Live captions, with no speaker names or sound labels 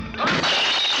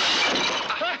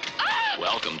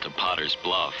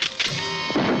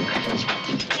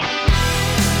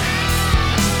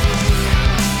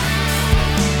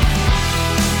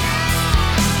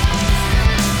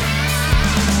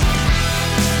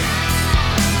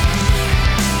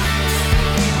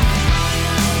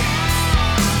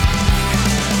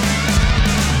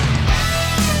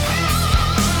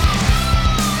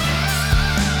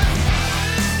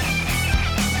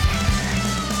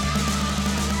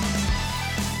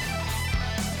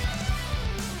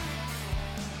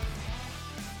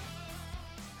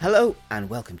Hello and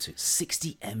welcome to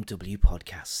 60MW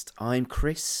Podcast. I'm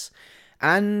Chris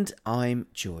and I'm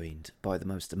joined by the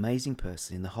most amazing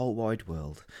person in the whole wide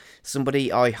world.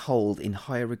 Somebody I hold in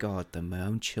higher regard than my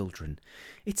own children.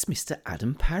 It's Mr.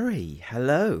 Adam Parry.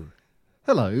 Hello.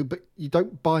 Hello, but you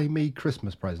don't buy me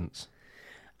Christmas presents.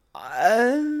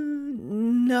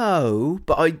 No,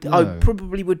 but I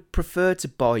probably would prefer to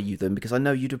buy you them because I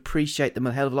know you'd appreciate them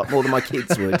a hell of a lot more than my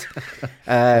kids would.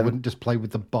 I wouldn't just play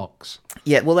with the box.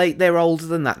 Yeah, well, they're older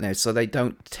than that now, so they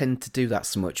don't tend to do that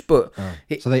so much. But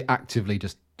So they actively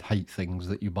just hate things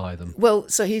that you buy them. Well,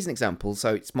 so here's an example.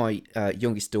 So it's my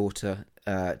youngest daughter's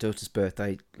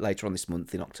birthday later on this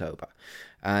month in October.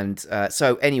 And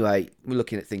so anyway, we're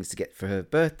looking at things to get for her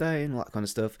birthday and all that kind of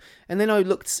stuff. And then I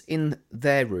looked in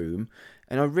their room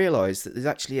and I realised that there's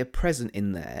actually a present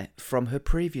in there from her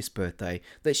previous birthday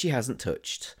that she hasn't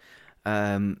touched.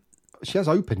 She has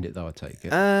opened it though, I take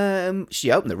it.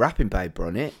 She opened the wrapping paper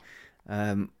on it.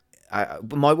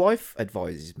 My wife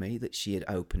advises me that she had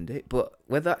opened it, but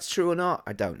whether that's true or not,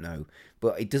 I don't know.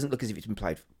 But it doesn't look as if it's been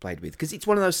played with, because it's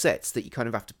one of those sets that you kind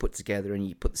of have to put together and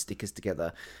you put the stickers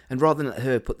together. And rather than let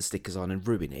her put the stickers on and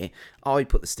ruin it, I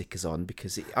put the stickers on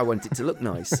because I want it to look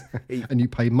nice. And you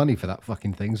pay money for that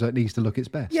fucking thing, so it needs to look its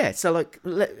best. Yeah, so like,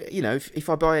 you know, if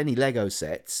I buy any Lego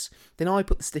sets, then I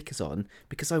put the stickers on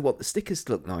because I want the stickers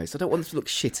to look nice. I don't want them to look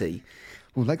shitty.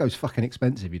 Well, Lego's fucking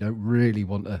expensive. You don't really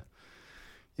want to...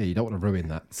 Yeah, you don't want to ruin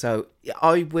that. So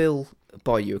I will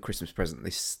buy you a Christmas present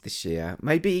this year.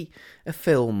 Maybe a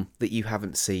film that you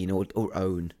haven't seen or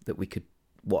own that we could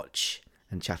watch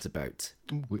and chat about.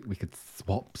 We could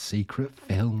swap secret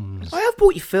films. I have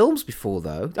bought you films before,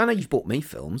 though. I know you've bought me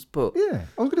films, but... Yeah,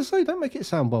 I was going to say, don't make it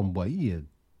sound one way, you...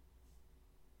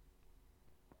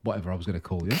 Whatever I was going to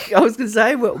call you. I was going to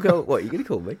say, what are you going to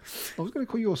call me? I was going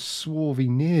to call you a swarthy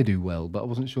ne'er-do-well, but I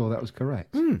wasn't sure that was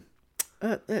correct.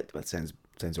 That sounds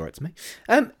all right to me.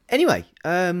 Anyway,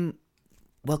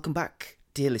 welcome back,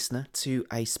 dear listener, to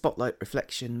a Spotlight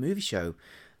Reflection movie show.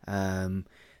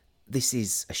 This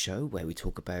is a show where we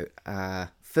talk about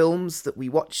films that we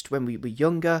watched when we were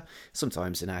younger,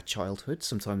 sometimes in our childhood,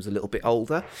 sometimes a little bit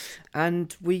older,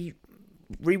 and we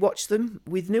rewatch them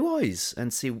with new eyes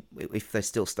and see if they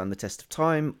still stand the test of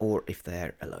time or if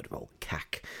they're a load of old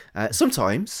cack.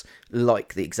 Sometimes,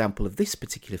 like the example of this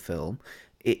particular film,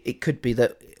 it could be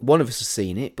that one of us has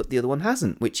seen it, but the other one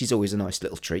hasn't, which is always a nice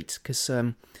little treat, because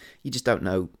you just don't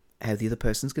know how the other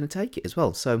person's going to take it as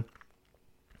well. So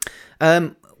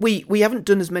we haven't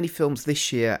done as many films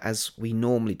this year as we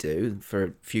normally do for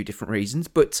a few different reasons,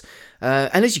 but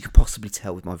and as you could possibly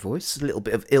tell with my voice, a little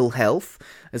bit of ill health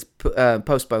has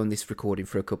postponed this recording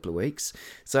for a couple of weeks.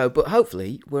 So, but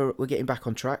hopefully we're getting back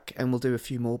on track, and we'll do a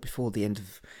few more before the end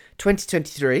of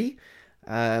 2023.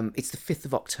 It's the 5th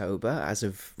of October as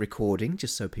of recording,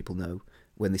 just so people know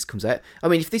when this comes out. I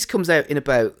mean, if this comes out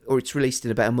or it's released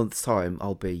in about a month's time,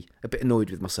 I'll be a bit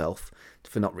annoyed with myself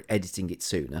for not editing it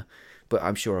sooner, but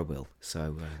I'm sure I will.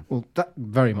 So, Well, that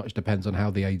very much depends on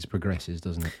how the AIDS progresses,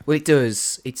 doesn't it? well, it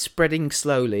does. It's spreading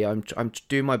slowly. I'm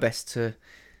doing my best to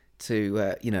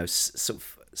sort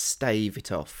of stave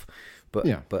it off, but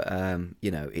Yeah.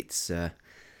 you know, it's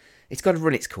got to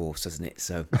run its course, hasn't it?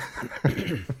 So.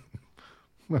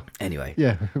 Well, anyway.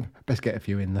 Yeah, best get a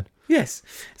few in then. Yes.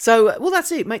 So, well,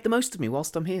 that's it. Make the most of me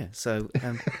whilst I'm here. So,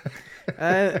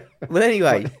 well,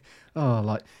 anyway.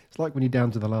 It's like when you're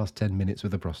down to the last 10 minutes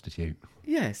with a prostitute.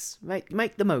 Yes.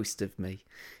 Make the most of me.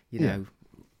 You know,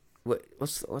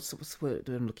 what's the word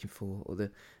I'm looking for? Or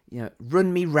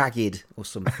run me ragged or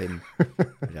something. I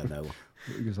don't know.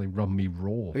 You're going to say run me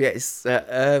raw. Yes.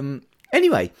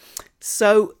 Anyway,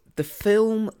 so the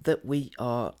film that we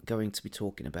are going to be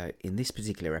talking about in this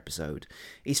particular episode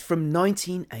is from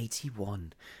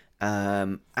 1981,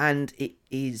 and it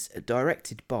is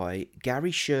directed by Gary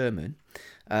Sherman,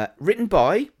 written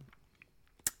by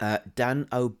Dan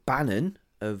O'Bannon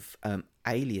of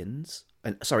Alien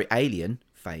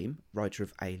fame, writer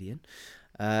of Alien,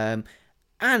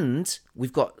 and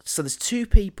we've got, so there's two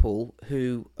people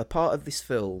who are part of this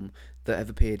film that have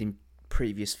appeared in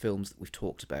previous films that we've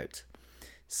talked about.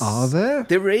 Are there?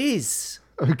 There is.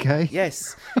 Okay.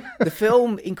 Yes. The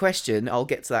film in question, I'll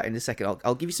get to that in a second.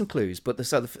 I'll give you some clues. But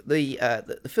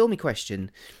the film in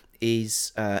question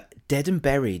is Dead and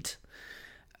Buried.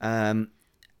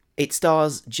 It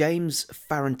stars James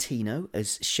Farentino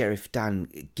as Sheriff Dan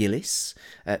Gillis,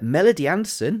 Melody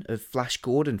Anderson of Flash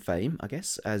Gordon fame, I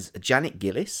guess, as Janet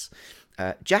Gillis,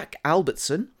 Jack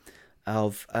Albertson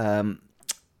of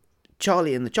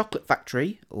Charlie and the Chocolate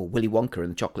Factory, or Willy Wonka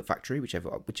and the Chocolate Factory, whichever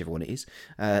one it is.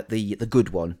 The good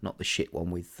one, not the shit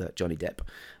one with Johnny Depp.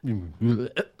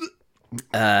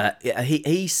 Yeah,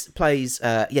 plays.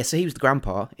 So he was the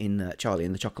grandpa in Charlie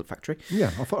and the Chocolate Factory.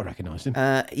 Yeah, I thought I recognised him.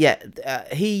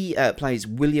 He plays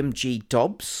William G.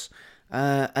 Dobbs,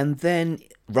 and then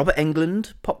Robert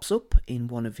Englund pops up in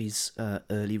one of his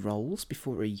early roles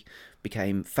before he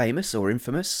became famous or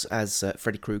infamous as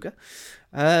Freddy Krueger.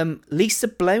 Lisa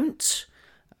Blount,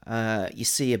 you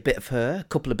see a bit of her, a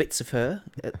couple of bits of her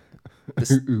at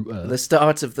the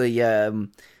start of the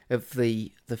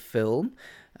film.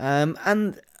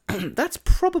 And that's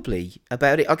probably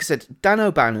about it. Like I said, Dan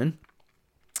O'Bannon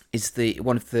is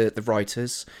one of the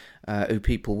writers who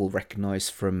people will recognise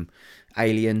from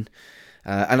Alien.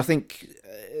 And I think,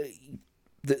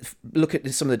 look at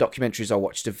some of the documentaries I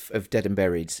watched of Dead and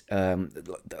Buried. I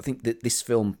think that this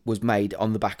film was made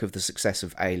on the back of the success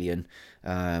of Alien,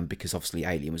 because obviously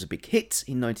Alien was a big hit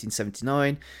in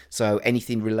 1979. So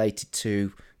anything related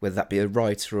to, whether that be a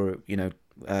writer or,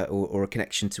 or a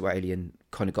connection to Alien,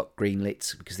 kind of got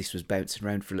greenlit because this was bouncing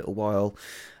around for a little while.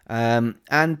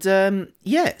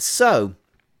 So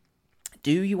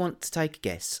do you want to take a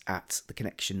guess at the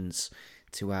connections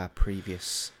to our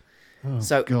previous?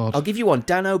 God. I'll give you one.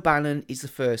 Dan O'Bannon is the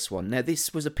first one. Now,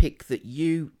 this was a pick that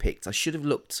you picked. I should have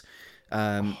looked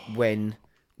when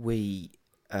we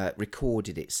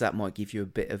recorded it, so that might give you a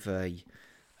bit of a...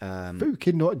 Do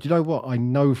you know what? I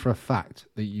know for a fact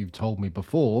that you've told me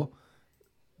before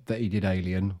that he did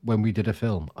Alien when we did a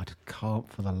film. I just can't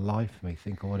for the life of me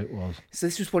think of what it was. So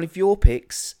this was one of your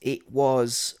picks. It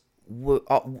was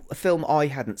a film I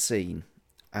hadn't seen.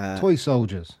 Toy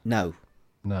Soldiers? No.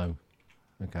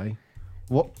 Okay.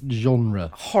 What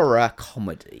genre? Horror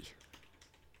comedy.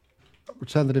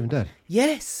 Return of the Living Dead?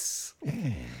 Yes.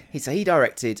 Yeah.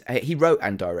 He wrote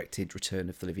and directed Return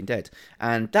of the Living Dead.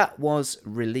 And that was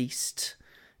released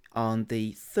on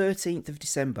the 13th of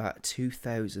December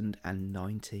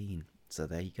 2019. So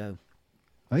there you go.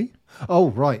 Hey?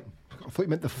 Oh, right. I thought you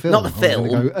meant the film. Not the film.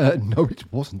 No,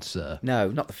 it wasn't, sir. No,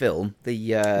 not the film. The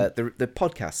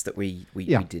podcast that we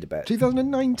did about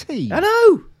 2019. I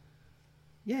know.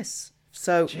 Yes.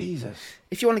 So, Jesus.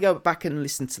 If you want to go back and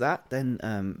listen to that,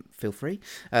 then feel free.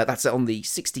 That's on the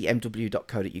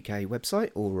 60mw.co.uk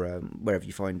website, or wherever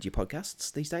you find your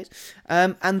podcasts these days.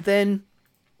 And then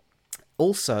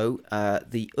also,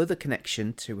 the other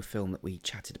connection to a film that we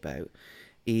chatted about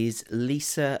is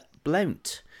Lisa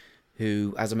Blount,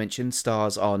 who, as I mentioned,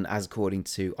 stars on, as according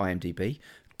to IMDb,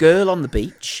 Girl on the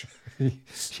Beach.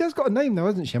 She has got a name, though,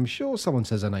 hasn't she? I'm sure someone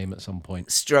says her name at some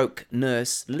point. Stroke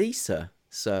Nurse Lisa.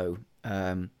 So...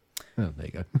 there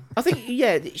you go. I think,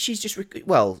 she's just...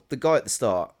 the guy at the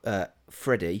start,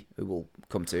 Freddie, who we'll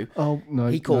come to,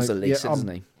 he calls her Lisa, doesn't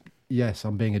he? Yes,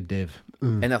 I'm being a div.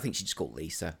 And I think she just called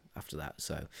Lisa after that.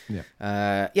 So,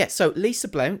 yeah. So Lisa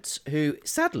Blount, who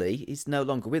sadly is no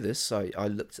longer with us. So I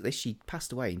looked at this. She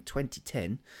passed away in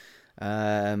 2010,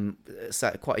 so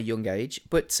at quite a young age.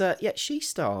 But she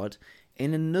starred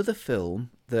in another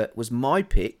film that was my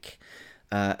pick.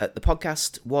 The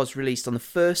podcast was released on the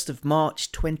 1st of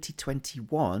March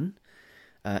 2021.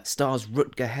 Stars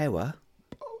Rutger Hauer.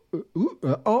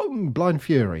 Blind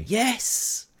Fury.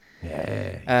 Yes.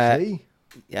 Yeah. See?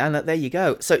 And there you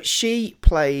go. So she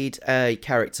played a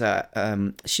character.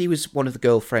 She was one of the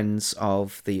girlfriends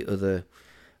of the other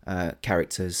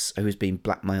characters who was being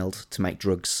blackmailed to make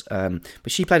drugs. But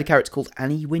she played a character called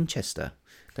Annie Winchester.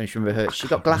 Don't know if you remember her. She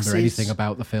got glasses. I can't remember anything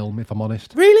about the film, if I'm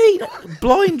honest. Really?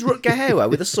 Blind Rutger Hauer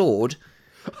with a sword?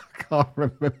 I can't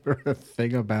remember a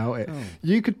thing about it. Oh.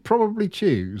 You could probably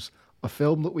choose a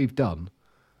film that we've done.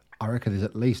 I reckon there's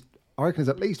at least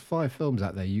 5 films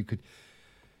out there. You could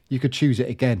choose it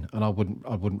again, and I wouldn't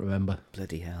remember.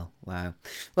 Bloody hell! Wow.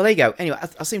 Well, there you go. Anyway,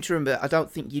 I seem to remember. I don't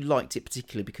think you liked it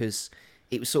particularly because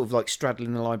it was sort of like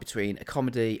straddling the line between a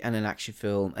comedy and an action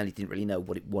film, and it didn't really know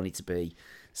what it wanted to be.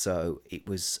 So it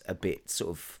was a bit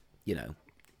sort of,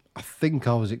 I think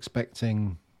I was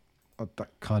expecting. That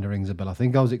kind of rings a bell. I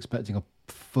think I was expecting a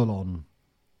full-on,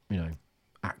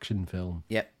 action film.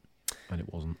 Yep. And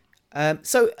it wasn't.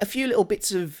 So a few little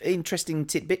bits of interesting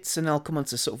tidbits, and I'll come on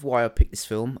to sort of why I picked this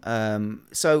film.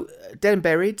 So Dead and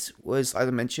Buried was, as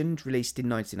I mentioned, released in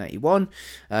 1981.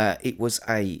 It was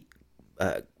a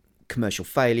commercial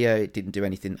failure. It didn't do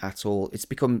anything at all. It's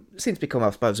since become, I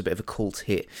suppose, a bit of a cult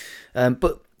hit.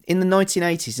 But in the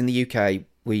 1980s in the UK,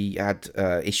 we had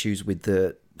issues with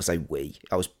I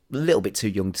was a little bit too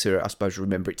young to, I suppose,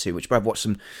 remember it too much, but I've watched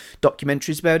some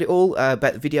documentaries about it all,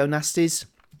 about the video nasties.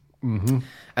 Mm-hmm.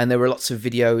 And there were lots of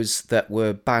videos that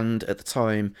were banned at the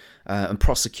time and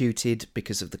prosecuted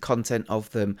because of the content of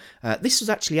them. This was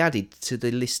actually added to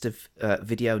the list of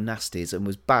video nasties and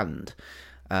was banned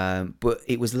but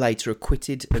it was later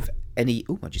acquitted of any...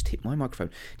 Oh, I just hit my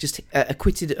microphone. Just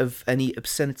acquitted of any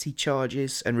obscenity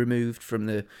charges and removed from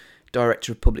the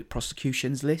Director of Public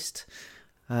Prosecutions list.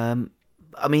 I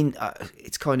mean,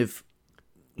 it's kind of,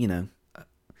 you know,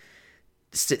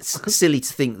 silly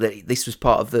to think that this was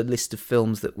part of the list of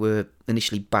films that were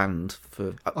initially banned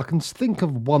for... I can think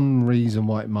of one reason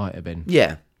why it might have been.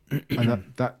 Yeah. And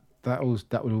that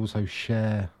would also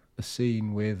share a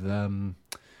scene with... oh,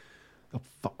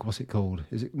 fuck, what's it called?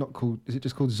 Is it not called... Is it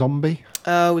just called Zombie?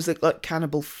 Was it like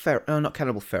Cannibal Ferox? No, not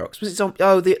Cannibal Ferox. Was it Zombie?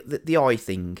 Oh, the eye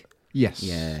thing. Yes.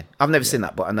 Yeah. I've never seen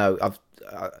that, but I know I've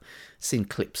seen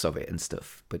clips of it and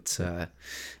stuff. But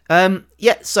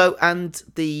yeah. So, and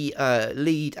the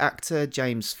lead actor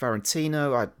James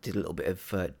Farentino, I did a little bit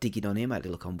of digging on him. I had a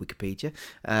look on Wikipedia.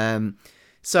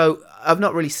 So I've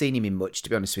not really seen him in much, to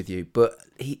be honest with you, but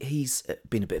he's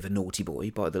been a bit of a naughty boy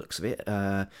by the looks of it.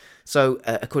 So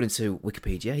according to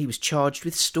Wikipedia, he was charged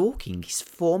with stalking his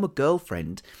former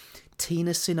girlfriend,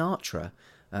 Tina Sinatra.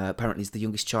 Apparently, is the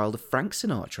youngest child of Frank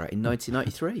Sinatra in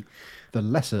 1993. The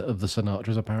lesser of the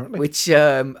Sinatras, apparently. Which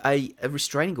a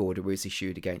restraining order was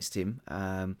issued against him.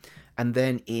 And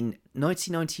then in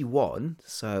 1991,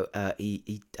 so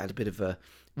he had a bit of a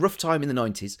rough time in the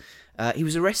 90s, he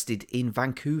was arrested in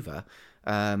Vancouver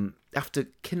after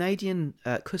Canadian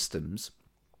Customs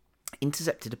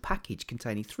intercepted a package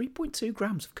containing 3.2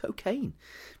 grams of cocaine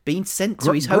being sent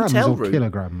to his hotel room. Grams or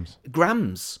kilograms?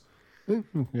 Grams.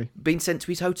 Okay. Being sent to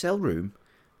his hotel room.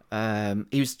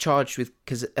 He was charged with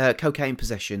cocaine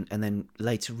possession and then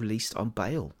later released on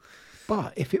bail.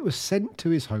 But if it was sent to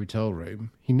his hotel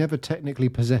room, he never technically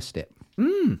possessed it.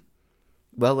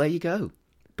 Well, there you go.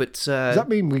 But Does that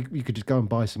mean we could just go and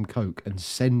buy some coke and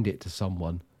send it to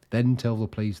someone, then tell the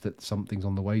police that something's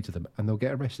on the way to them, and they'll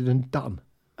get arrested and done?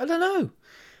 I don't know.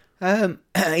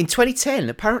 In 2010,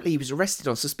 apparently he was arrested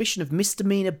on suspicion of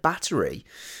misdemeanor battery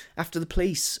after the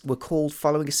police were called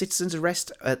following a citizen's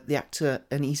arrest at the actor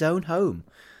in his own home.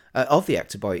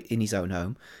 In his own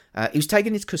home. He was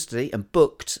taken into custody and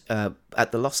booked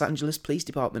at the Los Angeles Police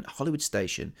Department Hollywood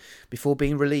Station before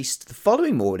being released the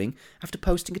following morning after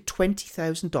posting a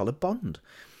 $20,000 bond.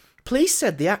 Police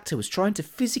said the actor was trying to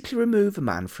physically remove a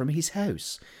man from his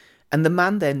house, and the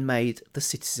man then made the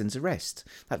citizen's arrest.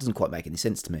 That doesn't quite make any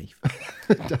sense to me.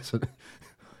 It doesn't.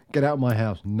 Get out of my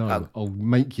house. No, I'll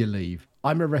make you leave.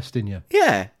 I'm arresting you.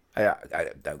 Yeah. I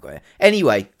don't go there.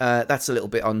 Anyway, that's a little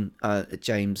bit on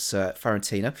James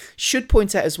Farentino. Should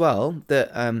point out as well that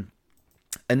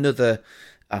another,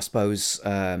 I suppose,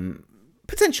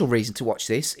 potential reason to watch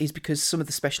this is because some of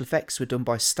the special effects were done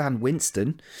by Stan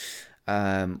Winston,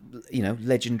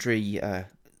 legendary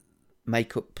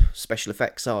makeup special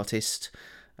effects artist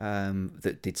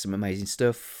that did some amazing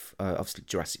stuff. Obviously,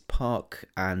 Jurassic Park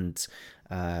and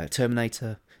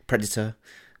Terminator, Predator.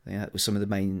 Yeah, that was some of the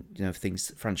main,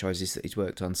 franchises that he's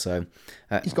worked on. So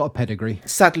he's got a pedigree.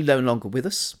 Sadly, no longer with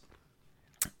us.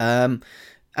 And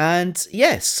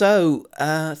yeah, so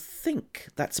I think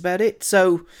that's about it.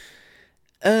 So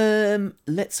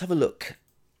let's have a look.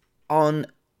 On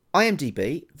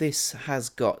IMDb, this has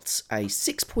got a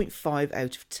 6.5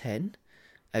 out of 10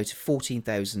 out of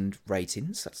 14,000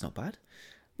 ratings. That's not bad.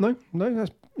 No,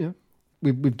 that's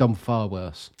we've done far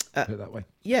worse. Put it that way.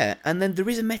 Yeah, and then there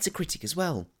is a Metacritic as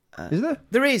well. Is there?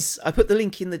 There is. I put the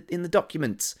link in the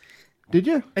document. Did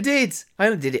you? I did. I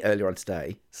only did it earlier on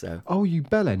today. So. Oh, you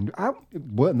bellend! It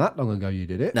weren't that long ago you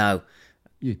did it. No.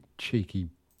 You cheeky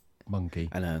monkey.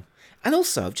 I know. And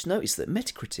also, I've just noticed that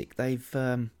Metacritic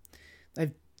they've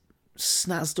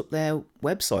snazzed up their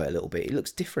website a little bit. It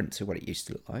looks different to what it used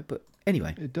to look like. But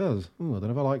anyway, it does. Oh, I don't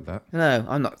know if I like that. No,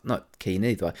 I'm not keen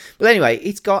either. But anyway,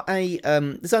 it's got a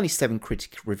there's only 7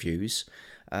 critic reviews,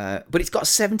 but it's got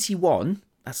 71.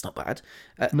 That's not bad.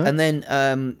 No. And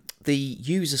then the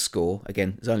user score,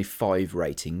 again, there's only 5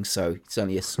 ratings, so it's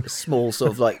only a small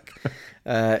sort of like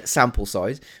sample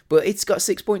size. But it's got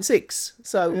 6.6,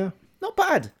 so yeah. Not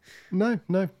bad. No.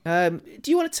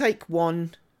 Do you want to take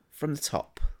one from the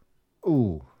top?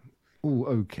 Oh,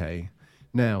 okay.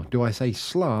 Now, do I say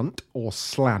Slant or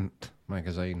Slant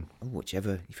magazine? Oh,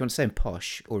 whichever. If you want to sound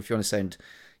posh, or if you want to sound,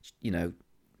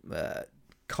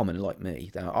 common like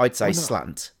me, then I'd say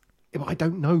Slant. I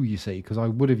don't know, you see, because I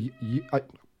would have...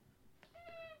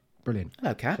 Brilliant.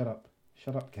 Hello, Cat.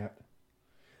 Shut up, Cat.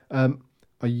 I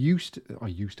would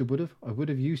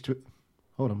have used to...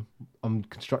 Hold on. I'm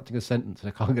constructing a sentence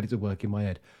and I can't get it to work in my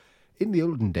head. In the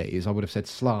olden days, I would have said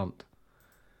slant.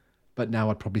 But now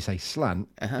I'd probably say slant.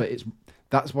 Uh-huh. But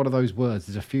that's one of those words.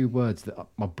 There's a few words that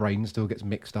my brain still gets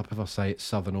mixed up if I say it's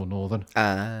southern or northern.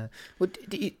 Well,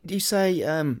 do you say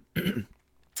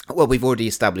Well, we've already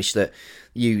established that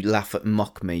you laugh at and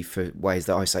mock me for ways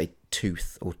that I say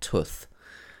tooth or tooth.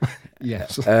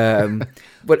 Yes.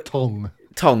 But Tongue.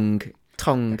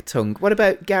 tongue. What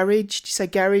about garage? Do you say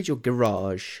garage or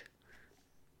garage?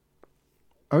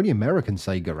 Only Americans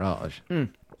say garage.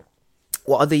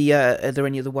 What are there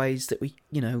any other ways that we,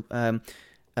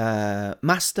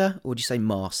 master, or do you say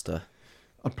master?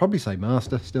 I'd probably say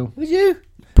master still. Would you?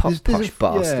 There's Posh a-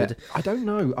 bastard. Yeah, I don't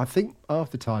know. I think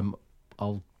half the time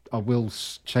I will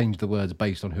change the words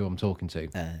based on who I'm talking to.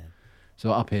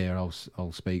 So up here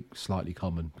I'll speak slightly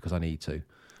common because I need to,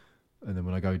 and then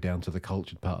when I go down to the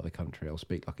cultured part of the country, I'll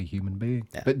speak like a human being.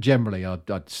 Yeah. But generally,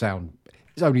 I'd sound.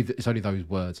 It's only those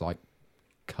words like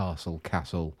castle,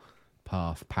 castle,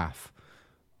 path, path,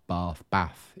 bath,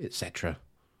 bath, etc.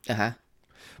 Uh-huh.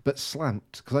 But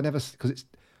slant because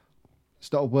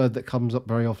it's not a word that comes up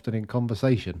very often in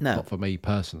conversation. No. Not for me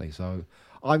personally. So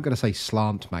I'm going to say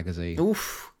slant magazine.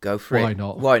 Oof, go for it. Why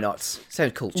not? Why not?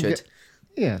 Sounds cultured.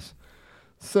 Yes.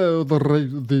 So the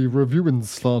review in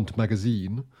Slant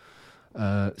magazine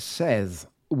says,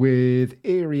 with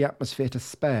eerie atmosphere to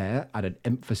spare and an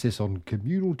emphasis on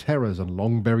communal terrors and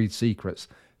long-buried secrets,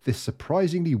 this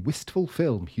surprisingly wistful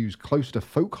film hews close to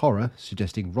folk horror,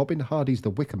 suggesting Robin Hardy's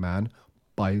The Wicker Man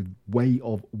by way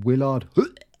of Willard...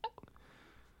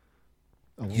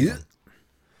 Yeah.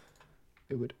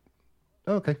 It would...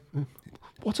 Okay.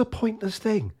 What a pointless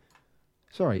thing.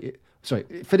 Sorry,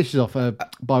 it finishes off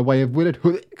by way of Willard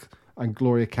and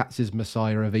Gloria Katz's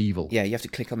Messiah of Evil. Yeah, you have to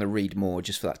click on the read more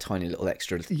just for that tiny little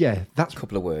extra Yeah, that's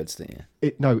couple of words, don't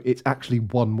you? it's actually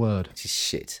one word. Which is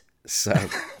shit. So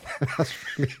That's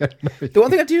really annoying. the one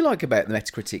thing I do like about the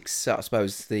Metacritic's, I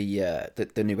suppose, the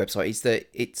new website is that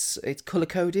it's colour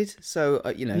coded. So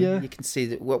Yeah. you can see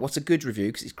that what's a good review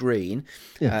because it's green.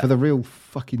 Yeah, for the real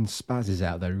fucking spazzes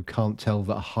out there who can't tell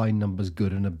that a high number's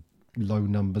good and a low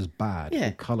number's bad. Yeah.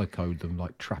 Or colour code them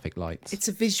like traffic lights. It's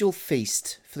a visual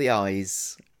feast for the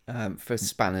eyes, for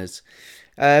spanners.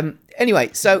 Anyway,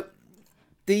 so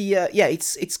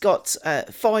it's got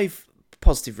 5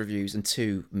 positive reviews and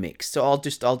 2 mixed. So I'll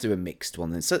do a mixed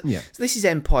one then. So this is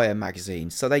Empire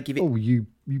magazine. So they give it. Oh, you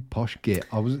posh git.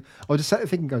 I was just sat there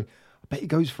thinking, going, I bet it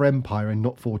goes for Empire and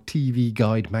not for TV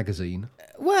Guide magazine.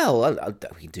 Well,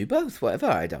 we can do both. Whatever,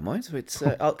 I don't mind. So it's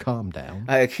Calm down.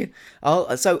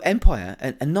 So Empire,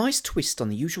 a nice twist on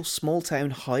the usual small-town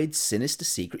Hyde sinister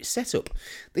secret setup.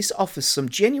 This offers some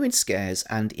genuine scares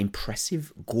and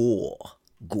impressive gore.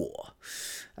 Go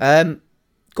on,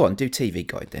 do TV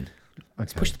Guide then.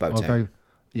 Let's push the boat out.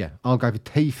 I'll go for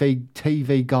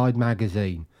TV Guide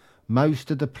magazine.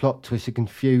 Most of the plot twists are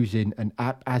confusing and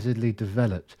haphazardly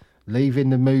developed,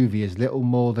 leaving the movie as little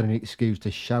more than an excuse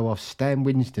to show off Stan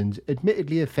Winston's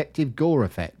admittedly effective gore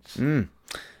effects. And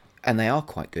they are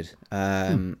quite good.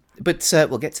 But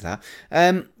we'll get to that.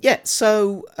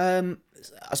 So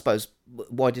I suppose,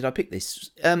 why did I pick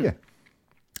this?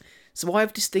 So I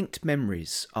have distinct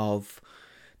memories of...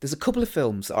 There's a couple of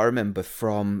films that I remember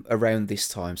from around this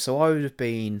time. So I would have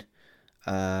been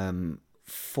 5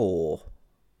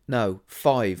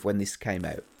 when this came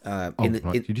out.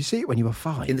 Did you see it when you were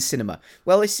 5? In the cinema.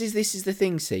 Well, this is the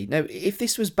thing. See, now if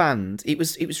this was banned, it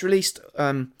was released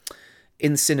in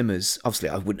the cinemas. Obviously,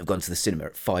 I wouldn't have gone to the cinema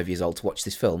at 5 years old to watch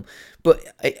this film, but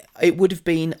it would have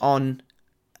been on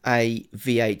a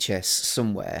VHS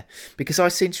somewhere because I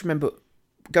seem to remember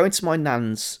going to my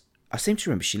nan's. I seem to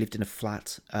remember she lived in a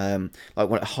flat, like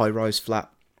a high-rise flat,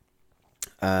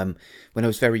 when I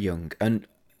was very young. And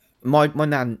my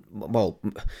nan, well,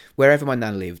 wherever my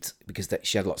nan lived, because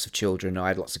she had lots of children, I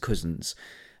had lots of cousins.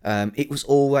 It was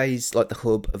always like the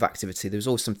hub of activity. There was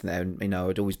always something there, and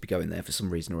I'd always be going there for some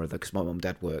reason or other because my mum and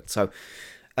dad worked. So,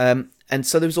 and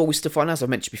so there was always stuff on. As I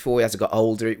mentioned before, as I got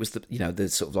older, it was the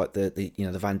sort of like the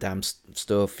Van Damme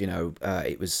stuff.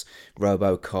 It was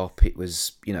RoboCop. It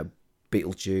was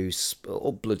Beetlejuice,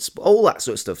 or Bloodsport, all that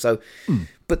sort of stuff. So,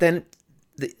 but then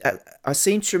I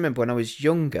seem to remember when I was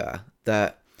younger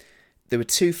that there were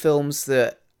 2 films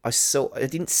that I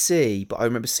didn't see, but I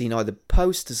remember seeing either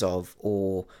posters of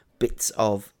or bits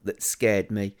of that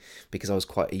scared me because I was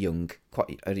quite a young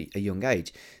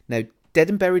age. Now, Dead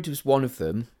and Buried was one of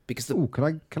them because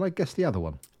can I guess the other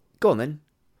one? Go on then.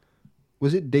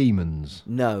 Was it Demons?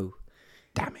 No.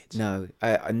 Damn it. No,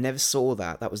 I never saw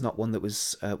that. That was not one that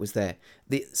was there.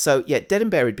 Dead and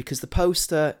Buried, because the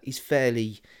poster is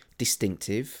fairly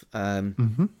distinctive.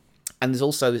 And there's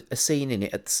also a scene in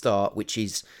it at the start which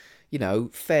is,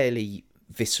 fairly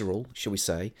visceral, shall we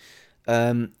say.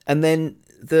 And then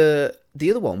the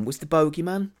other one was The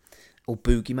Bogeyman, or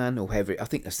Boogeyman, or whoever. I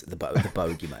think that's the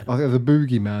Bogeyman. I think the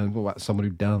boogeyman. What about someone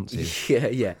who dances?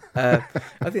 Yeah.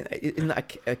 I think isn't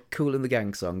that a Cool and the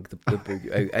Gang song? The Boogie.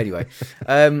 Oh, anyway,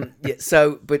 yeah.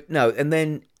 So, but no, and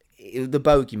then the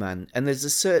Bogeyman, and there's a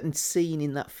certain scene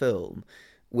in that film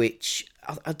which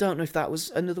I don't know if that was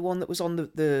another one that was on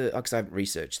the because I haven't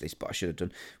researched this, but I should have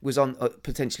done. Was on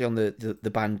potentially on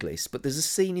the banned list, but there's a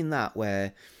scene in that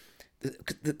where.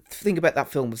 The thing about that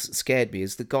film that scared me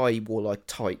is the guy wore like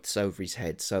tights over his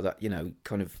head so that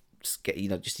kind of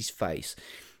just his face.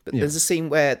 But there's a scene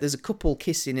where there's a couple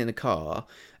kissing in a car,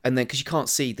 and then because you can't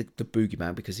see the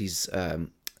boogeyman because he's the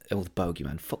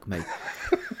bogeyman, fuck me,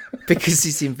 because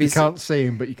he's invisible. You can't see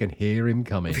him, but you can hear him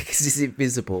coming because he's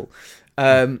invisible.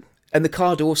 And the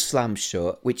car door slams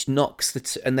shut, which knocks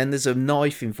and then there's a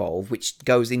knife involved, which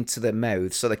goes into their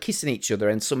mouths. So they're kissing each other,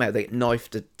 and somehow they get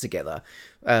knifed together,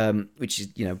 which is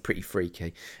pretty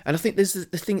freaky. And I think there's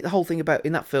the whole thing about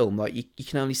in that film, like you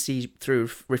can only see through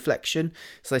reflection,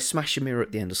 so they smash a mirror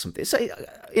at the end or something. So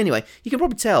anyway, you can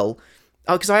probably tell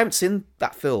because I haven't seen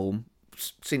that film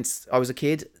since I was a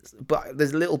kid, but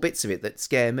there's little bits of it that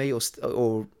scare me or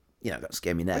that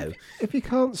scare me now. If you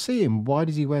can't see him, why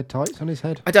does he wear tights on his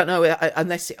head? I don't know,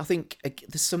 unless I think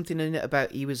there's something in it about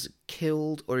he was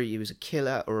killed, or he was a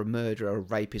killer, or a murderer, or a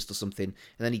rapist, or something, and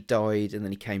then he died, and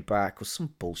then he came back, or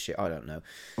some bullshit, I don't know.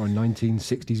 Or a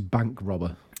 1960s bank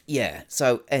robber. Yeah,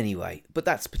 so anyway, but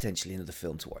that's potentially another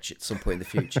film to watch at some point in the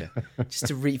future, just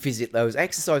to revisit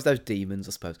exercise those demons,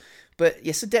 I suppose. But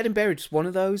yeah, so Dead and Buried was one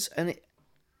of those, and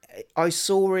I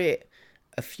saw it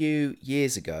a few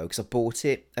years ago because I bought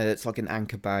it. It's like an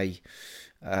Anchor Bay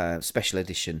special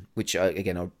edition, which I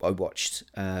watched,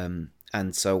 and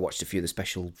so I watched a few of the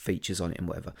special features on it and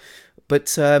whatever.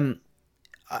 But and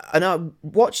I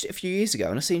watched it a few years ago,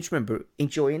 and I seem to remember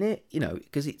enjoying it,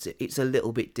 because it's a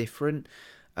little bit different.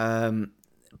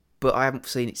 But I haven't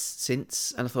seen it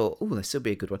since, and I thought, oh, this will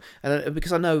be a good one. And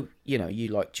because I know, you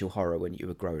liked your horror when you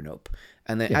were growing up,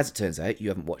 and then as it turns out, you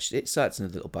haven't watched it, so that's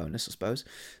another little bonus, I suppose.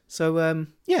 So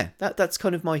that's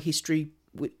kind of my history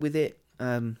with it.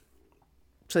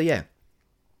 So yeah,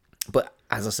 but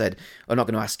as I said, I'm not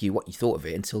going to ask you what you thought of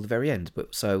it until the very end.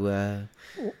 But so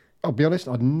I'll be honest,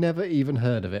 I'd never even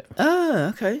heard of it. Ah,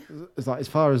 okay. It's like as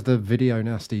far as the video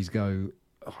nasties go.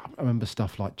 I remember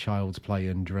stuff like Child's Play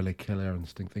and Driller Killer and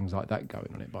things like that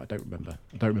going on it, but I don't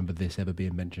remember this ever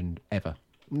being mentioned ever.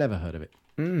 Never heard of it.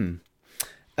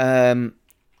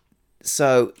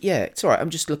 So yeah, it's all right.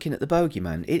 I'm just looking at the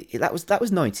Bogeyman. That was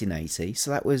 1980. So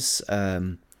that was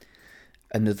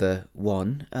another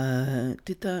one.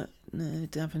 Did that?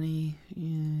 Did it have any?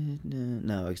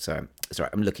 No. Sorry.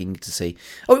 I'm looking to see.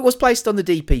 Oh, it was placed on the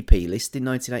DPP list in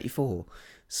 1984.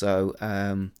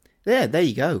 So. Yeah, there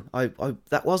you go.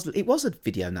 It was a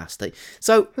video nasty.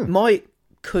 So my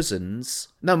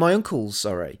uncles,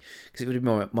 sorry, because it would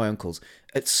be my uncles,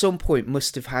 at some point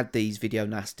must have had these video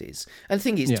nasties. And the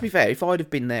thing is, to be fair, if I'd have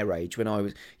been their age when I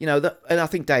was, and I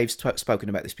think Dave's spoken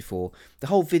about this before, the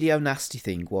whole video nasty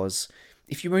thing was,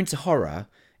 if you were into horror,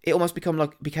 it almost became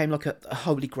like a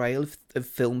holy grail of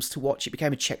films to watch. It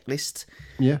became a checklist,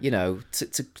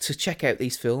 to check out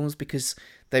these films because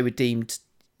they were deemed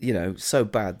so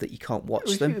bad that you can't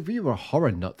watch them. If you were a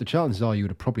horror nut, the chances are you would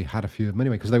have probably had a few of them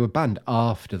anyway, because they were banned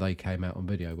after they came out on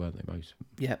video, weren't they, most?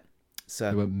 Yeah. So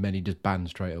there weren't many just banned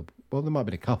straight up. Well, there might have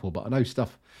been a couple, but I know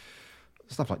stuff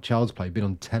like Child's Play been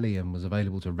on telly and was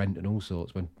available to rent and all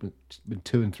sorts when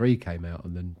 2 and 3 came out,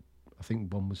 and then I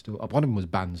think one of them was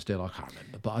banned still. I can't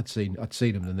remember, but I'd seen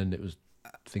them, and then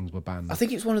things were banned. I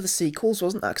think it was one of the sequels,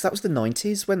 wasn't that? Because that was the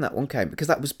 90s when that one came. Because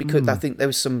I think there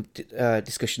was some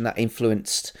discussion that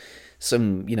influenced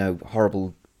some,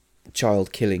 horrible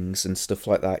child killings and stuff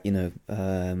like that,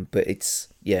 But it's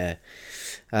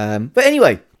but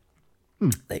anyway,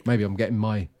 maybe I'm getting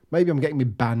my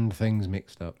banned things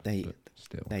mixed up. There you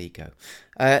go.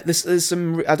 There's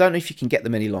some. I don't know if you can get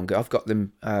them any longer. I've got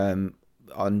them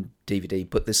on DVD,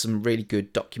 but there's some really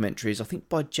good documentaries. I think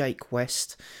by Jake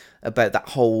West. About that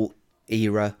whole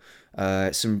era,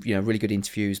 some really good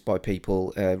interviews by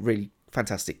people, really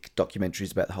fantastic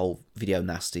documentaries about the whole video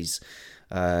nasties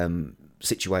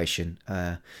situation,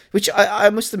 which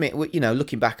I must admit,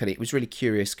 looking back at it, was really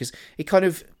curious because it kind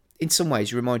of, in some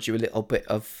ways, reminds you a little bit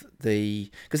of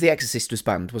because The Exorcist was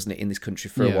banned, wasn't it, in this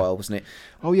country for a while, wasn't it?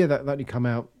 Oh yeah, that only come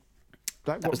out.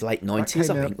 That was late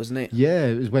 90s, I think, wasn't it? Yeah,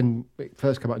 it was when it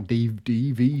first came out on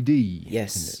DVD.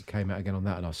 Yes. And it came out again on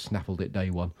that, and I snaffled it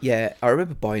day one. Yeah, I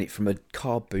remember buying it from a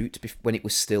car boot when it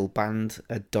was still banned,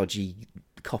 a dodgy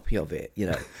copy of it,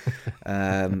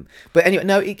 But anyway,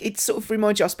 no, it sort of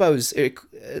reminds you, I suppose,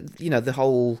 the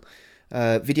whole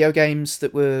video games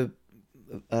that were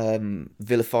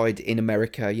vilified in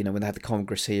America, you know, when they had the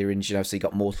Congress hearings, you know, so you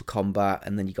got Mortal Kombat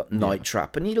and then you got Night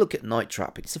Trap. And you look at Night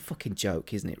Trap, it's a fucking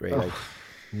joke, isn't it, really? Oh,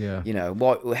 yeah. You know,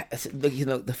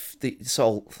 the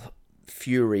sole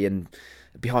fury and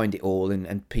behind it all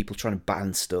and people trying to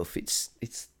ban stuff. It's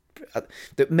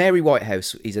that Mary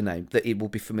Whitehouse is a name that it will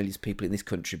be familiar to people in this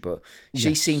country, but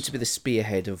she seemed to be the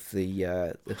spearhead of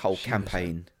the whole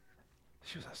campaign.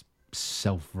 She was a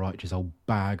self-righteous old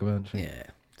bag, weren't she? Yeah.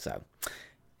 So,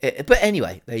 but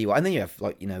anyway, there you are. And then you have,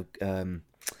 like, you know,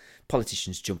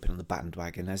 politicians jumping on the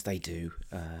bandwagon as they do,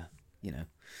 you know.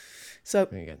 So,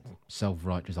 Again,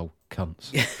 self-righteous old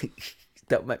cunts.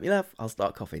 Don't make me laugh. I'll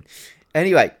start coughing.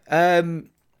 Anyway,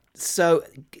 so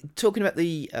talking about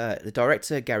the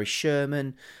director, Gary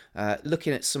Sherman,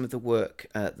 looking at some of the work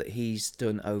that he's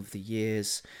done over the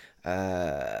years.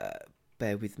 Bear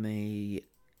with me.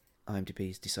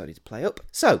 IMDb's decided to play up.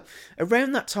 So,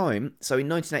 around that time, so in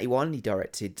 1981, he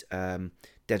directed Dead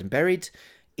and Buried.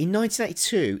 In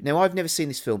 1982, now I've never seen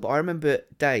this film, but I remember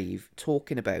Dave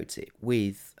talking about it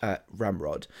with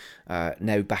Ramrod,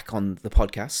 now back on the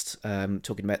podcast,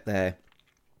 talking about their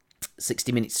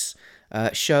 60 Minutes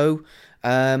show,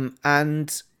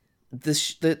 and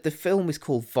the film is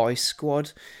called Vice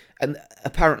Squad, and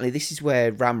apparently this is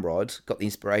where Ramrod got the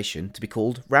inspiration to be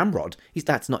called Ramrod.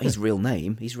 That's not his real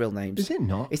name. His real name's... Is it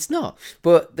not? It's not.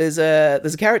 But there's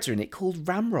a character in it called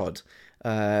Ramrod.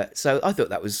 So I thought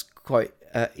that was quite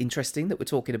interesting that we're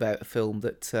talking about a film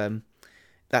that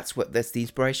that's the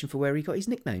inspiration for where he got his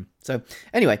nickname. So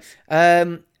anyway,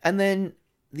 and then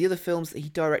the other films that he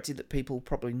directed that people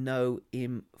probably know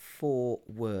him for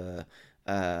were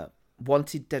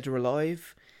Wanted Dead or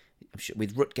Alive, I'm sure,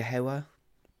 with Rutger Hauer.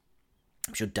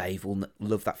 I'm sure Dave will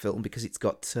love that film because it's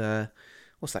got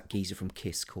what's that geezer from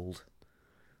Kiss called?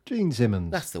 Gene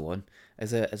Simmons. That's the one.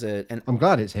 I'm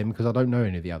glad it's him because I don't know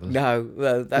any of the others. No,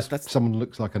 well, that's someone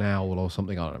looks like an owl or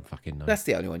something. I don't fucking know. That's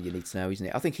the only one you need to know, isn't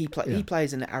it? I think he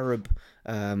plays an Arab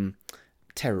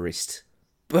terrorist,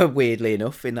 weirdly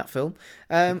enough, in that film.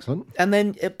 Excellent. And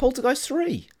then Poltergeist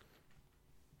 3.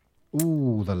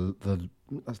 Ooh,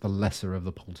 that's the lesser of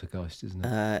the Poltergeist, isn't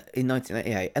it? In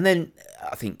 1988. And then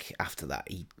I think after that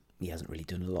he hasn't really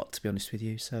done a lot, to be honest with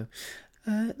you. So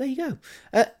there you go.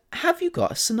 Have you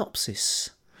got a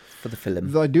synopsis for the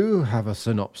film? I do have a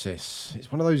synopsis.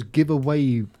 It's one of those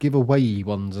giveaway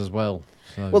ones as well.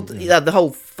 So, well, the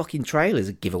whole fucking trailer is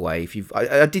a giveaway.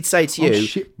 I did say to you,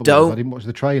 shit balls, don't. I didn't watch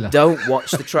the trailer. Don't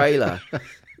watch the trailer.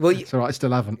 Well, it's all right. I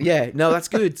still haven't. Yeah, no, that's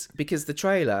good because the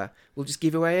trailer will just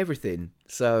give away everything.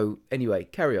 So anyway,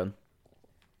 carry on.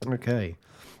 Okay.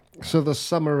 So the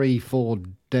summary for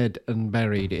Dead and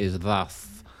Buried is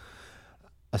thus: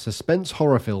 a suspense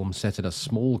horror film set in a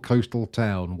small coastal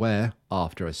town where,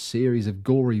 after a series of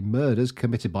gory murders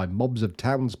committed by mobs of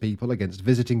townspeople against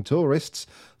visiting tourists,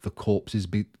 the corpses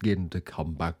begin to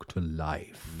come back to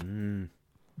life.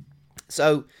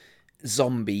 So,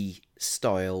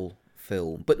 zombie-style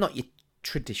film, but not your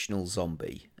traditional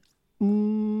zombie.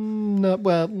 No,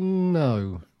 well,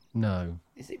 no.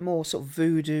 Is it more sort of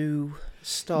voodoo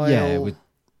style?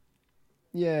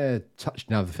 Yeah, touched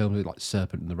now the film with like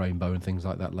Serpent and the Rainbow and things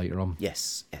like that later on.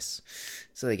 Yes.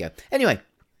 So there you go. Anyway,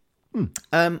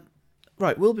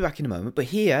 right, we'll be back in a moment, but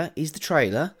here is the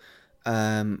trailer,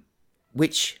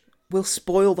 which will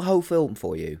spoil the whole film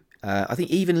for you. I think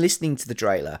even listening to the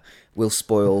trailer will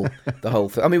spoil the whole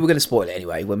film. I mean, we're going to spoil it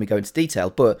anyway when we go into detail,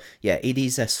 but yeah, it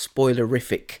is a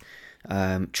spoilerific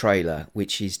trailer,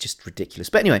 which is just ridiculous.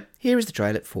 But anyway, here is the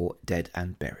trailer for Dead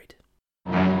and Buried.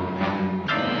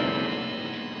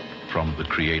 From the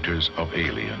creators of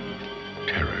Alien,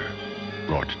 terror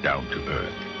brought down to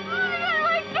Earth.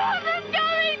 My father's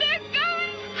going! They're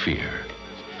going! Fear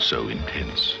so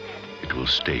intense it will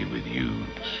stay with you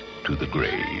to the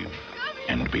grave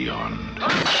and beyond.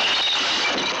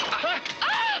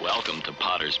 Welcome to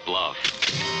Potter's Bluff.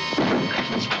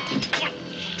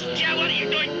 Yeah, what are you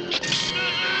doing?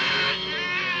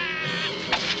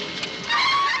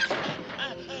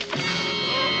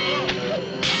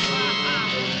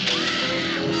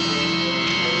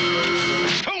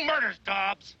 Two murders,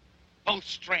 Dobbs. Both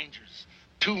strangers.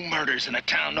 2 murders in a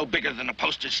town no bigger than a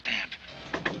postage stamp.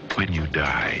 When you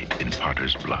die in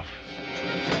Potter's Bluff,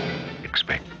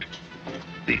 expect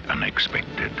the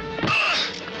unexpected.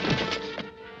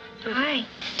 All right,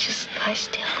 just lie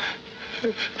still.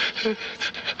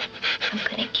 I'm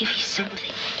gonna give you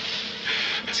something.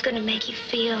 It's gonna make you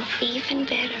feel even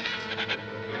better.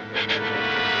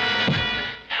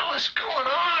 Hell is going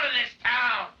on in this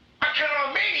town? Our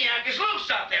killer maniac is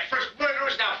loose out there. First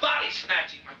murderers, now body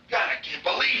snatching. My God, I can't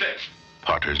believe it.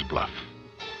 Potter's Bluff,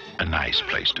 a nice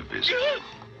place to visit.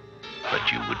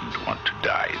 but you wouldn't want to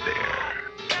die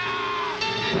there.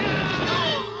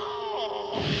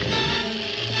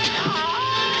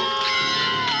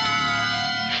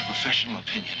 Professional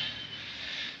opinion.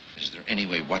 Is there any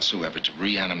way whatsoever to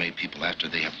reanimate people after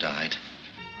they have died?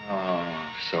 Oh,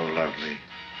 so lovely.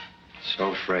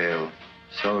 So frail.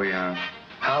 So young.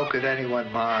 How could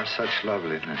anyone mar such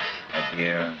loveliness? My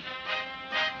dear,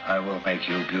 I will make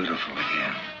you beautiful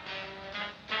again.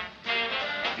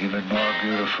 Even more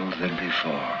beautiful than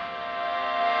before.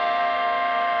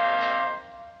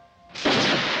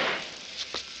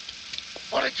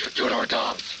 What did you do to our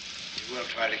dogs? You will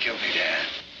try to kill me, Dad,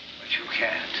 but you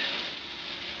can't.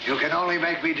 You can only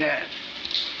make me dead.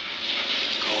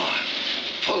 Go on.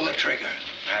 Pull the trigger.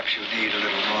 Perhaps you need a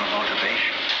little more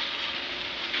motivation.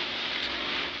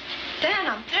 Dan,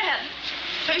 I'm dead.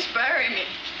 Please bury me.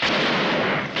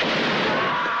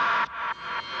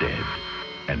 Dead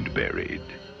and Buried.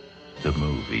 The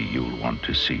movie you'll want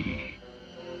to see.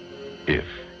 If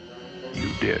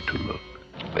you dare to look.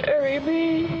 Bury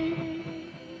me.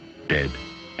 Dead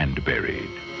and Buried.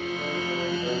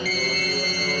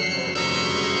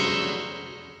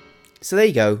 So there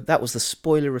you go. That was the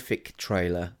spoilerific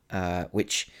trailer,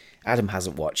 which Adam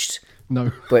hasn't watched.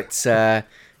 No. But,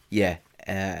 yeah.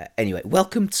 Anyway,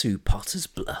 welcome to Potter's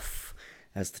Bluff,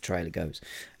 as the trailer goes.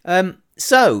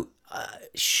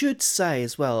 Should say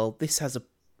as well, this has a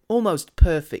almost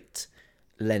perfect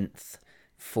length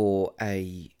for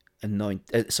an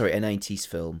 80s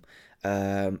film.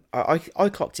 I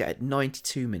clocked it at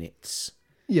 92 minutes,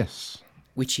 Yes.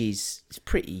 which is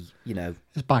pretty,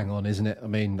 It's bang on, isn't it? I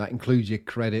mean, that includes your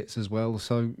credits as well.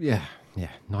 So, yeah,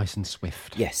 nice and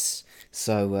swift. yes.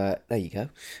 So there you go.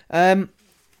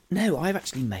 No, I've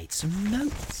actually made some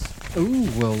notes. Oh,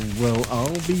 well,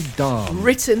 I'll be darned.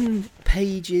 Written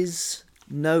pages,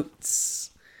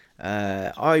 notes.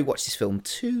 I watched this film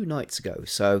 2 nights ago,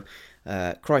 so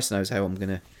Christ knows how I'm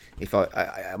gonna. If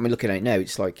I mean, looking at it now,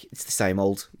 it's like it's the same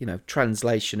old,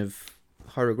 translation of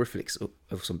hieroglyphics or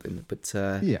something. But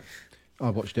Yeah.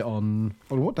 I watched it on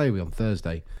what day are we on?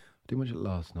 Thursday. I didn't watch it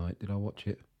last night. Did I watch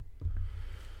it?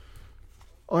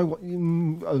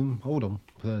 Hold on.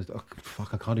 Thursday. Oh,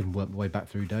 fuck, I can't even work my way back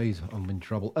through days. I'm in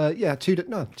trouble. 2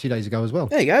 days ago as well.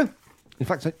 there you go. In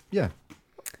fact, yeah.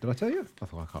 Did I tell you? I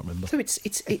can't remember. So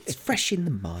it's fresh in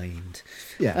the mind.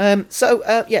 Yeah.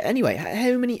 Anyway,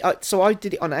 how many? So I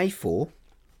did it on A4.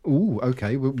 Ooh,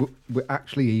 okay. We're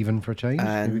actually even for a change.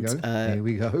 And, Here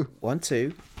we go. 1,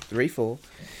 2, 3, 4,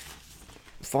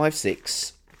 5,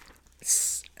 6,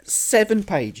 7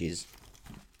 pages.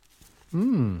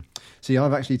 See,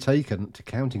 I've actually taken to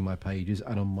counting my pages,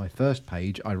 and on my first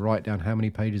page, I write down how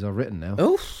many pages I've written now.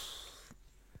 Oh,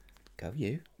 go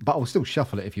you. But I'll still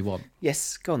shuffle it if you want.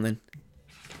 Yes, go on then.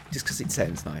 Just because it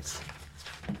sounds nice.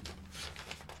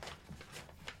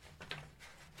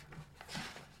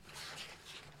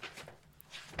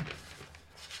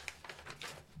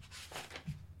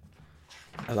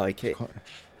 I like it.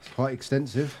 It's quite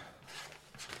extensive.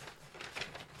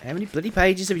 How many bloody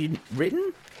pages have you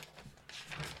written?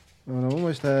 Well, I'm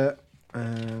almost there.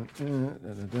 You're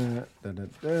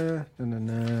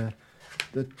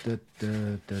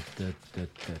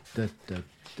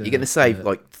going to save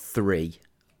like 3.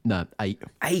 No, 8.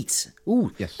 8.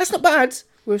 Ooh, Yes. that's not bad.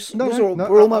 We're No,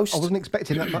 we're almost. I wasn't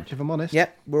expecting that much, if I'm honest. Yeah,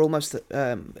 we're almost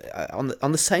on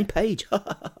the same page.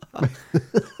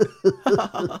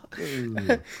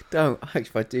 Don't.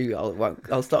 If I do,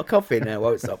 I'll start coughing now. I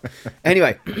won't stop.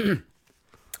 Anyway,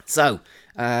 so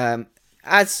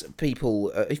as people,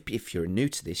 if you're new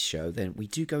to this show, then we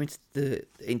do go into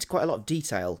quite a lot of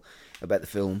detail about the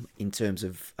film in terms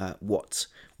of what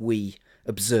we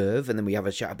observe, and then we have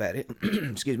a chat about it.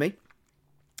 Excuse me.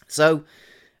 So,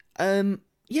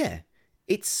 yeah,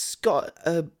 it's got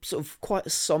a sort of quite a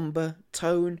somber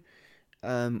tone.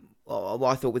 What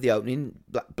I thought with the opening,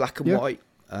 black and white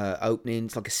opening.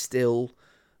 It's like a still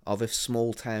of a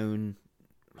small town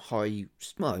I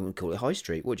wouldn't call it high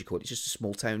street. What do you call it? It's just a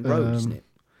small town road, isn't it?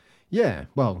 Yeah,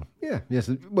 well, yes.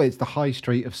 Well, it's the high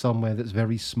street of somewhere that's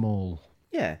very small.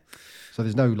 Yeah. So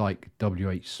there's no like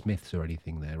W.H. Smiths or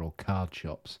anything there, or card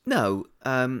shops. No,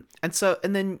 and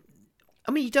then,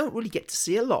 I mean, you don't really get to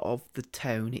see a lot of the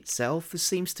town itself. There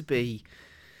seems to be,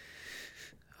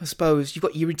 I suppose, you've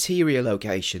got your interior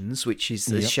locations, which is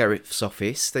the sheriff's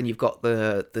office. Then you've got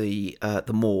the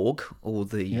morgue or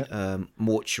the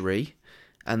mortuary,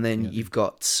 and then you've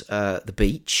got the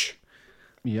beach.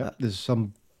 Yeah, there's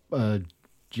some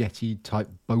jetty type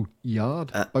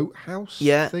boathouse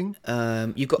thing.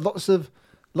 You've got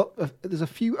there's a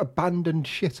few abandoned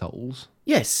shitholes.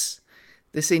 Yes,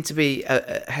 there seem to be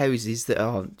houses that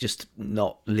are just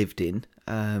not lived in.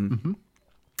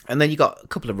 And then you got a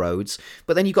couple of roads,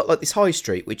 but then you got like this high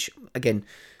street, which again,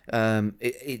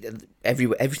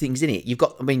 everything's in it. You've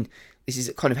got, I mean, this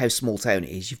is kind of how small town it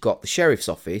is. You've got the sheriff's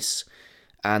office,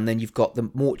 and then you've got the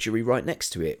mortuary right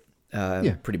next to it.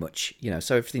 Pretty much,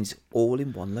 so everything's all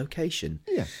in one location.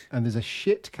 Yeah, and there's a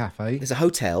shit cafe. There's a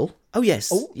hotel. Oh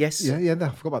yes, yes. Yeah. I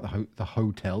forgot about the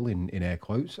hotel in air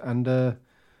quotes, and a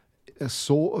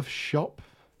sort of shop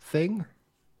thing.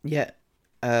 Yeah,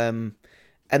 and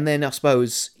then I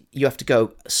suppose you have to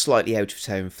go slightly out of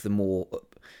town for the more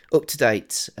up to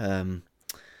date,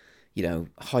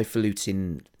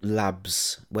 highfalutin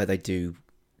labs where they do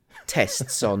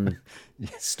tests on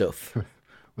stuff.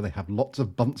 Where they have lots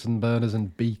of Bunsen burners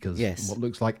and beakers. Yes. And what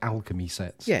looks like alchemy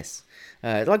sets. Yes,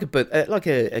 like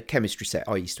a chemistry set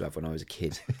I used to have when I was a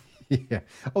kid. Yeah.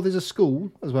 Oh, there's a school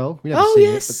as well. We never Oh, see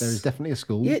yes. it, but there is definitely a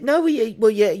school. Yeah, no, you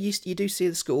do see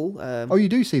the school. Oh, you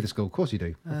do see the school. Of course you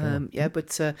do. Okay. Yeah,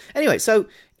 but anyway, so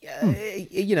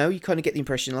you kind of get the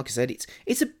impression, like I said,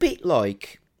 it's a bit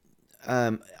like.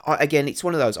 Again, it's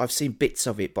one of those. I've seen bits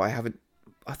of it, but I haven't.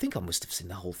 I think I must have seen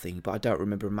the whole thing, but I don't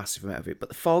remember a massive amount of it. But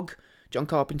The Fog, John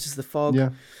Carpenter's The Fog. Yeah.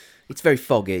 It's very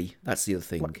foggy. That's the other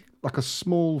thing. Like a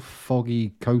small,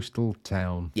 foggy coastal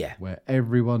town. Yeah. Where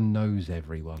everyone knows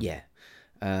everyone. Yeah.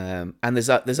 And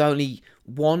there's only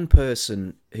one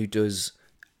person who does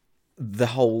the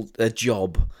whole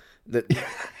job. That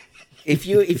if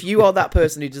you are that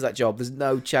person who does that job, there's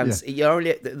no chance. Yeah.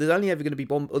 There's only ever going to be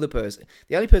one other person.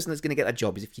 The only person that's going to get that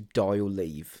job is if you die or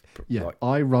leave. Yeah, Right.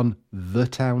 I run the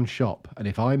town shop, and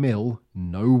if I'm ill,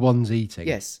 no one's eating.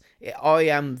 Yes, I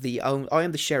am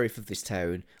the sheriff of this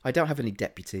town. I don't have any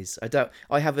deputies.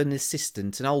 I have an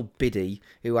assistant, an old biddy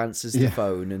who answers the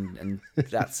phone, and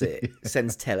that's it.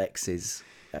 Sends telexes.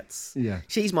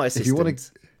 She's my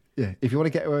assistant. If you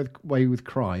want to get away with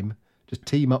crime, just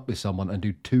team up with someone and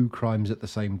do 2 crimes at the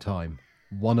same time.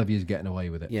 One of you is getting away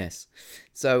with it. Yes.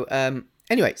 So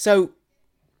anyway,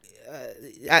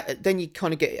 then you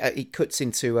kind of get it cuts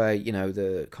into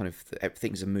the kind of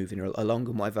things are moving along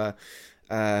and whatever.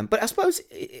 But I suppose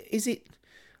is it?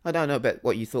 I don't know about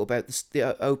what you thought about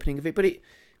the opening of it, but it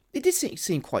did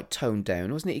seem quite toned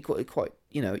down, wasn't it? Quite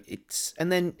it's,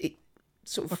 and then it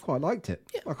sort of. I quite liked it.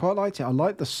 Yeah. I quite liked it. I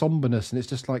like the somberness, and it's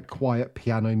just like quiet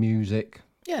piano music.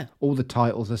 Yeah. All the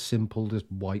titles are simple, just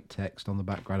white text on the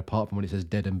background, apart from when it says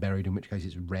 "dead and buried," in which case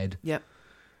it's red. Yeah.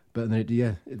 But then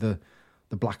the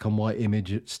black and white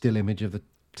still image of the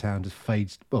town just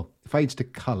fades to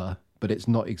colour, but it's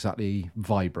not exactly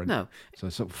vibrant. No. So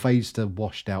it sort of fades to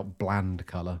washed out bland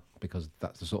colour because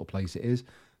that's the sort of place it is.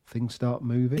 Things start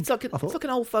moving. It's like an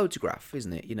old photograph,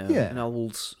 isn't it? An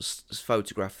old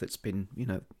photograph that's been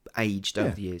aged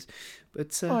over the years.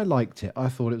 But I liked it. I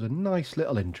thought it was a nice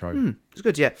little intro. It's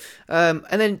good, yeah. And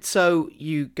then so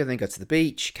you go to the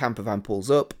beach. Camper van pulls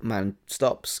up. Man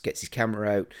stops, gets his camera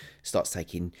out, starts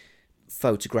taking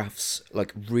photographs,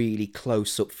 like really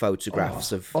close up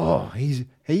photographs of. Oh, he's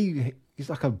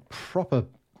like a proper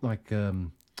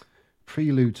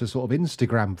prelude to sort of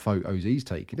Instagram photos he's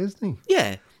taking, isn't he?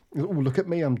 Yeah. Oh, look at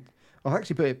me! I've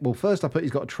actually put it. Well, first he's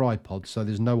got a tripod, so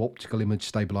there's no optical image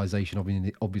stabilization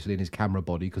obviously in his camera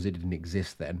body because it didn't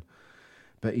exist then.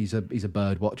 But he's a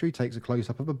bird watcher. He takes a close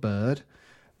up of a bird,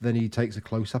 then he takes a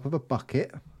close up of a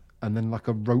bucket, and then like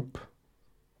a rope,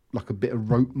 like a bit of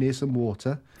rope near some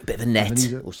water, a bit of a net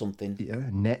or something. Yeah,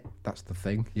 net. That's the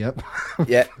thing. Yep.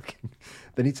 Yeah.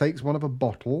 Then he takes one of a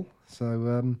bottle.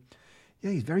 So. Yeah,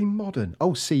 he's very modern.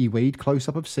 Oh, seaweed, close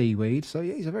up of seaweed. So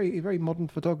yeah, he's a very modern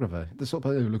photographer. The sort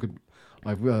of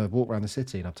I've walked around the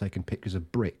city and I've taken pictures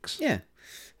of bricks. Yeah,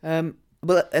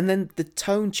 but and then the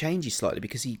tone changes slightly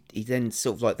because he then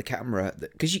sort of like the camera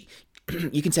because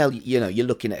you can tell you're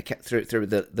looking at through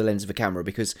the lens of a camera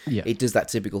because it does that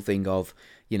typical thing of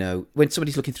when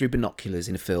somebody's looking through binoculars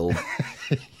in a film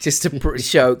just to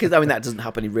show, because I mean that doesn't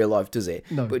happen in real life, does it?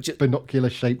 No, but binocular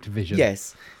shaped vision.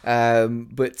 Yes,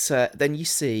 but then you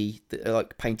see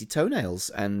like painted toenails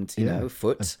and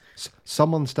foot.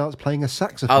 Someone starts playing a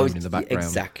saxophone in the background.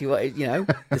 Exactly what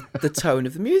the tone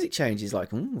of the music changes.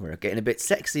 Like, we're getting a bit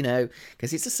sexy now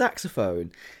because it's a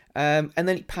saxophone. And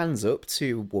then it pans up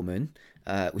to a woman,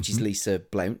 which is Lisa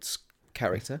Blount's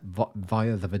character.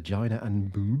 Via the vagina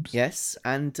and boobs. Yes,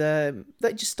 and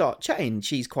they just start chatting.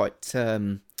 She's quite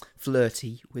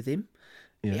flirty with him.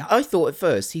 Yeah. I thought at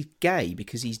first he's gay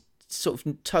because he's sort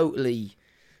of totally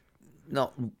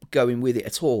not going with it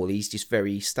at all. He's just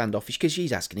very standoffish because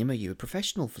she's asking him, are you a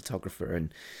professional photographer?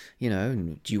 And,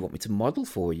 and do you want me to model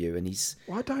for you? And he's...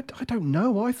 Well, I don't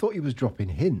know. I thought he was dropping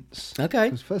hints. Okay.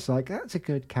 Because first like, that's a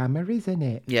good camera, isn't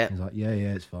it? Yeah. He's like, yeah,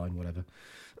 it's fine, whatever.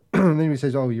 And then he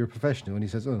says, oh, you're a professional. And he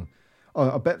says, oh,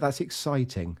 I bet that's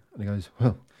exciting. And he goes,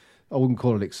 well, I wouldn't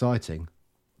call it exciting,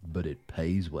 but it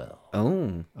pays well. Oh.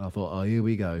 And I thought, oh, here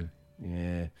we go.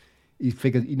 Yeah. He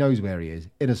figures, he knows where he is,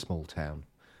 in a small town.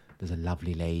 There's a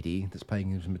lovely lady that's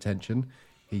paying him some attention.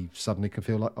 He suddenly can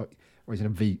feel like, or he's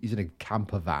in a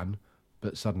camper van,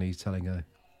 but suddenly he's telling her,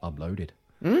 I'm loaded.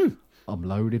 I'm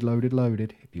loaded.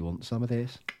 If you want some of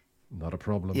this, not a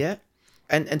problem. Yeah.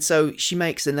 And so she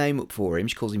makes a name up for him.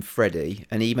 She calls him Freddie,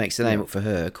 and he makes a name up for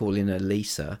her, calling her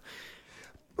Lisa.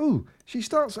 Ooh, she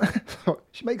starts,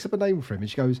 she makes up a name for him, and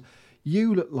she goes,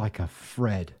 you look like a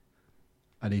Fred.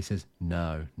 And he says,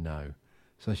 no.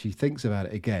 So she thinks about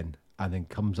it again, and then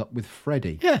comes up with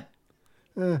Freddie. Yeah.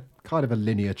 Kind of a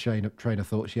linear train of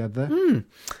thought she had there.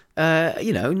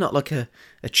 Not like a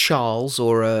Charles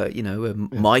or a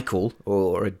Michael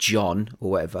or a John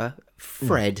or whatever.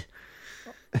 Fred.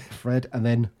 Fred, and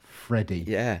then Freddie.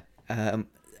 Yeah. And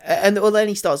well, then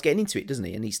he starts getting into it, doesn't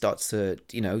he? And he starts to,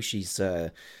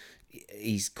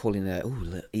 he's calling her,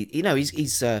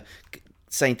 he's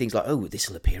saying things like, oh, this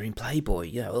will appear in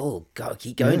Playboy. Oh, God,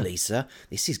 keep going, Lisa.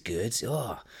 This is good.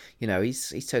 Oh,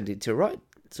 he's turned into a right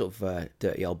sort of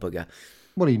dirty old bugger.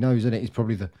 Well, he knows, isn't it? He's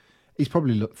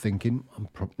probably thinking,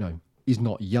 he's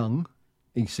not young.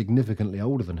 He's significantly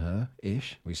older than her,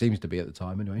 ish. Well, he seems to be at the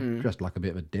time anyway, dressed like a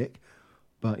bit of a dick.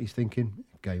 But he's thinking,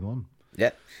 game on.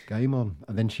 Yeah. Game on.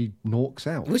 And then she knocks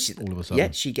out all of a sudden. Yeah,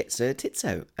 she gets her tits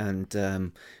out,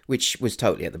 and which was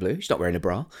totally out the blue. She's not wearing a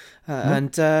bra.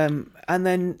 And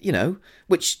then,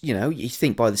 which, you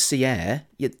think by the sea air,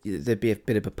 there'd be a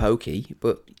bit of a pokey,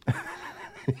 but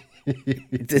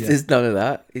there's none of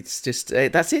that. It's just,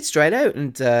 that's it, straight out.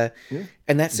 And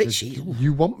that's it.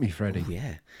 You want me, Freddie. Oh,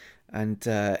 yeah.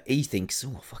 And he thinks,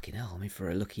 oh, fucking hell, I'm in for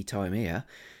a lucky time here.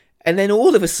 And then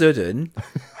all of a sudden,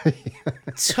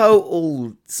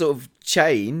 total sort of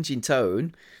change in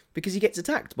tone, because he gets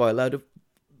attacked by a load of,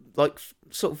 like,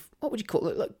 sort of, what would you call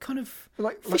it? Like, kind of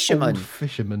fishermen. Like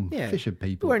fishermen. Yeah. Fisher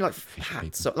people. Wearing, like,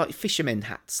 hats, like fishermen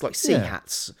hats, like sea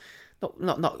hats.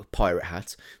 Not a pirate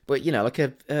hat, but, like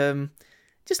a,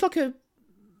 just like a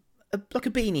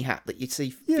beanie hat that you'd see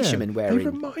fishermen wearing. They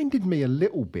reminded me a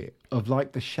little bit of,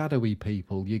 like, the shadowy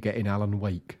people you get in Alan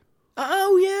Wake.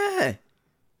 Oh, yeah.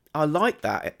 I like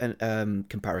that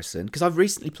comparison, because I've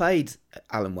recently played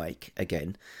Alan Wake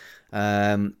again,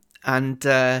 it's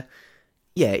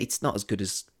not as good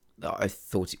as I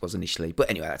thought it was initially. But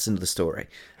anyway, that's another story.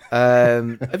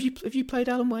 Have you played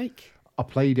Alan Wake? I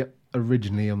played it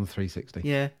originally on the 360.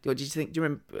 Yeah. What did you think? Do you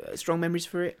remember strong memories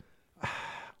for it?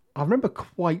 I remember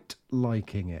quite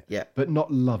liking it, but not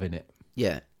loving it.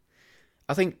 Yeah,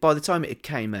 I think by the time it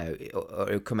came out, it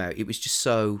was just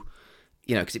so.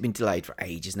 Because it'd been delayed for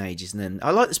ages and ages, and then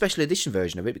I like the special edition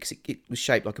version of it because it was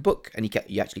shaped like a book, and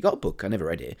you actually got a book. I never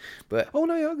read it, but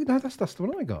that's the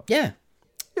one I got. Yeah.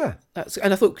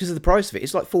 And I thought because of the price of it,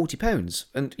 it's like £40,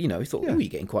 and I thought, you're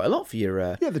getting quite a lot for your.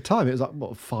 At the time it was like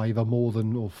what, £5 more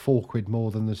than, or £4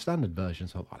 more than the standard version,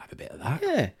 so I'll have a bit of that.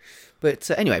 Yeah,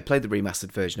 but anyway, played the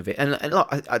remastered version of it, and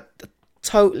I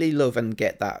totally love and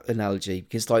get that analogy,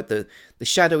 because like the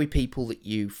shadowy people that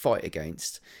you fight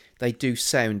against. They do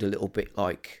sound a little bit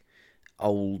like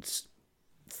old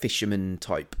fisherman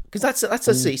type, because that's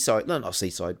a seaside. No, not a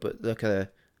seaside, but like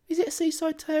is it a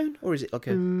seaside town, or is it like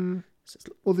a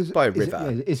by a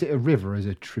river? Is it a river? Is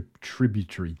it a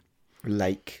tributary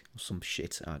lake or some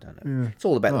shit? I don't know. Yeah. It's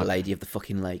all about the lady of the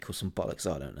fucking lake or some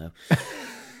bollocks. I don't know.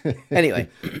 Anyway,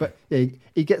 but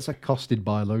he gets accosted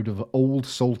by a load of old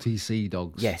salty sea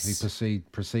dogs. Yes, who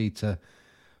proceed to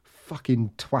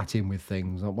fucking twat him with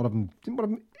things. Like one of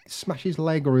them smash his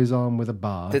leg or his arm with a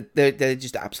bar. They're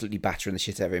just absolutely battering the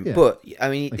shit out of him. Yeah. But I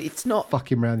mean, it's not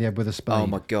fuck him round the head with a spade. Oh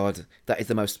my god, that is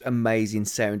the most amazing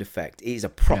sound effect. It is a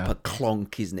proper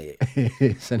clonk, isn't it?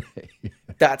 Isn't it?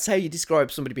 That's how you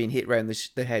describe somebody being hit around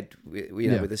the head,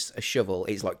 with a shovel.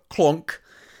 It's like clonk.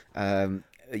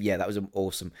 That was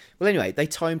awesome. Well, anyway, they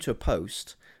tie him to a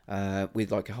post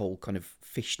with like a whole kind of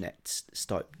fishnet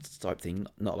type thing,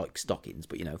 not like stockings,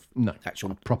 but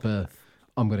actual proper.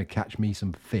 I'm going to catch me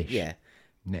some fish. Yeah.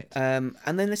 Net. And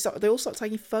then they all start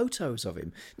taking photos of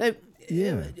him. Now,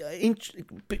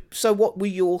 so what were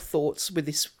your thoughts with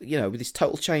this? With this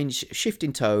total shift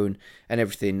in tone and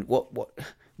everything.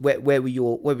 Where was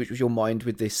your mind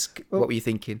with this? Well, what were you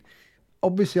thinking?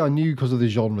 Obviously, I knew because of the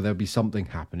genre there'd be something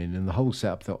happening, and the whole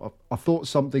setup. I thought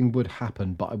something would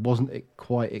happen, but I wasn't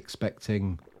quite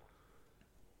expecting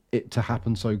it to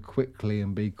happen so quickly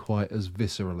and be quite as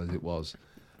visceral as it was.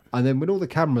 And then when all the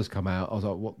cameras come out, I was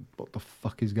like, what the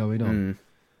fuck is going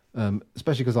on?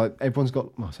 Especially because like everyone's got,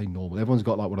 I say normal, everyone's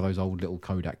got like one of ththose old little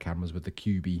Kodak cameras with the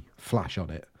QB flash on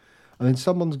it. And then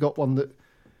someone's got one that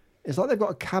It's like they've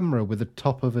got a camera with the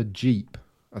top of a Jeep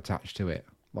attached to it.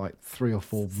 Like 3 or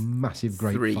 4 massive,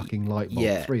 great fucking light bulbs.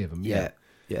 Yeah. 3 of them, Yeah.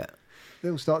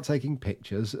 They'll start taking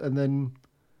pictures, and then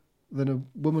a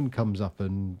woman comes up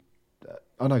and...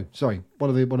 one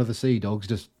of the sea dogs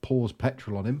just pours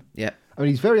petrol on him. Yeah. I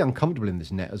mean, he's very uncomfortable in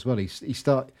this net as well. He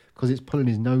because it's pulling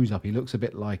his nose up. He looks a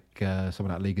bit like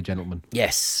someone out League of Gentlemen.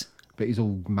 Yes. But he's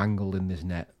all mangled in this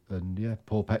net, and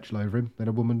pour petrol over him. Then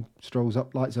a woman strolls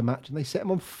up, lights a match, and they set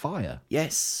him on fire.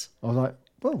 Yes. I was like,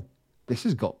 well, this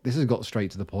has got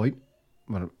straight to the point.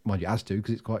 Well, mind you, it has to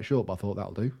because it's quite short. But I thought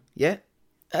that'll do. Yeah.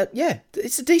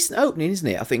 It's a decent opening, isn't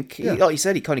it? I think, like you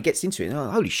said, he kind of gets into it. Oh,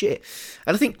 holy shit.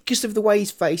 And I think just of the way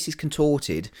his face is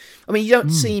contorted, I mean, you don't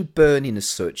see him burning as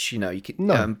such, you can,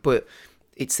 No. but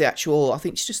it's the actual, I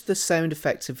think it's just the sound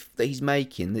effects that he's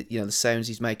making, the sounds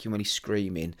he's making when he's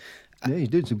screaming. Yeah, he's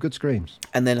doing some good screams.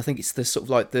 And then I think it's the sort of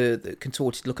like the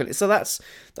contorted look at it. So that's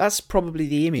probably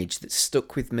the image that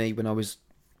stuck with me when I was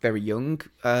very young.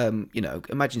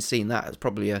 Imagine seeing that as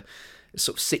probably a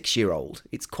sort of 6-year-old.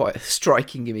 It's quite a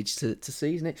striking image to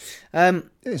see, isn't it?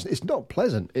 It's not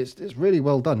pleasant. It's really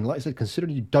well done. Like I said,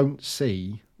 considering you don't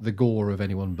see the gore of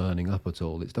anyone burning up at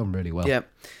all, it's done really well. Yeah.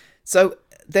 So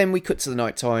then we cut to the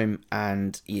night time,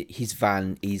 and his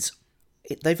van is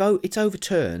it's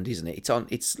overturned, isn't it?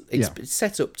 It's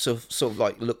set up to sort of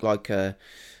like look like a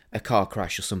car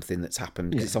crash or something that's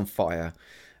happened because it's on fire.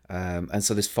 And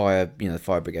so there's fire. The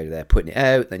fire brigade are there putting it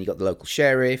out. Then you got the local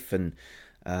sheriff and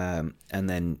then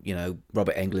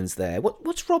Robert Englund's there.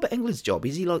 What's Robert Englund's job?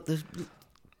 Is he like the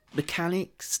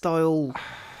mechanic style?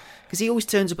 Because he always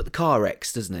turns up at the car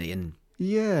wrecks, doesn't he? And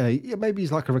yeah, maybe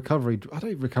he's like a recovery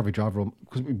driver,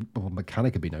 because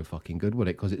mechanic would be no fucking good, would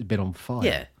it? Because it's been on fire.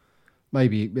 Yeah.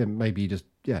 Maybe he just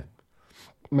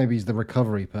maybe he's the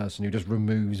recovery person who just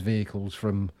removes vehicles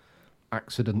from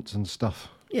accidents and stuff.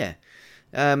 Yeah.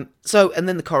 So and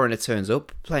then the coroner turns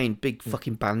up playing big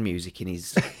fucking band music in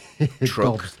his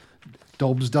truck.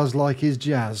 Dobbs does like his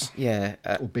jazz. Yeah.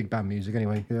 Or big band music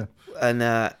anyway, yeah.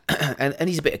 And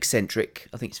he's a bit eccentric,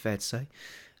 I think it's fair to say.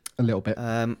 A little bit.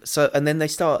 So and then they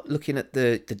start looking at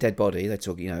the dead body. They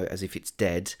talk, as if it's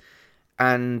dead.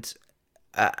 And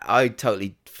I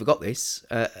totally forgot this.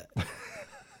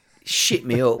 Shit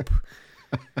me up.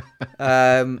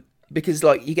 Because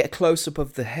like you get a close up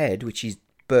of the head, which is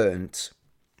burnt,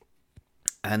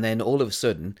 and then all of a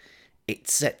sudden it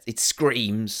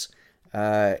screams.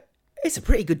 It's a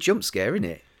pretty good jump scare, isn't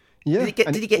it? Yeah.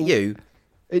 Did it get you?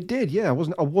 It did, yeah.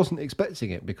 I wasn't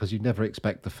expecting it, because you'd never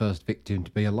expect the first victim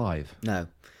to be alive. No.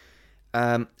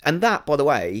 And that, by the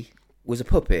way, was a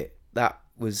puppet.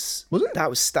 Was it? That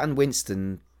was Stan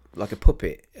Winston, like a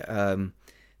puppet.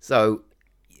 So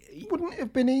wouldn't it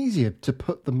have been easier to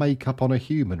put the makeup on a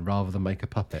human rather than make a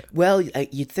puppet? Well,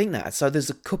 you'd think that. So there's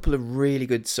a couple of really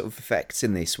good sort of effects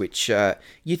in this, which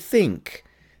you'd think.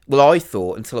 Well, I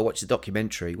thought until I watched the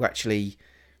documentary were actually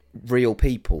real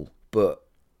people, but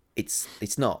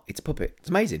it's not. It's a puppet. It's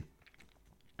amazing.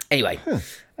 Anyway,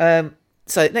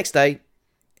 so next day,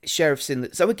 sheriff's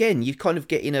in. So again, you kind of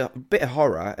get in a bit of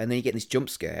horror, and then you get this jump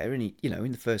scare, and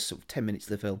in the first sort of 10 minutes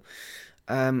of the film.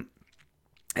 And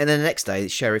then the next day, the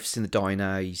sheriff's in the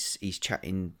diner. He's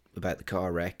chatting about the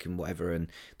car wreck and whatever, and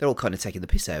they're all kind of taking the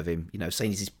piss out of him.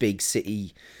 Saying he's this big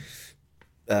city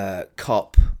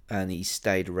cop, and he's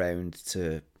stayed around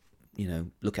to,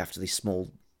 look after this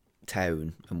small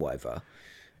town and whatever.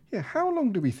 Yeah, how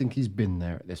long do we think he's been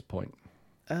there at this point?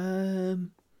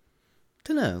 Don't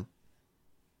know.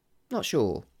 Not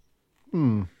sure.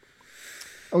 Oh,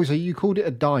 so you called it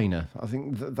a diner. I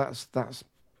think that's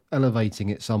elevating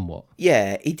it somewhat.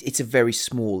 Yeah, it's a very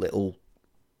small little...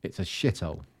 It's a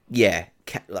shithole. Yeah.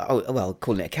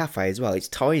 Calling it a cafe as well. It's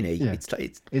tiny. Yeah.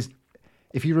 It's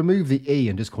if you remove the E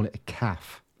and just call it a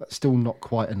calf, that's still not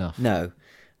quite enough. No.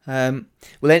 Whether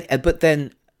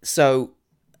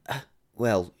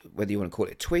you want to call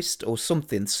it a twist or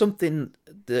something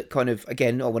that kind of,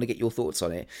 again, I want to get your thoughts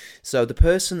on it. So the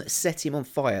person that set him on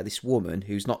fire, this woman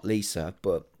who's not Lisa,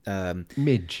 but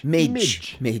Midge.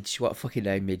 What a fucking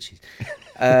name Midge is.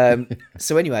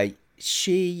 So anyway,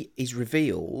 she is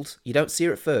revealed. You don't see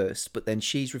her at first, but then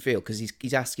she's revealed because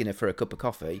he's asking her for a cup of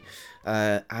coffee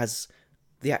as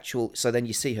the actual. So then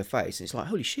you see her face, and it's like,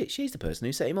 holy shit, she's the person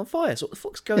who set him on fire. So what the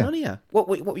fuck's going on here? What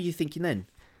were you thinking then?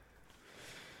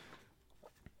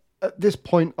 At this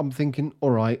point, I'm thinking,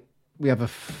 all right, do we have a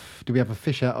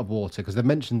fish out of water? Because they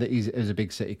mentioned that he's a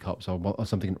big city cop, so I was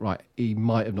thinking, right, he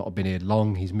might have not been here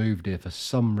long. He's moved here for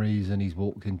some reason. He's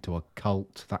walked into a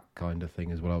cult, that kind of thing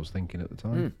is what I was thinking at the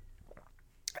time.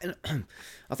 And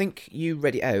I think you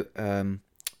read it out,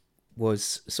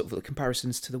 was sort of the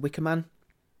comparisons to the Wicker Man.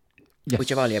 Yes.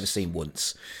 which I've only ever seen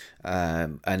once,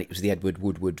 and it was the Edward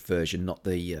Woodward version, not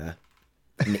the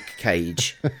Nick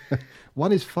Cage.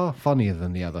 One is far funnier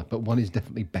than the other, but one is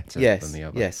definitely better than the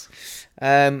other. Yes.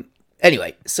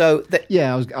 Anyway, so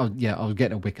Yeah, I was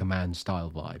getting a Wicker Man style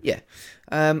vibe. yeah.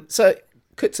 So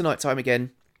cut to night time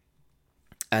again,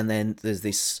 and then there's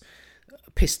this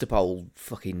pissed up old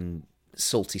fucking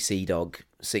salty sea dog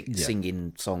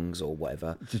singing songs or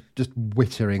whatever. Just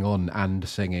whittering on and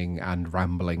singing and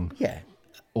rambling. Yeah.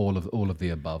 All of the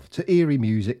above. To eerie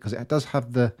music, because it does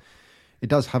have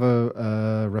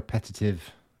a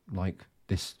repetitive, like,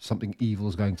 this something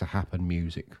evil's going to happen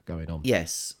music going on.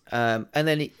 Yes. And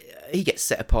then he gets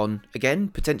set upon again,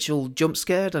 potential jump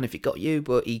scare. I don't know if it got you,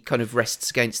 but he kind of rests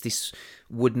against this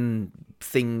wooden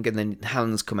thing, and then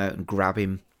hands come out and grab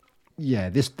him. Yeah,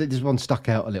 this one stuck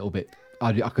out a little bit.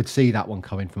 I could see that one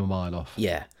coming from a mile off.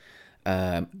 Yeah.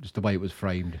 Just the way it was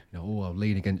framed. I'll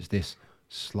lean against this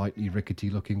slightly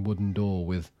rickety-looking wooden door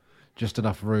with just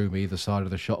enough room either side of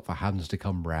the shot for hands to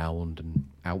come round and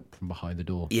out from behind the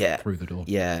door. Yeah. Through the door.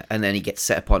 Yeah, and then he gets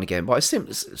set upon again by same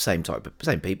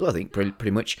people, I think,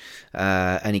 pretty much.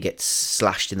 And he gets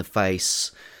slashed in the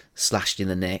face, slashed in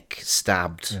the neck,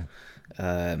 stabbed.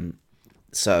 Yeah.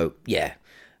 So, yeah.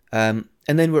 And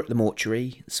then we're at the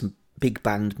mortuary, some big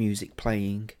band music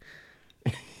playing.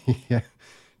 Yeah.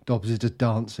 Dobbs is just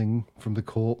dancing from the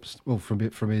corpse, well, from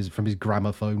his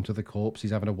gramophone to the corpse.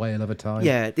 He's having a whale of a time.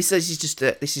 Yeah, this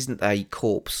isn't a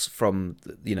corpse from,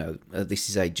 this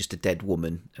is just a dead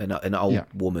woman, an old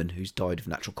woman who's died of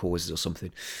natural causes or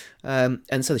something.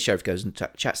 And so the sheriff goes and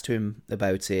chats to him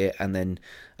about it, and then,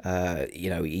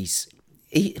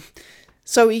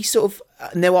 So he sort of,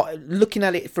 now looking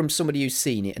at it from somebody who's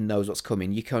seen it and knows what's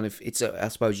coming, you kind of, I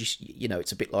suppose,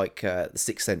 it's a bit like The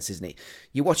Sixth Sense, isn't it?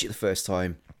 You watch it the first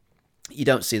time, you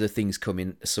don't see the things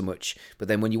coming so much, but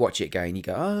then when you watch it again, you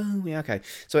go, oh, yeah, okay.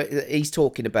 So he's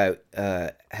talking about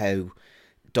how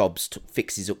Dobbs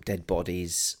fixes up dead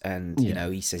bodies, and,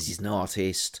 he says he's an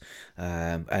artist,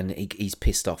 and he's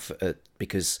pissed off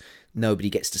because nobody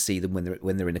gets to see them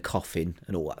when they're in a coffin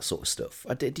and all that sort of stuff.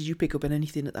 Did you pick up on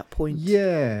anything at that point?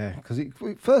 Yeah, because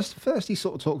first he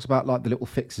sort of talks about like the little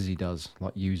fixes he does,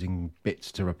 like using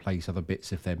bits to replace other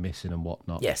bits if they're missing and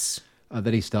whatnot. Yes. And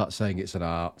then he starts saying it's an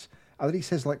art. And then he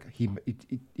says like he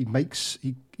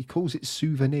calls it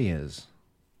souvenirs.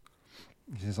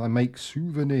 He says, I make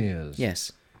souvenirs.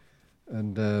 Yes.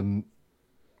 And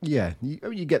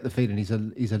you get the feeling he's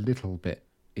a little bit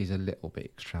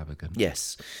extravagant.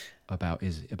 Yes. About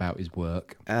his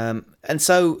work. And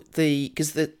so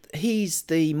he's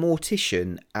the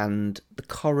mortician and the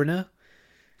coroner.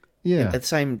 Yeah. At the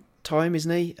same time,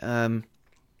 isn't he?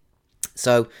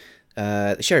 So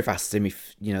the sheriff asks him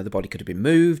if the body could have been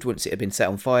moved once it had been set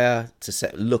on fire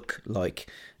to look like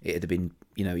it had been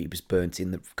he was burnt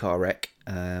in the car wreck.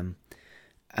 And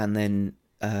then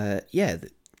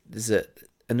there's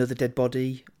another dead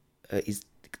body.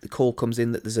 The call comes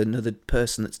in that there's another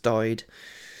person that's died.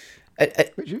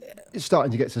 Which is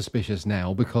starting to get suspicious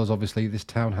now because obviously this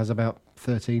town has about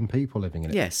 13 people living in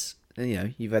it. Yes.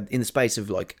 You've had, in the space of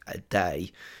like a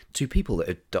day, 2 people that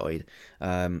have died.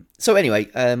 So anyway,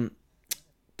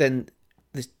 then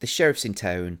the sheriff's in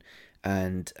town,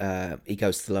 and he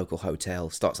goes to the local hotel,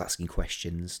 starts asking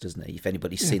questions, doesn't he? If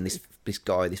anybody's seen this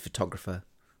guy, this photographer.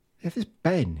 Yeah, this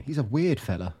Ben, he's a weird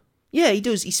fella. Yeah, he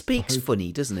does. He speaks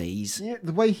funny, doesn't he?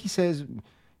 The way he says,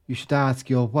 you should ask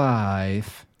your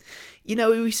wife. He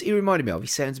reminded me of, he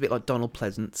sounds a bit like Donald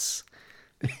Pleasance.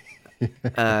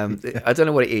 I don't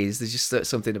know what it is. There's just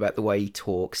something about the way he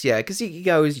talks. Yeah, because he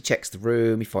goes, he checks the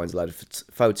room, he finds a load of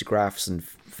photographs and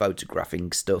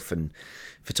photographing stuff and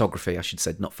photography, I should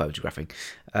say, not photographing.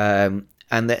 And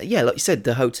like you said,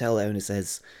 the hotel owner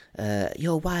says,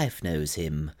 your wife knows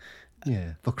him.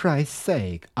 Yeah, for Christ's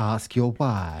sake, ask your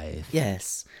wife.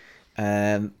 Yes.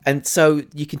 And so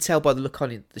you can tell by the look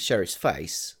on the sheriff's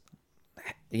face,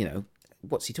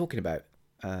 what's he talking about?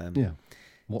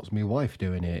 What's my wife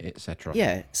doing here, etc.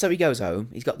 Yeah, so he goes home.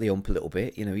 He's got the ump a little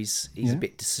bit. He's a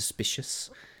bit suspicious.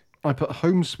 I put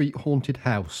Home Sweet Haunted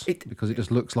House because it just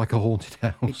looks like a haunted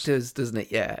house. It does, doesn't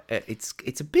it? Yeah,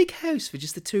 it's a big house for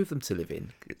just the 2 of them to live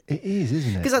in. It is,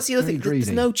 isn't it? Because that's the other thing.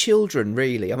 There's no children,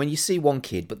 really. I mean, you see one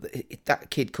kid, but that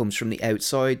kid comes from the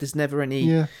outside. There's never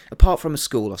any, apart from a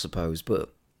school, I suppose. But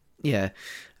yeah,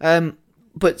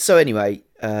 but so anyway,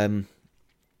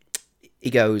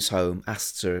 he goes home,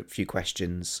 asks her a few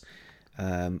questions,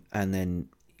 and then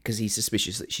because he's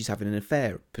suspicious that she's having an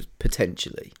affair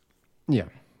potentially. Yeah.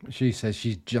 She says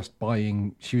she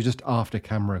was just after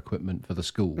camera equipment for the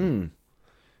school. And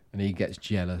he gets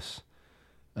jealous.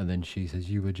 And then she says,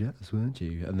 you were jealous, weren't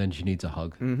you? And then she needs a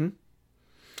hug. Mm-hmm.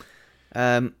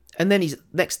 And then he's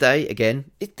next day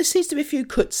again. There seems to be a few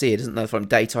cuts here, doesn't there, from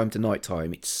daytime to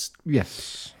nighttime? It's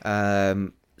Yes.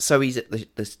 so he's at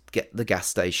the gas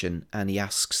station and he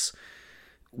asks,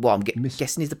 "Well, I'm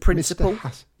guessing he's the principal."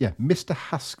 Mr.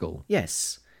 Haskell,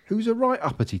 Yes, who's a right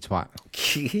uppity twat.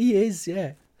 he is.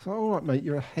 Yeah. So, all right, mate,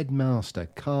 you're a headmaster.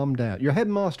 Calm down. You're a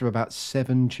headmaster of about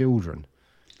 7 children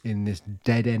in this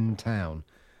dead-end town.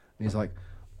 And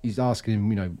he's asking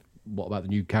him, what about the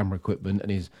new camera equipment?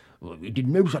 And we did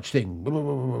no such thing.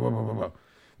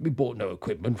 We bought no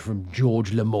equipment from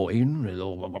George Lemoyne.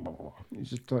 He's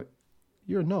just like,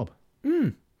 you're a knob.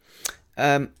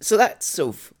 So that's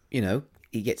sort of,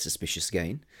 he gets suspicious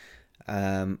again.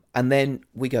 And then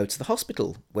we go to the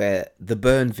hospital where the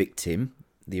burn victim,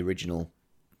 the original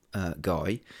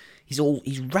guy, he's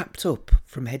wrapped up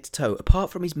from head to toe, apart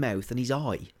from his mouth and his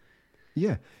eye.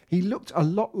 Yeah, he looked a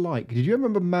lot like. Did you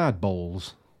remember Mad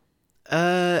Balls?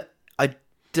 I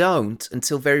don't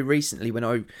until very recently when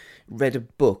I read a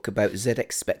book about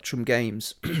ZX Spectrum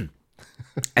games, and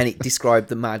it described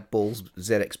the Mad Balls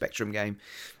ZX Spectrum game.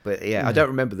 But yeah, I don't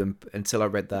remember them until I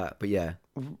read that. But yeah,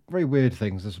 very weird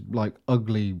things. There's like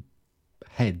ugly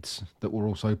heads that were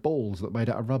also balls that made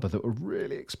out of rubber that were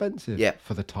really expensive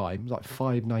for the time. Like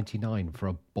 $5.99 for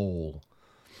a ball.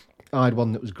 I had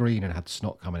one that was green and had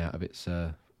snot coming out of its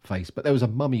face, but there was a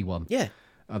mummy one. Yeah.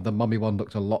 And the mummy one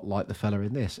looked a lot like the fella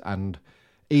in this, and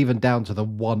even down to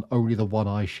only the one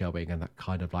eye showing, and that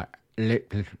kind of like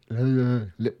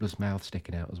lipless mouth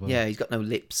sticking out as well. Yeah, he's got no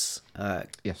lips. Yes.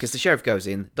 Because the sheriff goes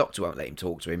in, the doctor won't let him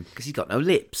talk to him because he's got no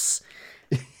lips.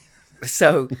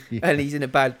 So, and he's in a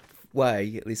bad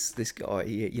way. This guy,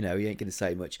 he ain't going to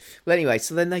say much. Well, anyway,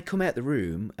 so then they come out the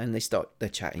room and they're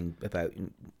chatting about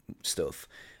stuff,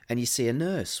 and you see a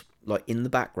nurse like in the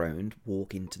background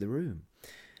walk into the room,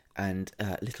 and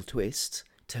little twist,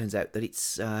 turns out that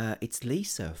it's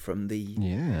Lisa from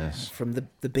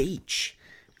the beach,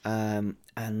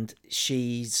 and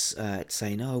she's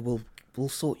saying, "Oh, we'll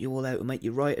sort you all out and make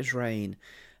you right as rain,"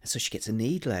 and so she gets a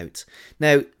needle out.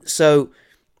 Now, so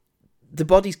the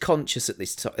body's conscious at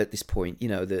this point,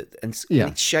 and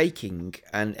it's shaking,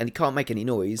 and he can't make any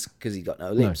noise because he's got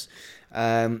no lips.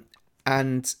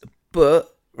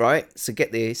 But right, so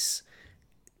get this,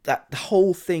 that the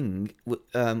whole thing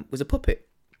was a puppet.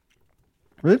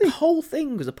 Really? The whole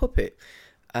thing was a puppet.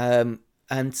 And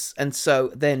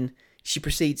so then she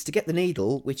proceeds to get the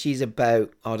needle, which is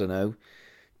about,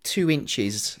 2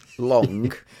 inches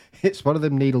long. It's one of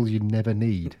them needles you never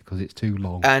need because it's too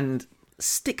long. And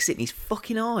sticks it in his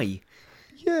fucking eye.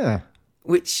 Yeah.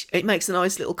 Which, it makes a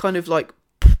nice little kind of like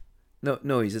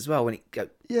noise as well when it goes.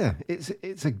 Yeah,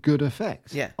 it's a good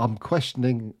effect. Yeah. I'm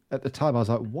questioning, at the time, I was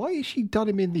like, why has she done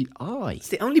him in the eye? It's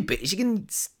the only bit she can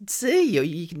see, or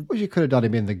you can... Well, she could have done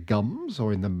him in the gums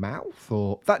or in the mouth,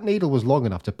 or... That needle was long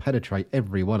enough to penetrate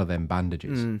every one of them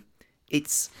bandages.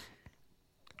 It's...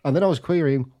 And then I was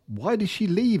querying, why did she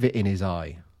leave it in his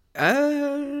eye?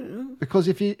 Because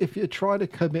if you're trying to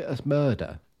commit a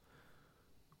murder,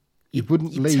 you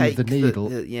wouldn't leave the needle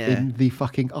in the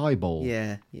fucking eyeball.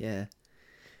 Yeah, yeah.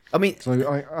 I mean...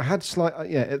 So I had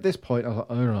at this point, I was like,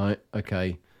 all right,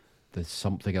 okay, there's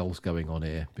something else going on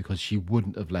here, because she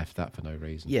wouldn't have left that for no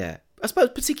reason. Yeah. I suppose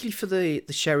particularly for the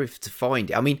sheriff to find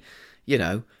it. I mean,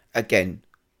 again,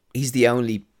 he's the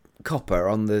only copper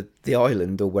on the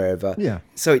island or wherever. Yeah.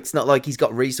 So it's not like he's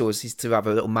got resources to have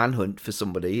a little manhunt for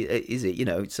somebody, is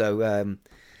it? So,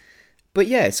 but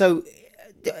yeah, so...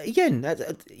 Again,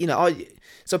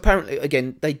 so apparently,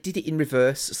 again, they did it in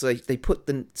reverse. So they put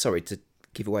sorry to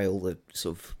give away all the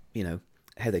sort of,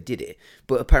 how they did it,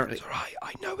 but apparently, it's all right.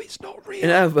 I know it's not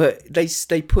real. But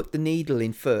they put the needle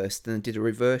in first and then did a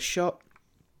reverse shot.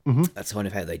 Mm-hmm. That's kind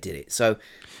of how they did it. So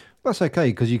that's okay,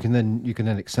 because you can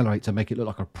then accelerate to make it look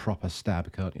like a proper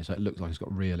stab, can't you? So it looks like it's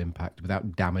got real impact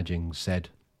without damaging said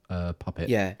puppet.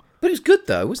 Yeah, but it was good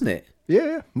though, wasn't it?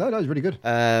 Yeah, no, that was really good.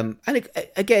 And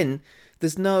again,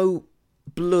 there's no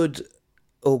blood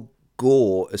or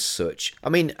gore as such. I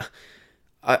mean,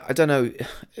 I don't know.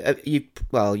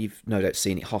 You've no doubt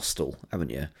seen it, Hostel,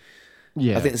 haven't you?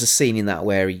 Yeah. I think there's a scene in that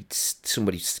where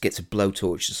somebody gets a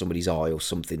blowtorch to somebody's eye or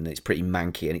something, and it's pretty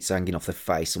manky and it's hanging off their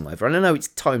face and whatever. And I know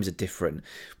times are different,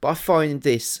 but I find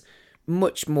this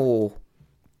much more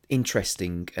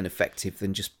interesting and effective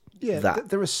than just that.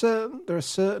 There are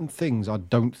certain things I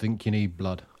don't think you need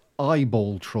blood.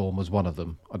 Eyeball trauma is one of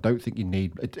them. I don't think you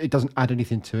need... It doesn't add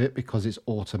anything to it because it's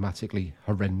automatically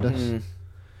horrendous.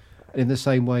 In the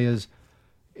same way as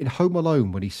in Home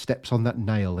Alone, when he steps on that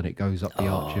nail and it goes up the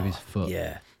arch of his foot.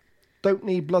 Yeah. Don't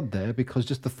need blood there because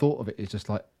just the thought of it is just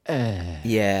like,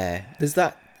 Yeah. There's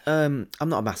that... I'm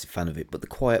not a massive fan of it, but The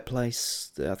Quiet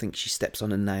Place, I think she steps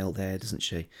on a nail there, doesn't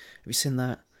she? Have you seen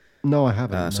that? No, I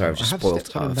haven't. Sorry, no. I've just I have spoiled.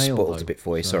 stepped on a I've nail, spoiled though, a bit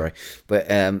for you. so- Sorry, but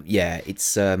yeah,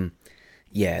 it's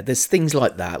yeah. There's things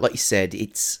like that. Like you said,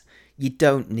 you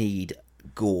don't need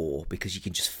gore because you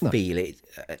can just feel it.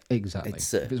 Exactly.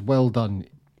 It's, if it's well done,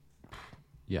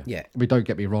 yeah. Yeah. I mean, don't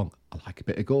get me wrong. I like a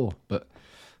bit of gore, but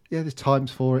yeah, there's times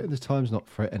for it and there's times not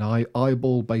for it. And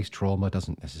eyeball-based trauma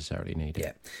doesn't necessarily need it.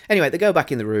 Yeah. Anyway, they go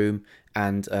back in the room,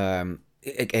 and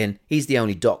again, he's the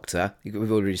only doctor.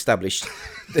 We've already established.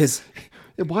 There's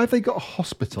Why have they got a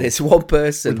hospital one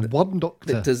person with one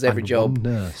doctor that does every and job.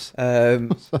 one nurse?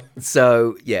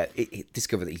 So yeah, it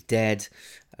discovered that he's dead,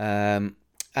 and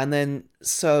then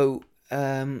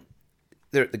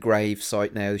they're at the grave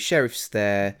site now. The sheriff's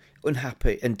there,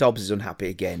 unhappy, and Dobbs is unhappy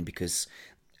again because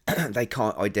they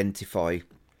can't identify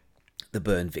the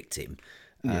burn victim.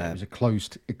 Yeah, it was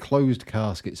a closed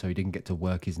casket, so he didn't get to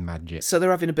work his magic. So they're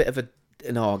having a bit of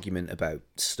an argument about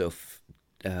stuff.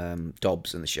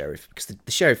 Dobbs and the sheriff, because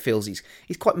the sheriff feels he's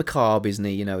quite macabre, isn't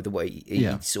he? You know, the way he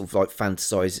sort of like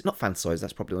not fantasize.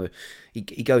 That's probably he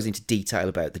goes into detail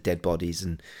about the dead bodies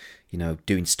and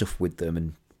doing stuff with them,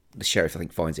 and the sheriff I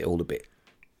think finds it all a bit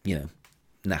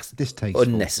Distasteful.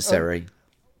 unnecessary.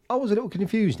 I was a little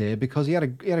confused here because he had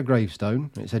a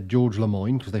gravestone. It said George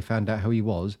Lemoyne because they found out who he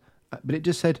was, but it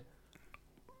just said,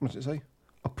 what does it say?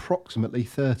 Approximately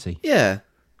 30. Yeah,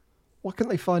 Why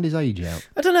couldn't they find his age out?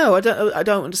 I don't know. I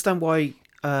don't understand why.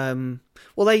 Well,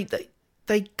 they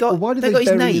got Why did they got his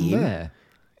bury him name. there?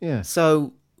 Yeah.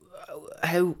 So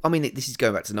how? I mean, this is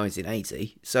going back to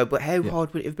 1980. So, but how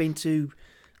hard would it have been to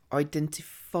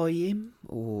identify him?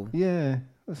 Or Yeah,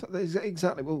 that's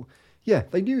exactly. Well, yeah,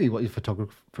 they knew he was a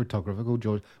photographer called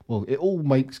George. Well, it all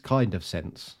makes kind of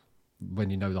sense when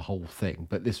you know the whole thing.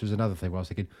 But this was another thing where I was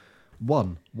thinking,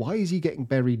 one, why is he getting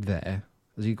buried there?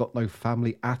 Has he got no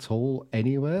family at all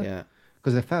anywhere? Yeah.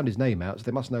 Because they found his name out, so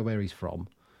they must know where he's from.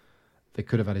 They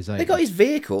could have had his age. they got his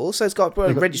vehicle, so it's got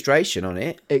a registration on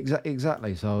it.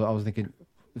 Exactly. So I was thinking,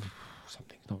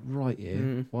 something's not right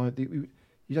here. Why you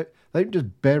don't? They don't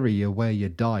just bury you where you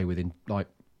die within like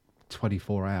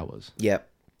 24 hours. Yeah.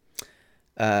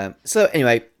 So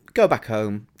anyway, go back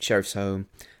home, sheriff's home,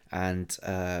 and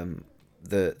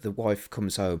the wife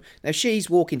comes home. Now she's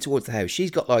walking towards the house.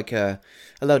 She's got like a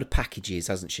load of packages,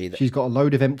 hasn't she? She's got a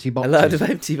load of empty A boxes. load of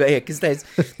empty, yeah, because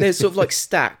they're sort of like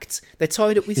stacked. They're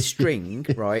tied up with string,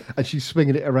 right? And she's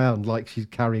swinging it around like she's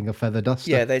carrying a feather duster.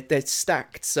 Yeah, they're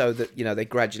stacked so that they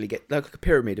gradually get like a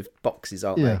pyramid of boxes,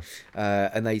 aren't they?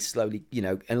 And they slowly,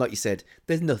 and like you said,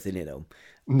 there's nothing in them.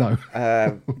 No.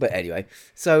 But anyway,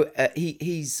 so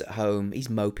he's at home. He's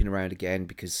moping around again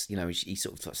because he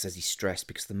sort of says he's stressed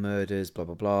because of the murders, blah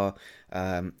blah blah.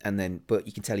 But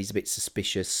you can tell he's a bit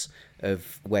suspicious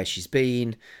of where she's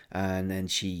been. And then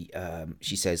she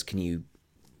says, "Can you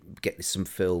get some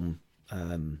film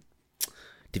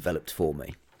developed for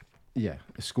me?" Yeah,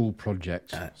 a school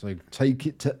project. So take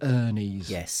it to Ernie's.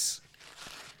 Yes.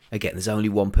 Again, there's only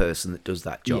one person that does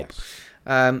that job.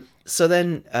 Yes. So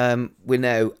then we're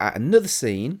now at another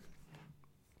scene.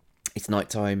 It's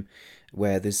nighttime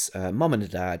where there's a mum and a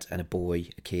dad and a boy,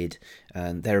 a kid,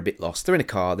 and they're a bit lost. They're in a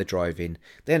car, they're driving.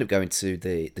 They end up going to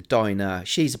the diner.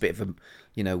 She's a bit of a,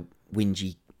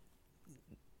 whingy,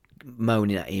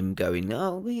 moaning at him, going,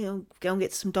 "Oh, go and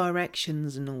get some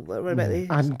directions and all. What about this?"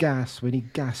 And gas. We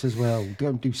need gas as well.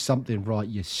 Don't do something right,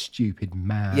 you stupid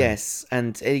man. Yes,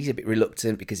 and he's a bit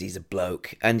reluctant because he's a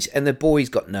bloke, and the boy's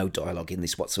got no dialogue in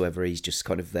this whatsoever. He's just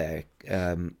kind of there,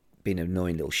 being an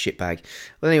annoying little shitbag.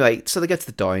 Well, anyway, so they go to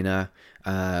the diner.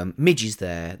 Midge is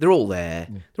there. They're all there.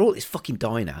 They're all at this fucking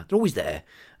diner. They're always there.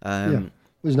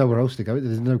 There's nowhere else to go.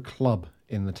 There's no club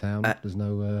in the town. There's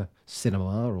no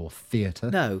cinema or theatre.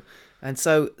 No, and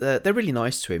so they're really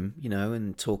nice to him,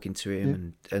 and talking to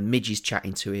him, and Midge is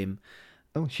chatting to him.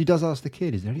 Oh, she does ask the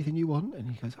kid, "Is there anything you want?"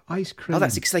 And he goes, "Ice cream." Oh,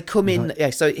 that's because they come in. Yeah,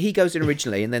 so he goes in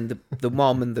originally, and then the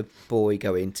mom and the boy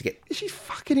go in to get. She's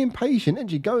fucking impatient, isn't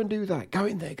she? Go and do that. Go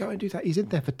in there. Go and do that. He's in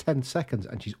there for 10 seconds,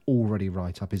 and she's already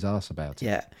right up his arse about it.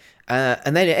 Yeah,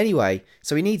 and then anyway,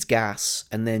 so he needs gas,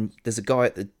 and then there's a guy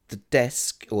at the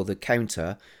desk or the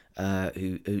counter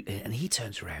who and he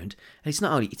turns around, and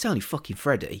it's only fucking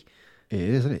Freddy. It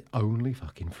is, isn't it? Only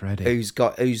fucking Freddy. He's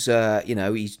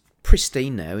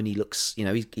pristine now, and he looks,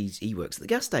 he works at the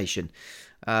gas station.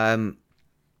 Again,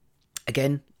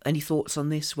 any thoughts on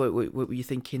this? What were you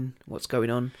thinking? What's going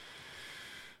on?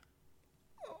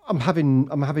 I'm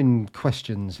having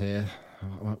questions here.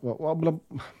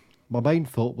 My main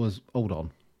thought was, hold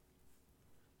on.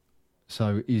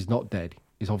 So he's not dead.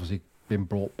 He's obviously been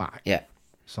brought back. Yeah.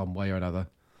 Some way or another.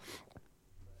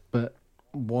 But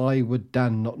why would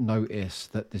Dan not notice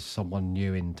that there's someone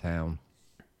new in town?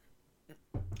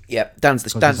 Yeah, Dan's the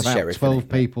Because there's about sheriff. 12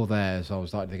 isn't he? people there, so I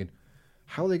was like thinking,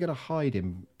 how are they going to hide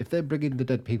him? If they're bringing the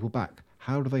dead people back,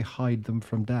 how do they hide them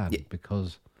from Dan? Yeah.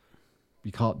 Because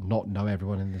you can't not know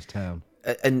everyone in this town.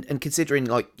 And considering,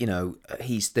 like, you know,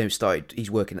 he's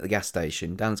working at the gas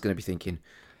station, Dan's going to be thinking,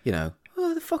 you know,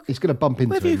 oh, the fuck, He's going to bump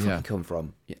into where have you him, yeah. fucking come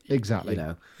from? Exactly.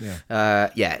 You know,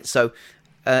 Yeah. So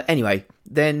anyway,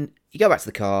 then you go back to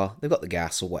the car. They've got the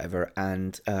gas or whatever,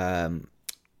 and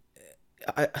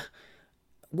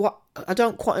what I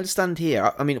don't quite understand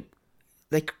here. I mean,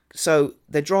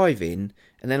 they're driving,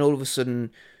 and then all of a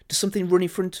sudden, does something run in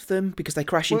front of them because they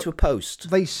crash into a post?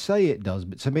 They say it does,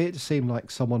 but to me it seemed like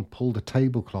someone pulled a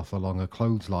tablecloth along a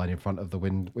clothesline in front of the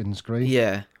windscreen.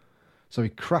 Yeah. So he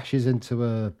crashes into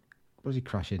a... What does he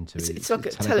crash into? It's like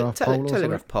a telegraph pole or something?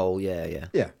 telegraph pole, yeah.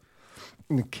 Yeah.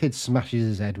 And the kid smashes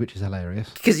his head, which is hilarious.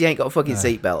 Because he ain't got a fucking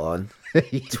seatbelt on.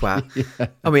 Twat. Yeah.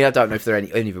 I mean, I don't know if any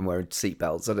of them wearing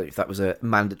seatbelts. I don't know if that was a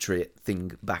mandatory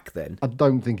thing back then. I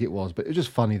don't think it was, but it was just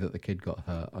funny that the kid got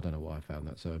hurt. I don't know why I found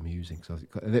that so amusing. So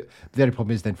the only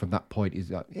problem is then from that point,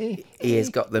 he's like... He has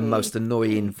got the most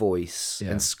annoying voice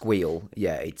Yeah. and squeal.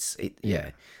 Yeah,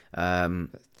 yeah.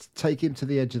 Take him to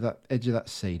the edge of that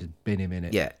seat and bin him in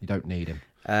it. Yeah. You don't need him.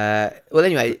 Well,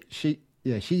 anyway,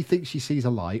 She thinks she sees a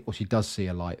light, or she does see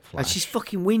a light flash. and she's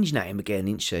fucking whinging at him again,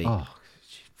 isn't she? Oh,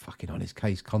 she's fucking on his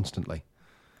case constantly.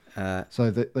 So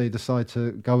they decide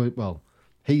to go... Well,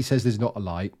 he says there's not a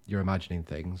light. You're imagining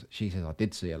things. She says, I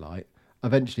did see a light.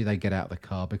 Eventually, they get out of the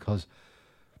car because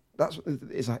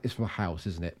it's from a house,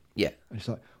 isn't it? Yeah. And she's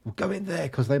like, well, go in there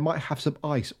because they might have some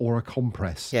ice or a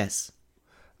compress. Yes.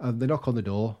 They knock on the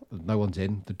door. No one's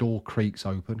in. The door creaks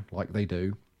open like they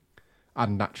do.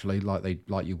 And naturally, like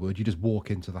you would, you just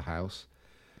walk into the house.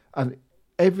 And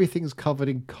everything's covered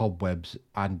in cobwebs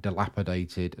and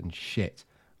dilapidated and shit.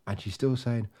 And she's still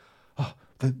saying, oh,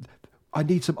 I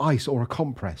need some ice or a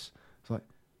compress. It's like,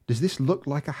 does this look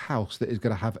like a house that is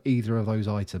going to have either of those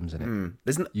items in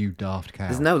it? You daft cow.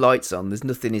 There's no lights on. There's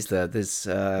nothing, is there? There's,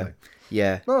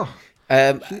 yeah. Oh,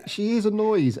 she hears a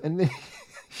noise and then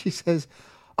she says,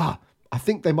 I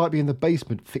think they might be in the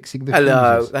basement fixing the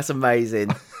Hello, fuses." that's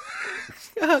amazing.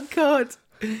 Oh, God.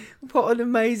 What an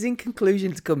amazing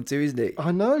conclusion to come to, isn't it?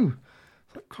 I know.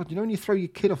 God, you know when you throw your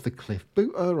kid off the cliff,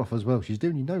 boot her off as well. She's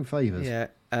doing you no favours. Yeah.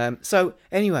 So,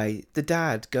 anyway, the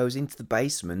dad goes into the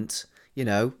basement. You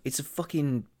know, it's a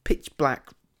fucking pitch black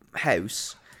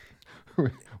house.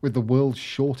 With the world's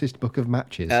shortest book of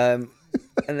matches.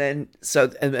 And then,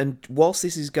 and whilst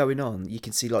this is going on, you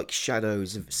can see like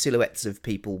shadows of silhouettes of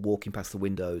people walking past the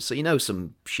windows. So you know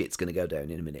some shit's going to go down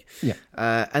in a minute. Yeah.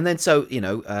 And then, so, you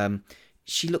know,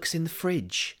 she looks in the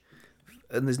fridge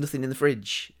and there's nothing in the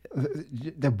fridge.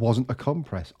 There wasn't a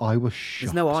compress. I was shocked.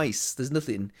 There's no ice. There's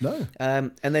nothing. No.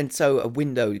 And then, so a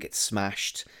window gets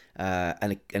smashed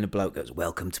and a bloke goes,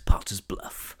 "Welcome to Potter's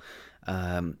Bluff."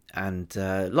 And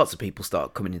lots of people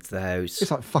start coming into the house.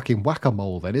 It's like fucking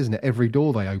whack-a-mole then, isn't it? Every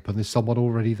door they open, there's someone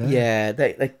already there. Yeah,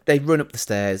 they run up the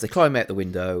stairs, they climb out the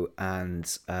window,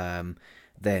 and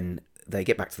then they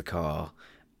get back to the car,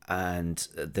 and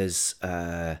there's...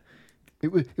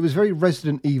 It was very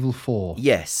Resident Evil 4.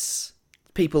 Yes.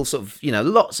 People sort of, you know,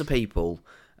 lots of people,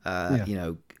 Yeah. you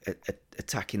know,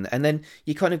 attacking. And then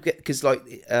you kind of get... Because, like,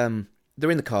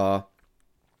 they're in the car...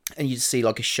 And you just see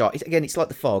like a shot. Again, it's like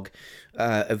the fog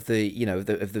of the, you know,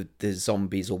 of the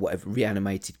zombies or whatever,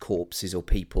 reanimated corpses or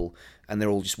people, and they're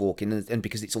all just walking. And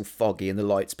because it's all foggy and the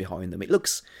lights behind them, it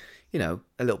looks, you know,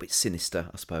 a little bit sinister,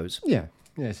 I suppose. Yeah,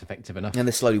 it's effective enough. And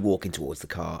they're slowly walking towards the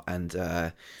car. And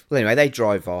well, anyway, they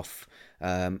drive off.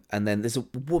 And then there's a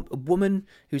woman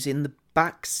who's in the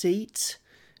back seat,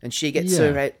 and she gets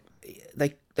her head.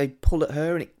 They pull at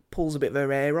her, and it pulls a bit of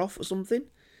her hair off or something.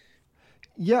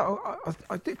 Yeah,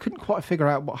 I couldn't quite figure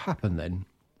out what happened then.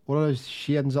 Well,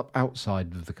 she ends up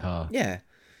outside of the car. Yeah.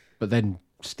 But then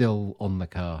still on the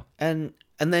car. And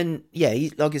then, yeah,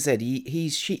 like I said,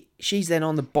 she's then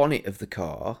on the bonnet of the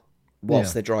car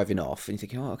whilst they're driving off, and you're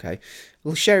thinking, oh, okay.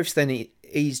 Well, sheriff's then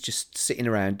he's just sitting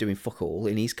around doing fuck all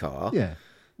in his car. Yeah,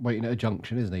 waiting at a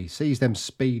junction, isn't he? Sees them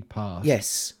speed past.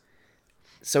 Yes.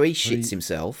 So he shits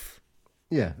himself.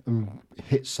 Yeah, and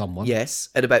hits someone. Yes,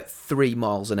 at about 3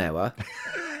 miles an hour.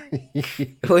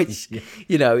 Which,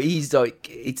 you know, he's like,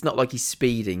 it's not like he's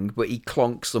speeding, but he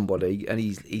clonks somebody, and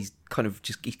he's kind of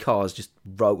just, his car's just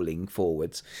rolling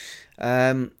forwards.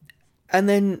 And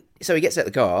then, so he gets out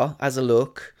the car, has a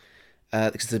look,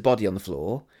 because there's a body on the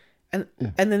floor, and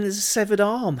then there's a severed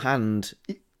hand.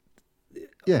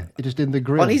 Yeah, it just in the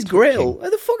grill. On his grill. How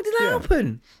the fuck did that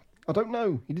happen? I don't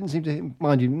know. He didn't seem to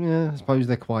mind you. Yeah, I suppose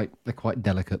they're quite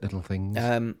delicate little things.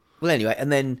 Well, anyway,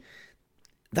 and then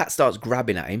that starts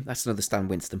grabbing at him. That's another Stan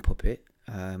Winston puppet.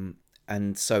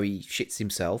 And so he shits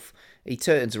himself. He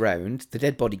turns around. The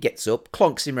dead body gets up,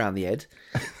 clonks him round the head.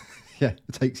 Yeah,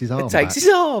 takes his arm. His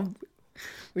arm,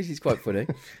 which is quite funny.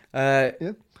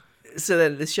 Yeah. So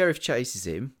then the sheriff chases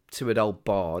him to an old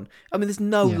barn. I mean, there's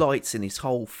no lights in this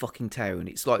whole fucking town.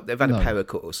 It's like they've had a power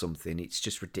cut or something. It's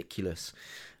just ridiculous.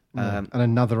 And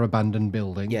another abandoned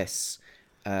building. Yes.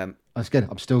 I'm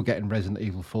still getting Resident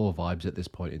Evil 4 vibes at this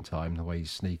point in time, the way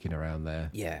he's sneaking around there.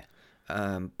 Yeah.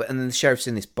 And then the sheriff's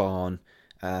in this barn,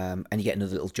 and you get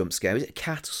another little jump scare. Is it a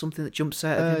cat or something that jumps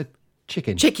out of him?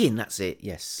 Chicken. Chicken, that's it.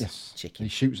 Yes. Chicken. He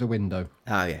shoots a window.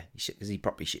 Oh, yeah, because he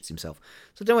probably shits himself.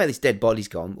 So I don't know where this dead body's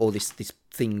gone, or this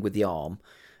thing with the arm.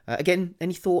 Again,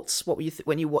 any thoughts? What were you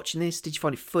when you were watching this? Did you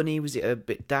find it funny? Was it a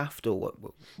bit daft, or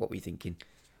what were you thinking?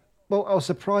 Well, I was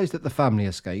surprised that the family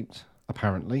escaped,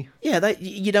 apparently. Yeah,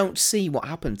 you don't see what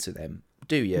happened to them,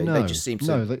 do you? No, they just seem to...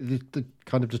 No, they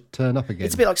kind of just turn up again.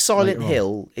 It's a bit like Silent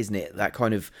Hill, isn't it? That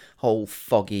kind of whole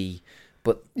foggy,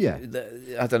 but... Yeah.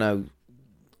 I don't know...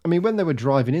 I mean, when they were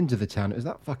driving into the town, it was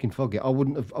that fucking foggy. I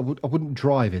wouldn't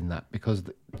drive in that because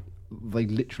they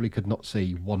literally could not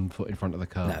see 1 foot in front of the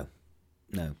car.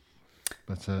 No.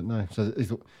 But no. So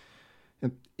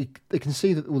they can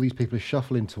see that all these people are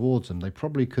shuffling towards them. They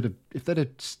probably could have, if they'd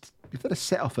have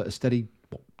set off at a steady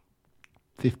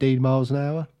 15 miles an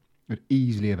hour, would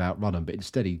easily have outrun them. But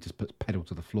instead, he just puts pedal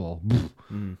to the floor.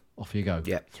 Off you go.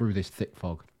 Through this thick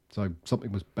fog. So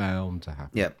something was bound to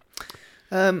happen.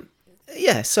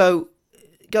 Yeah, so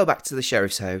go back to the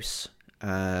sheriff's house,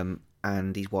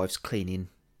 and his wife's cleaning.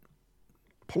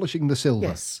 Polishing the silver.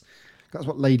 Yes. That's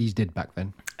what ladies did back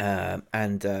then.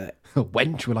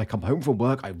 Wench, when I come home from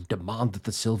work, I demand that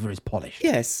the silver is polished.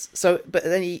 Yes. So, but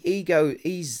then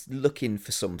he's looking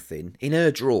for something in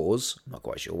her drawers. I'm not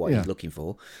quite sure what he's looking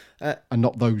for. And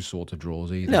not those sort of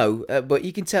drawers either. No, but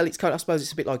you can tell it's kind of, I suppose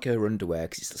it's a bit like her underwear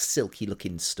because it's silky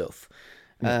looking stuff.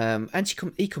 And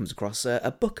he comes across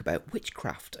a book about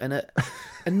witchcraft and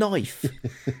a knife.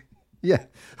 Yeah,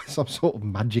 some sort of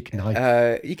magic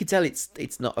knife. You can tell it's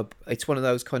one of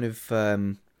those kind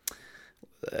of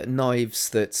knives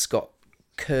that's got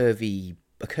a curvy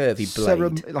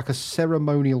blade, like a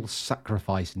ceremonial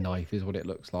sacrifice knife is what it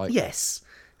looks like. Yes.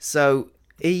 So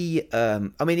he,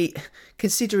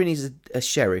 considering he's a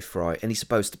sheriff, right, and he's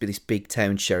supposed to be this big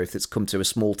town sheriff that's come to a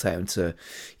small town to,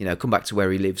 come back to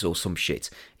where he lives or some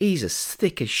shit. He's as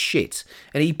thick as shit,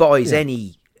 and he buys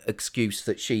any excuse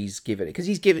that she's given it because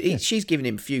she's giving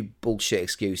him a few bullshit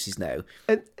excuses now.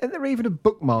 And there even a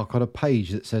bookmark on a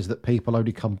page that says that people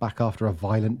only come back after a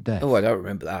violent death. Oh, I don't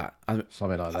remember that.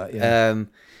 Something like that. Yeah.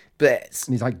 But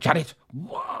and he's like, Janet,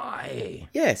 why?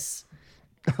 Yes.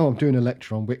 Oh, I'm doing a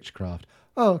lecture on witchcraft.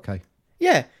 Oh, okay.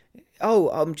 Yeah. Oh,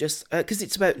 I'm just because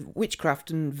it's about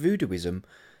witchcraft and voodooism,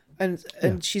 and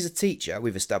she's a teacher.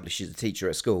 We've established she's a teacher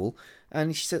at school,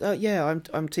 and she said, "Oh yeah,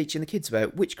 I'm teaching the kids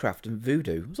about witchcraft and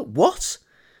voodoo." I was like, "What?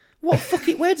 What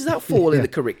fucking? Where does that fall in the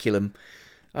curriculum?"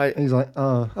 And he's like,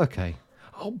 "Oh, okay."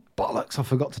 Oh bollocks! I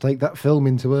forgot to take that film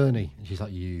into Ernie. And she's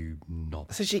like, "You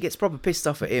knob." So she gets proper pissed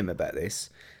off at him about this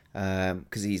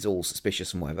because he's all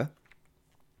suspicious and whatever.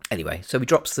 Anyway, so he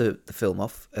drops the film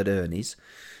off at Ernie's,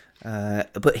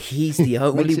 but he's the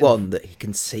only one that he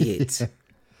can see it. Yeah.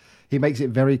 He makes it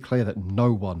very clear that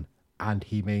no one, and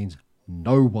he means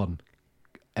no one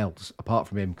else apart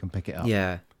from him, can pick it up.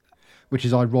 Yeah. Which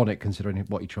is ironic considering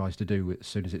what he tries to do as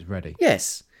soon as it's ready.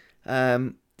 Yes.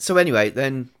 So anyway,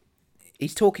 then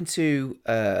he's talking to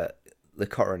the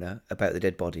coroner about the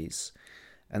dead bodies,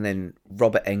 and then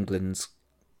Robert Englund's,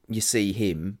 you see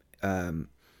him,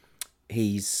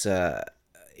 he's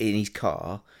in his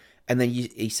car, and then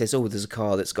he says, "Oh, there's a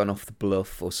car that's gone off the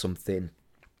bluff or something,"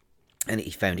 and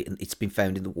it's been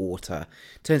found in the water.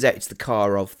 Turns out it's the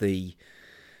car of the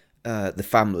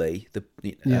family that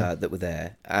were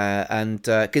there, and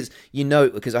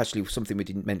because actually something we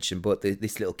didn't mention, but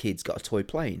this little kid's got a toy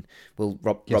plane. Well,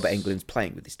 Robert Englund's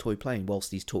playing with this toy plane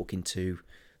whilst he's talking to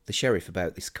the sheriff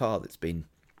about this car that's been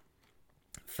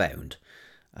found,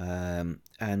 and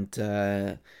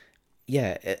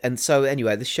so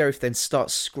anyway, the sheriff then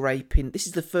starts scraping. This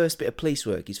is the first bit of police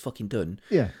work he's fucking done.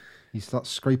 Yeah. He starts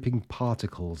scraping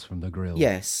particles from the grill.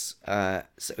 Yes.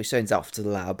 So he sends off to the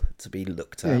lab to be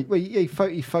looked at. Yeah,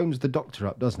 he phones the doctor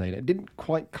up, doesn't he? And it didn't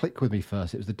quite click with me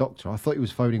first. It was the doctor. I thought he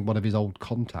was phoning one of his old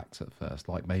contacts at first,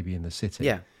 like maybe in the city.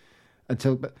 Yeah.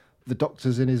 But the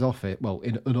doctor's in his office. Well,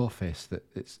 in an office that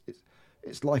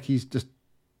it's like he's just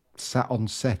sat on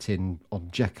set on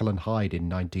Jekyll and Hyde in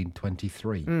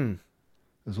 1923.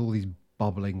 There's all these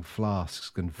bubbling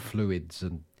flasks and fluids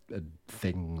and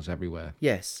things everywhere.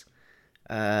 Yes.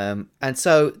 And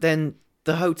so then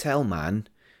the hotel man,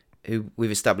 who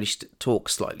we've established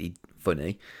talks slightly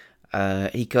funny,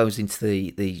 he goes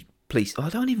into the police... I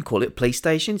don't even call it a police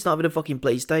station. It's not even a fucking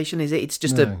police station, is it? It's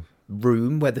just a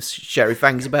room where the sheriff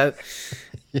hangs about.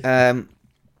 And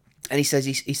he says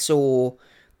he saw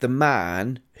the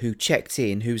man who checked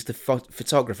in, who's the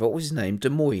photographer. What was his name? Des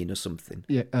Moines or something?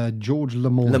 Yeah, George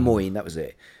Lemoyne. Lemoyne, that was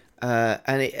it.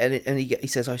 And he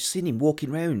says, I've seen him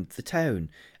walking around the town.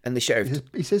 And the sheriff...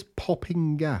 He says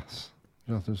popping gas.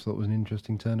 I just thought it was an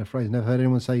interesting turn of phrase. Never heard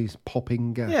anyone say he's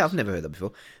popping gas. Yeah, I've never heard that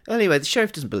before. Anyway, the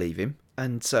sheriff doesn't believe him.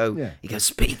 And so he goes,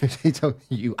 speak. He told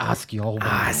you, ask your wife.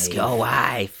 Ask your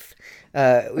wife.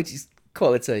 Which is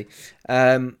quality.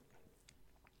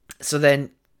 So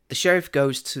then the sheriff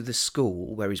goes to the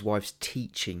school where his wife's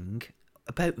teaching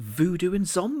about voodoo and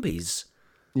zombies.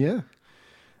 Yeah.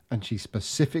 And she's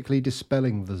specifically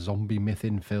dispelling the zombie myth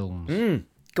in films.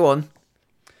 Go on.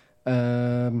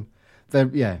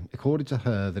 According to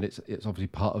her, then it's obviously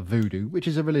part of voodoo, which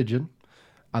is a religion,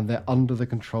 and they're under the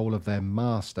control of their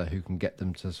master, who can get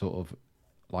them to sort of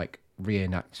like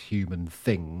reenact human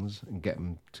things and get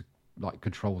them to like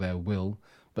control their will.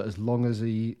 But as long as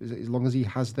he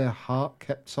has their heart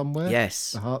kept somewhere,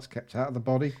 yes, the heart's kept out of the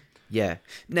body. Yeah.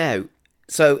 Now,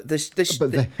 so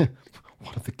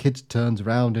one of the kids turns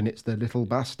around and it's the little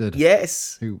bastard.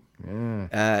 Yes. Who?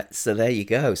 Yeah. So there you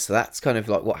go. So that's kind of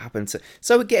like what happened to.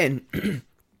 So again,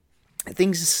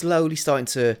 things are slowly starting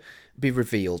to be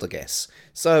revealed, I guess.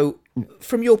 So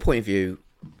from your point of view,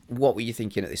 what were you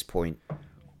thinking at this point?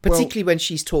 Particularly when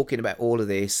she's talking about all of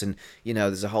this, and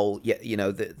there's a whole,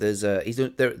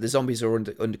 the zombies are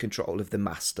under control of the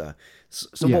master.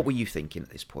 So what were you thinking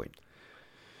at this point?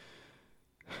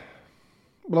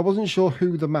 Well, I wasn't sure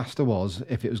who the master was,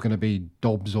 if it was going to be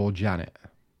Dobbs or Janet.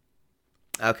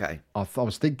 Okay. I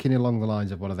was thinking along the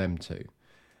lines of one of them two.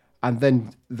 And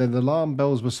then the alarm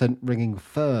bells were sent ringing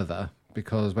further,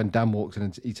 because when Dan walks in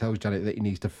and he tells Janet that he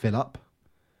needs to fill up,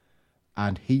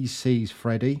 and he sees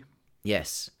Freddy.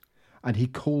 Yes. And he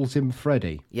calls him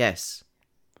Freddy. Yes.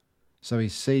 So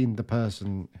he's seen the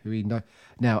person who he knows.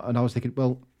 Now, and I was thinking,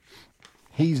 well,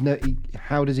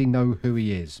 how does he know who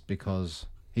he is? Because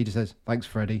he just says, thanks,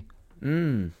 Freddy.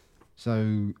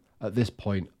 So at this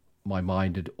point, my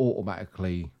mind had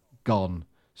automatically gone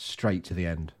straight to the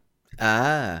end.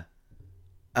 Ah.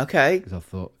 Okay.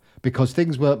 Because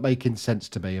things weren't making sense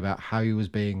to me about how he was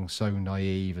being so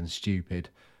naive and stupid,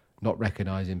 not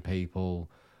recognising people.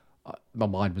 My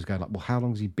mind was going like, well, how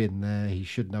long has he been there? He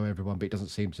should know everyone, but he doesn't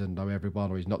seem to know everyone,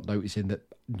 or he's not noticing that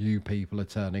new people are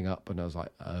turning up. And I was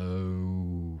like,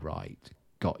 oh, right.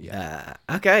 Got you.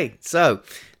 Okay. So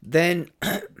then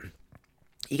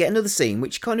you get another scene,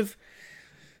 which kind of,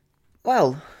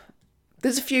 well,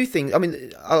 there's a few things. I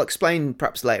mean, I'll explain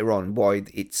perhaps later on why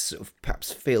it sort of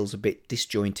perhaps feels a bit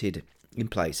disjointed in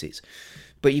places.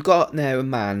 But you've got now a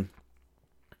man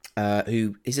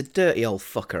who is a dirty old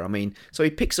fucker. I mean, so he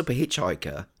picks up a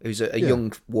hitchhiker who's a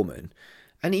young woman,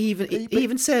 and he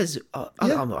even says,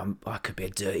 I could be a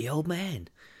dirty old man.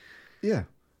 Yeah.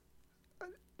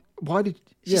 Why did...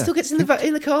 She still gets in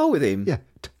the car with him. Yeah.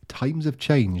 Times have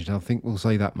changed, I think we'll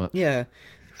say that much. Yeah.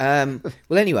 Well,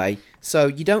 anyway, so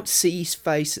you don't see his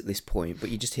face at this point, but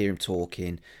you just hear him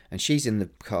talking, and she's in the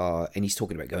car, and he's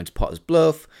talking about going to Potter's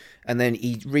Bluff, and then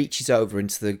he reaches over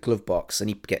into the glove box, and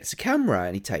he gets a camera,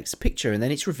 and he takes a picture, and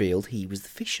then it's revealed he was the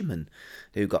fisherman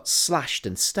who got slashed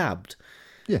and stabbed.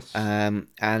 Yes.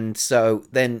 And so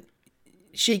then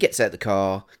she gets out of the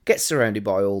car, gets surrounded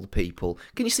by all the people.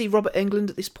 Can you see Robert Englund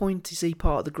at this point? Is he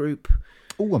part of the group?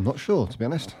 Oh, I'm not sure, to be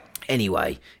honest.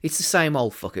 Anyway, it's the same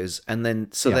old fuckers, and then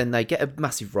then they get a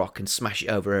massive rock and smash it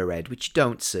over her head, which you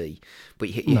don't see, but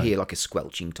you hear like a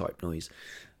squelching type noise.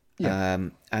 Yeah.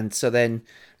 And so then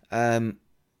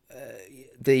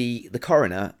the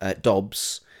coroner,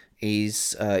 Dobbs,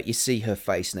 is you see her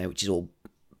face now, which is all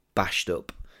bashed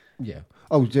up. Yeah.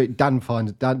 Oh, Dan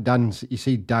finds Dan's. You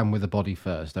see Dan with the body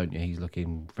first, don't you? He's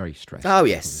looking very stressed. Oh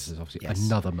yes. This is obviously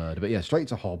another murder, but yeah, straight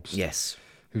to Hobbs. Yes.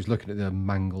 Who's looking at the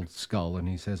mangled skull, and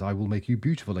he says, "I will make you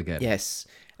beautiful again." Yes.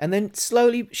 And then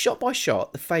slowly, shot by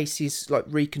shot, the face is like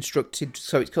reconstructed,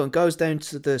 so it kind of goes down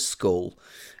to the skull,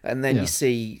 and then you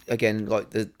see again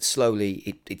like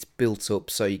slowly it's built up,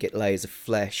 so you get layers of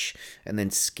flesh and then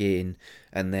skin,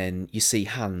 and then you see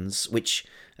hands, which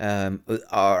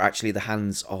are actually the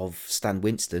hands of Stan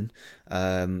Winston,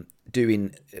 putting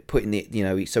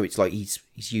the so it's like he's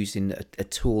using a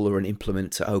tool or an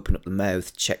implement to open up the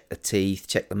mouth, check the teeth,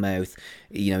 check the mouth.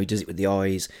 He does it with the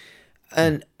eyes.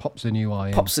 and pops a new eye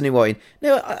in. pops a new eye in.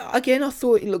 Now, again, I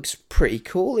thought it looks pretty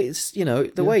cool. It's, you know,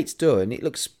 the way it's done, it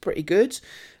looks pretty good.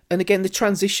 And again, the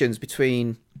transitions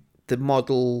between the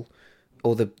model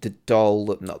or the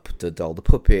doll, not the doll, the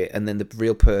puppet, and then the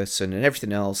real person and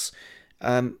everything else,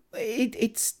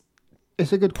 it's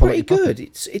a good pretty quality good.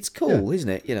 puppet. It's cool, isn't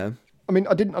it? You know. I mean,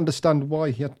 I didn't understand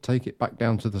why he had to take it back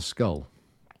down to the skull.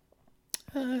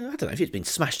 I don't know if it's been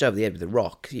smashed over the head with a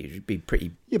rock. It'd be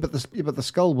pretty. Yeah, but the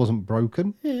skull wasn't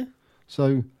broken. Yeah.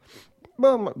 So,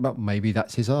 well, maybe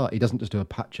that's his art. He doesn't just do a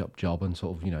patch-up job and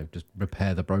sort of, you know, just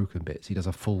repair the broken bits. He does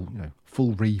a full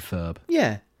refurb.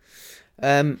 Yeah.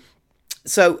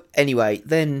 So anyway,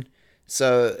 then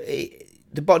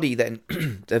the body then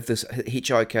of this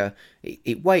hitchhiker,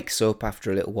 it wakes up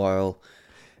after a little while.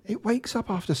 It wakes up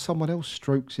after someone else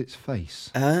strokes its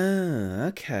face. Ah,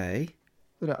 okay.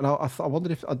 And I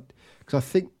wondered if, because I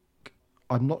think,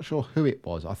 I'm not sure who it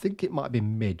was. I think it might have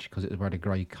been Midge because it was wearing a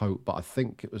grey coat, but I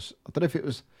think it was, I don't know if it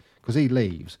was, because he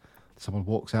leaves, someone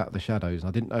walks out of the shadows, and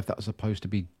I didn't know if that was supposed to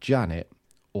be Janet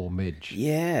or Midge.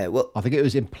 Yeah, well, I think it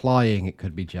was implying it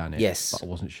could be Janet. Yes. But I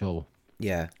wasn't sure.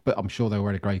 yeah. But I'm sure they were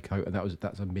wearing a grey coat, and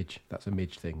that's a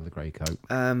Midge thing with a grey coat.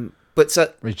 But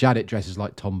so Whereas Janet dresses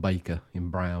like Tom Baker in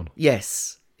brown.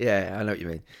 yes, yeah, I know what you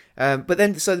mean. But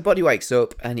then, so the body wakes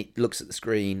up and it looks at the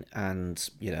screen, and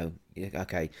you know,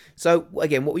 okay. So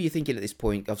again, what were you thinking at this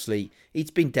point? Obviously,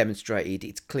 it's been demonstrated.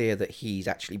 It's clear that he's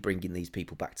actually bringing these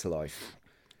people back to life.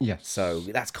 Yes. So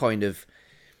that's kind of,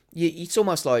 it's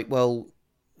almost like, well,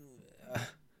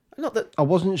 not that. I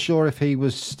wasn't sure if he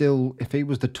was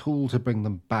the tool to bring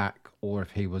them back, or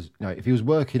if he was, if he was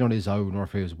working on his own, or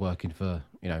if he was working for,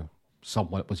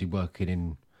 someone. Was he working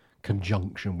in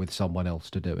conjunction with someone else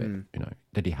to do it?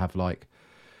 Did he have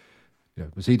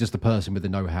was he just the person with the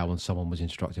know-how, and someone was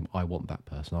instructing him, I want that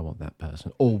person,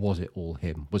 or was it all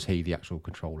him? Was he the actual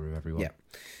controller of everyone? Yeah.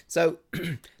 So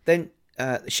then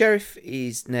the sheriff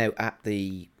is now at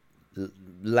the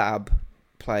lab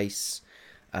place,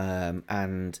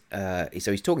 and so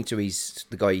he's talking to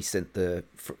the guy he sent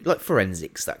like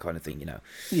forensics, that kind of thing,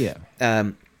 Yeah.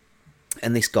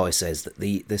 And this guy says that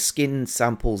the skin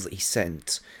samples that he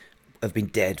sent have been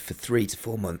dead for 3 to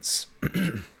 4 months.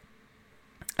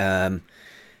 And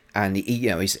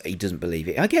he doesn't believe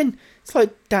it. Again, it's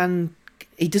like Dan,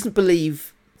 he doesn't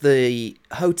believe the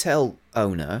hotel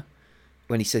owner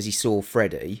when he says he saw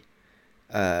Freddy,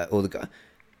 or the guy.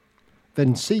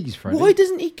 Then sees Freddy. Why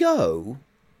doesn't he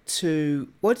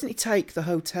take the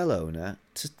hotel owner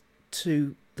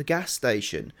to the gas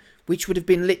station, which would have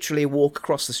been literally a walk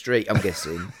across the street, I'm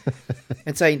guessing,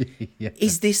 and saying, Yeah.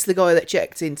 is this the guy that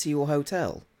checked into your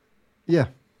hotel? Yeah.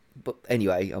 But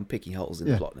anyway, I'm picking holes in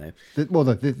the plot now.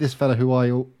 This fella who I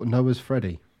know as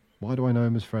Freddy. Why do I know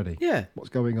him as Freddy? Yeah. What's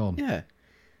going on? Yeah.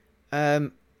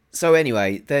 So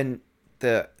anyway, then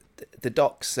the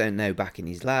doc's then now back in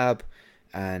his lab,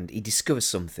 and he discovers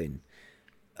something.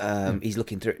 He's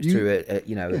looking through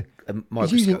a microscope.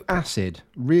 He's using acid,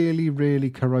 really, really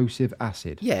corrosive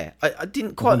acid. Yeah, I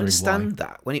didn't quite understand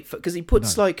that because he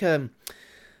puts like bit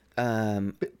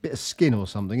of skin or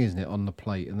something, isn't it, on the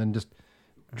plate, and then just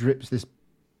drips this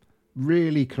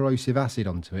really corrosive acid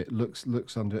onto it. Looks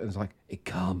under it and is like, it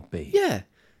can't be. Yeah.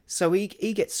 So he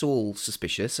gets all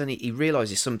suspicious, and he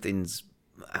realizes something's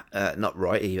not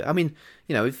right here. I mean,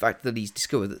 the fact that he's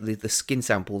discovered that the skin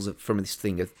samples from this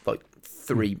thing are like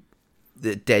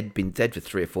been dead for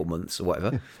 3 or 4 months or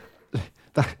whatever.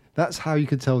 That's how you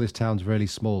could tell this town's really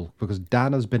small, because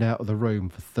Dan has been out of the room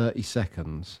for 30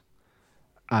 seconds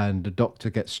and the doctor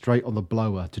gets straight on the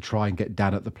blower to try and get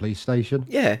Dan at the police station.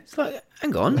 Yeah, it's like,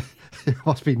 hang on. It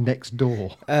must be next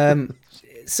door.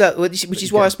 So, which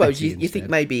is why I suppose you think instead.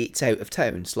 maybe it's out of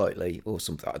town slightly or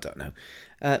something. I don't know.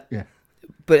 Yeah.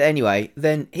 But anyway,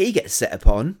 then he gets set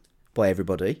upon by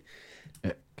everybody.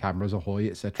 Cameras ahoy,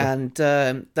 etc. And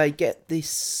they get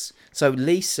this. So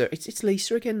Lisa, it's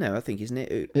Lisa again now, I think, isn't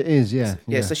it? It is, yeah.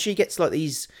 Yeah. So she gets like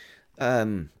these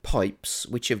pipes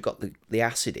which have got the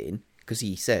acid in, because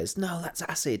he says, no, that's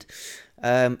acid.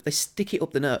 They stick it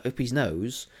up his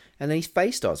nose, and then his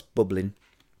face starts bubbling.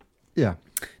 Yeah.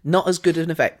 Not as good an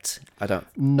effect, I don't.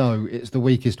 No, it's the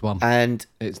weakest one. And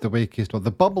it's the weakest one. The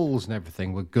bubbles and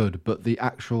everything were good, but the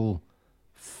actual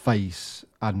face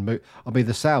and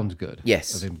the sound's good.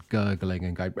 Yes. Of him gurgling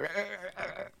and going,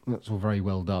 that's all very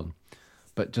well done.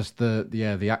 But just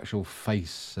the actual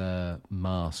face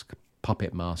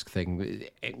puppet mask thing,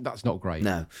 that's not great.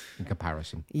 No. In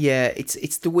comparison. Yeah,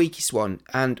 it's the weakest one,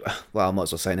 and well, I might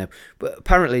as well say no. But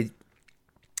apparently,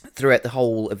 throughout the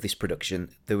whole of this production,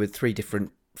 there were 3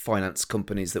 different finance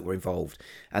companies that were involved,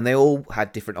 and they all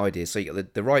had different ideas. So you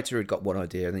got the writer who got one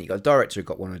idea, and then you got the director who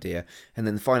got one idea, and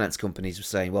then the finance companies were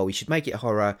saying, well, we should make it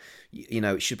horror,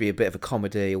 it should be a bit of a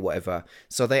comedy or whatever.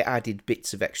 So they added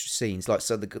bits of extra scenes, like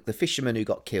so the fisherman who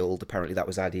got killed, apparently that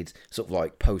was added sort of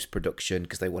like post-production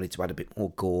because they wanted to add a bit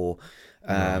more gore.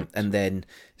 Right. And then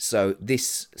so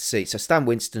Stan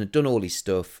Winston had done all his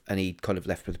stuff and he kind of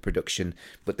left with the production,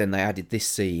 but then they added this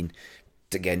scene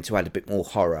again to add a bit more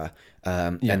horror,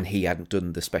 and he hadn't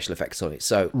done the special effects on it.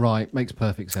 So right, makes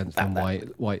perfect sense. And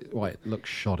why it looks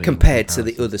shoddy compared to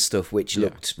the other stuff, which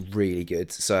looked really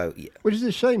good. So which is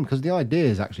a shame because the idea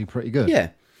is actually pretty good.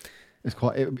 Yeah, it's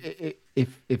quite.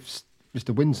 If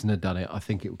Mr. Winston had done it, I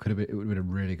think it would have been a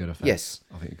really good effect. Yes,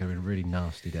 I think it could have been a really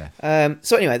nasty death.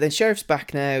 So anyway, then Sheriff's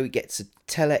back now. He gets a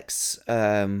telex.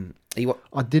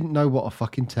 I didn't know what a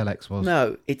fucking telex was.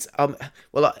 No, it's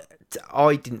well,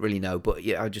 I didn't really know, but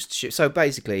yeah, I just so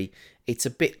basically, it's a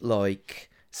bit like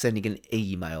sending an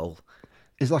email.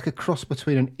 It's like a cross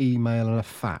between an email and a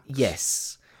fax.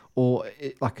 Yes, or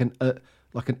like an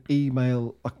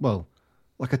email,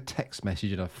 like a text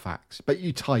message and a fax, but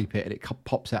you type it and it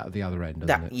pops out of the other end.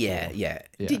 Doesn't it? Yeah.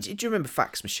 Did you remember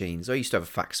fax machines? I used to have a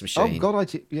fax machine. Oh God,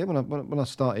 when I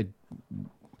started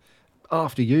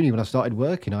after uni, when I started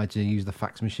working, I had to use the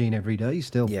fax machine every day.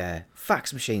 Still, yeah,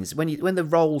 fax machines. When the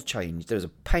roll changed, there was a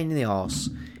pain in the arse.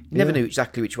 You never knew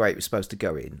exactly which way it was supposed to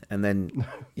go in, and then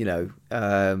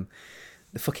the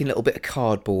fucking little bit of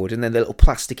cardboard, and then the little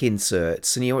plastic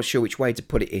inserts, and you're not sure which way to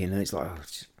put it in, and it's like,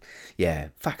 yeah,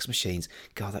 fax machines.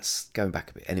 God, that's going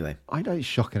back a bit. Anyway, I know it's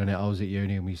shocking, and I was at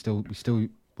uni, and we still,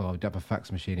 I'd have a fax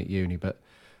machine at uni, but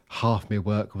half my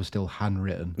work was still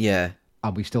handwritten. Yeah.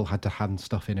 And we still had to hand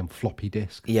stuff in floppy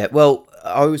disk. Yeah, well,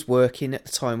 I was working at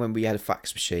the time when we had a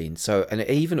fax machine. So, and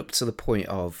even up to the point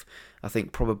of, I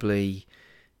think probably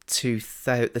the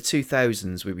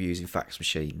 2000s, we were using fax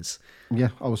machines. Yeah,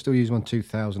 I was still using one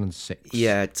 2006.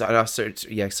 Yeah,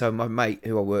 so my mate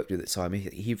who I worked with at the time,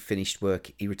 he finished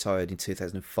work, he retired in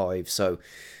 2005. So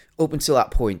up until that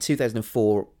point,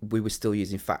 2004, we were still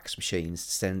using fax machines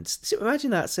to send. So imagine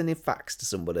that, sending fax to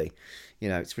somebody.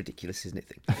 It's ridiculous, isn't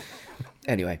it?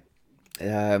 Anyway,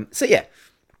 so yeah,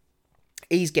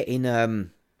 he's getting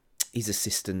his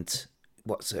assistant,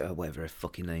 whatever her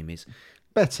fucking name is,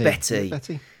 Betty,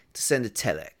 to send a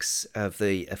telex of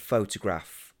a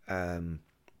photograph of,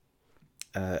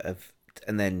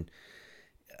 and then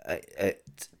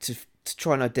to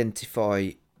try and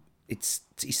identify. He's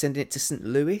sending it to St.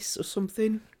 Louis or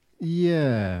something.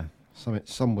 Yeah,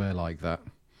 somewhere like that.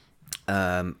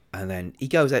 And then he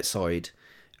goes outside,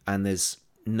 and there's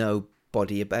no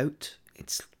body about.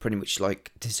 It's pretty much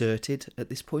like deserted at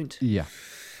this point. Yeah.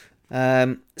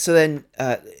 So then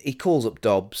he calls up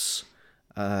Dobbs,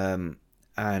 or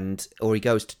he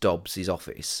goes to Dobbs'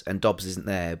 office, and Dobbs isn't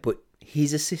there, but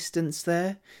his assistant's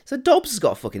there. So Dobbs has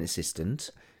got a fucking assistant.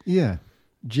 Yeah,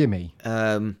 Jimmy.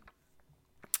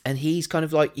 And he's kind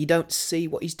of like, you don't see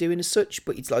what he's doing as such,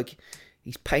 but it's like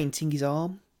he's painting his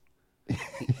arm.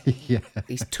 Yeah,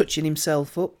 he's touching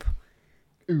himself up.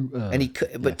 And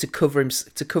to cover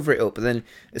it up, and then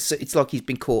it's like he's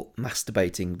been caught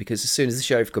masturbating, because as soon as the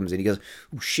sheriff comes in, he goes,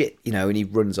 "Oh shit," and he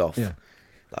runs off. Yeah.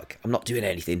 Like, I'm not doing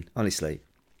anything, honestly.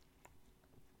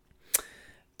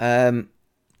 So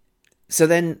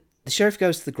then the sheriff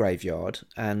goes to the graveyard,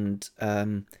 and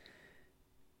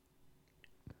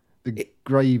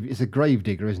it's a grave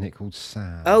digger, isn't it, called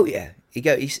Sam? Oh yeah,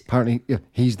 apparently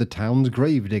he's the town's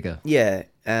grave digger. Yeah,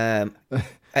 and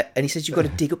he says you've got to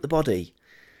dig up the body.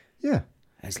 Yeah.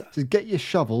 He's like, so get your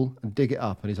shovel and dig it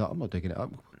up. And he's like, I'm not digging it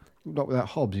up. Not without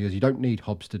Hobbs. He goes, you don't need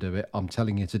Hobbs to do it. I'm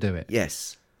telling you to do it.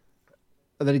 Yes.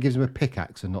 And then he gives him a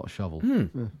pickaxe and not a shovel. Hmm.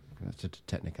 That's a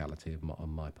technicality on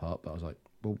my part. But I was like,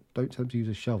 well, don't tell him to use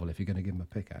a shovel if you're going to give him a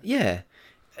pickaxe. Yeah.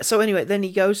 So anyway, then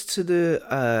he goes to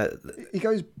the... he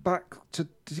goes back to...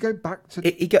 Does he go back to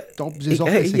Dobbs'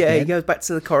 office again? Yeah, he goes back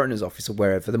to the coroner's office or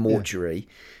wherever, the mortuary,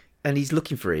 and he's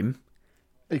looking for him.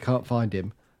 He can't find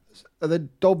him. And then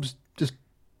Dobbs just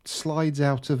slides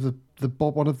out of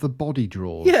one of the body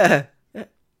drawers. Yeah.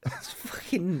 It's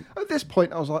fucking... At this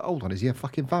point, I was like, hold on, is he a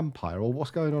fucking vampire or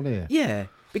what's going on here? Yeah,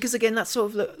 because again, that's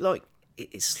sort of like...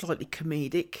 It's slightly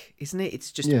comedic, isn't it?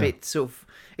 It's just a bit sort of...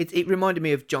 It reminded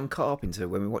me of John Carpenter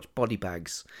when we watched Body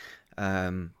Bags.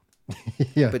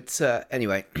 Yeah. But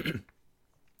anyway...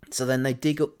 So then they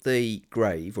dig up the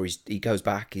grave, or he goes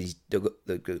back, he's dug up,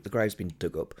 the grave's been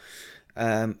dug up,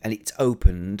 and it's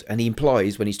opened, and he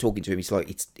implies when he's talking to him, he's like,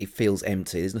 it feels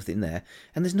empty, there's nothing there,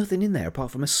 and there's nothing in there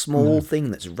apart from a small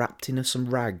thing that's wrapped in some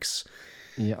rags.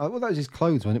 Yeah, well, that was his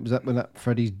clothes when that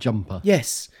Freddy's jumper.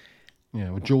 Yes,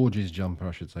 Yeah, well, George's jumper,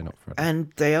 I should say, not Fred.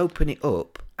 And they open it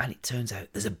up, and it turns out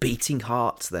there's a beating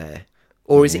heart there.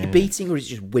 Or is it beating, or is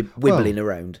it just wibbling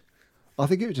around? I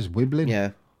think it was just wibbling.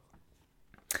 Yeah.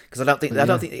 Because I don't think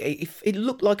if it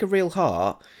looked like a real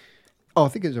heart. Oh, I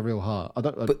think it's a real heart.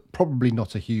 Probably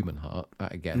not a human heart,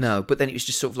 I guess. No, but then it was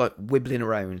just sort of like wibbling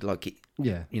around, like it,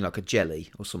 Yeah, like a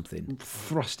jelly or something.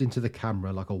 thrust into the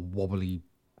camera like a wobbly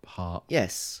heart.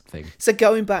 Yes. Thing. So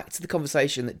going back to the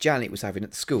conversation that Janet was having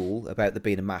at the school about there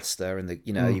being a master and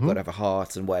you've got to have a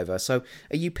heart and whatever. So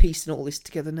are you piecing all this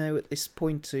together now at this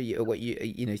point? Or what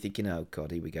you thinking? Oh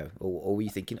God, here we go. Or were you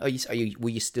thinking? Were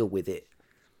you still with it?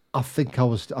 I think I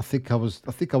was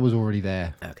already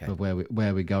there. Okay. For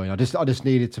where we're going. I just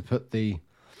needed to put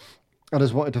I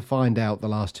just wanted to find out the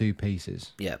last two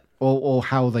pieces. Yeah. Or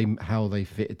how they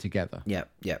fitted together. Yeah.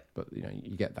 Yeah. But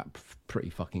you get that pretty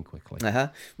fucking quickly.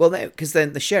 Well, no, because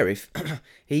then the sheriff,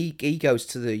 he goes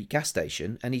to the gas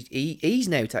station and he's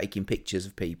now taking pictures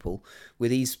of people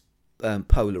with his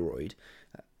Polaroid.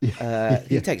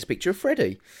 He takes a picture of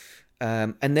Freddie,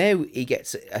 and now he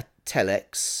gets a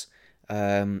telex.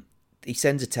 He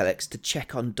sends a telex to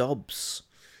check on Dobbs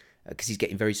because he's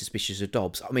getting very suspicious of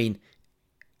Dobbs. I mean,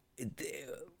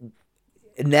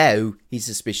 now he's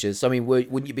suspicious. I mean,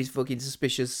 wouldn't you be fucking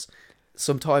suspicious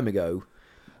some time ago?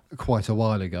 Quite a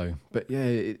while ago, but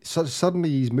yeah, suddenly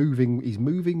he's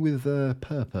moving with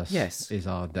purpose. Yes, is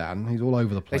our Dan. He's all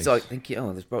over the place. It's like thinking,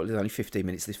 there's probably only 15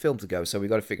 minutes of this film to go, so we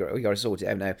got to sort it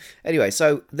out now. Anyway,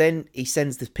 so then he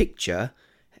sends the picture.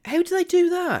 How do they do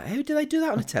that? How do they do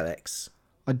that on a telex?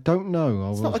 I don't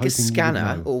know. It's not like a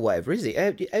scanner or whatever, is it?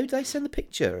 How do they send the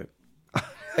picture?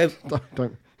 I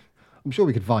don't. I'm sure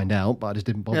we could find out, but I just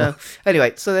didn't bother. No.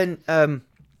 Anyway, so then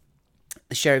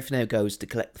the sheriff now goes to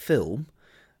collect the film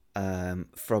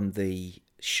from the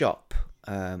shop.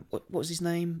 What was his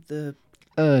name?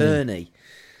 Ernie.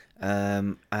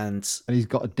 And he's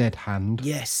got a dead hand.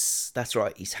 Yes, that's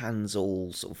right. His hand's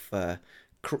all sort of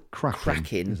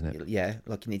cracking, isn't it? Yeah,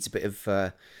 like he needs a bit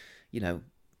of,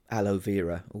 aloe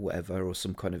vera or whatever, or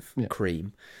some kind of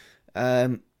cream.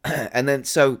 And then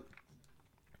so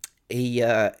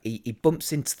he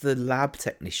bumps into the lab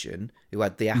technician who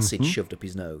had the acid shoved up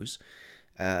his nose,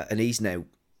 and he's now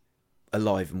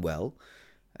alive and well,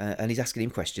 and he's asking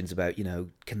him questions about,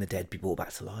 can the dead be brought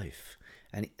back to life?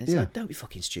 And it's like, don't be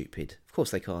fucking stupid. Of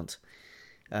course they can't.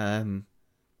 So,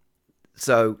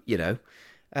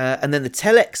 and then the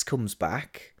telex comes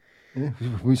back. Yeah,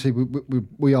 we see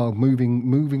we are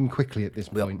moving quickly at this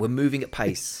point. We're moving at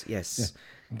pace, yes.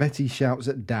 Yeah. Betty shouts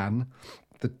at Dan.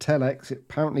 The telex,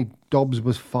 apparently Dobbs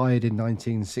was fired in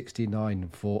 1969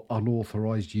 for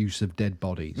unauthorised use of dead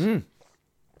bodies.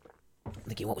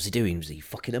 Thinking, what was he doing? Was he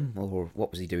fucking them? Or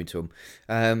what was he doing to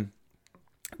them?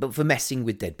 But for messing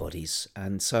with dead bodies.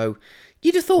 And so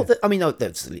you'd have thought that, I mean,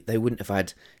 they wouldn't have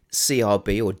had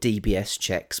CRB or DBS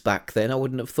checks back then, I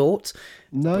wouldn't have thought.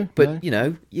 No. But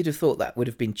you'd have thought that would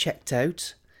have been checked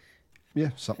out. Yeah.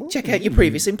 Check out your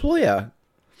previous employer.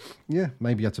 Yeah,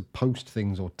 maybe you had to post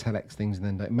things or telex things, and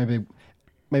then maybe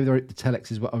the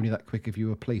telexes were only that quick if you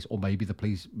were police, or maybe the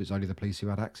police was only the police who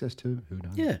had access to it. Who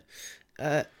knows? Yeah.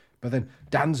 But then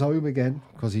Dan's home again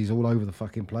because he's all over the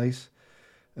fucking place,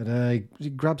 and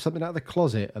he grabs something out of the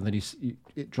closet, and then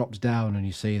it drops down, and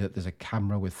you see that there's a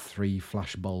camera with 3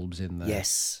 flash bulbs in there.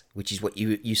 Yes, which is what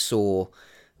you saw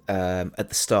at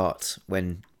the start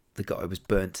when the guy was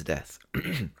burnt to death,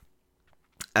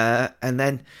 and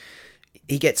then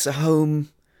he gets a home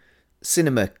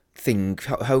cinema thing,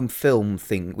 home film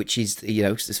thing, which is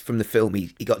from the film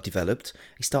he got developed.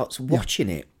 He starts watching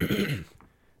it.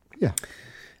 Yeah.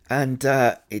 And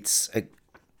it's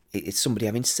somebody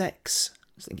having sex. I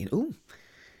was thinking, ooh.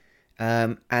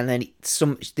 And then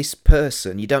this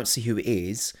person, you don't see who it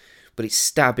is, but it's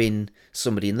stabbing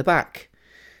somebody in the back.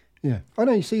 Yeah. I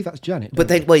know, you see, that's Janet. But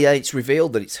then, it's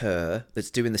revealed that it's her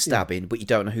that's doing the stabbing, but you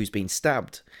don't know who's being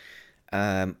stabbed.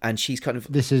 And she's kind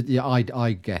of... This is,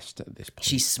 I guessed at this point.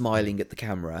 She's smiling at the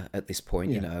camera at this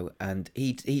point, and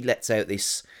he lets out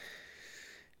this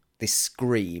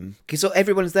scream, because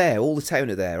everyone's there, all the town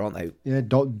are there, aren't they? Yeah,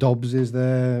 Dobbs is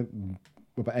there.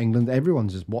 What about England?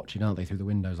 Everyone's just watching, aren't they, through the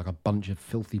windows like a bunch of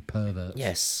filthy perverts.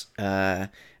 Yes. And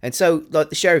so,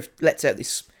 the sheriff lets out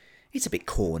this... It's a bit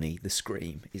corny, the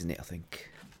scream, isn't it, I think?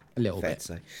 A little bit.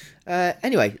 To say.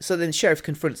 Anyway, so then the sheriff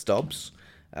confronts Dobbs,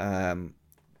 and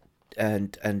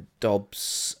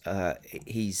Dobbs,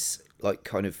 he's like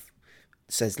kind of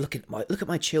says, look at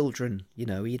my children,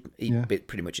 he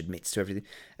pretty much admits to everything,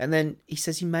 and then he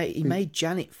says he made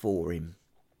Janet for him.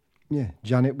 Yeah,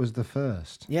 Janet was the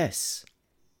first. Yes.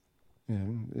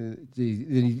 Yeah,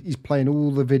 he's playing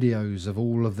all the videos of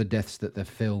all of the deaths that they've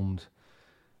filmed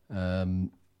And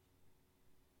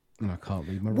I can't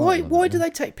read my Why? writing on Why that do one.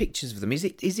 they take pictures of them? Is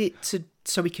it to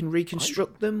so we can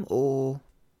reconstruct them, or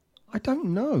I don't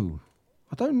know.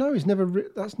 It's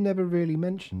that's never really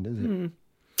mentioned, is it?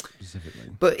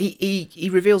 Specifically. But he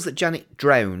reveals that Janet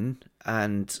drowned,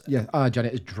 and Yeah.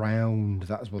 Janet is drowned.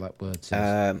 That's what that word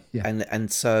says. Yeah.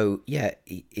 and so he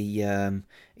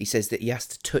says that he has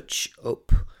to touch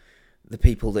up the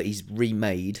people that he's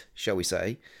remade, shall we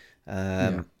say.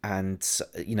 And so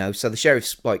the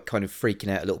sheriff's like kind of freaking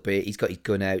out a little bit. He's got his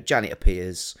gun out. Janet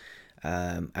appears,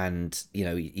 and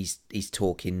he's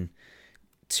talking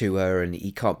to her, and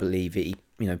he can't believe it.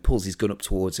 He pulls his gun up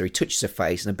towards her. He touches her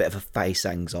face, and a bit of her face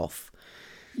hangs off.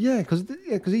 Yeah, because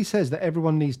he says that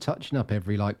everyone needs touching up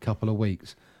every like couple of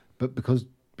weeks, but because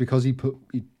he put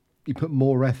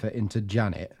more effort into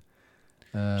Janet,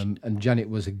 and Janet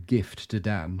was a gift to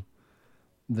Dan,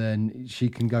 then she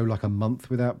can go like a month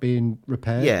without being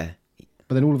repaired. Yeah,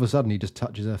 but then all of a sudden he just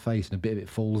touches her face and a bit of it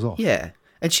falls off. yeah.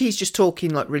 And she's just talking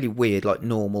like really weird, like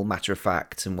normal, matter of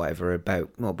fact and whatever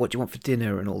about, well, what do you want for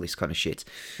dinner and all this kind of shit.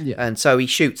 Yeah. And so he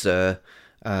shoots her.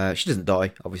 She doesn't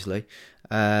die, obviously.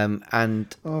 And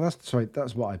that's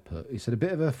what I put. He said a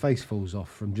bit of her face falls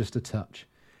off from just a touch.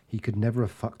 He could never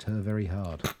have fucked her very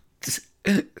hard.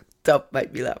 Don't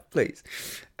make me laugh, please.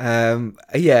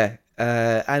 Yeah.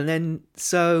 And then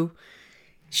so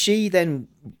she then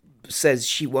says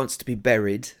she wants to be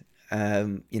buried,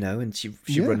 and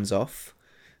she runs off.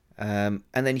 And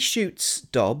then he shoots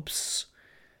Dobbs,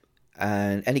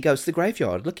 and he goes to the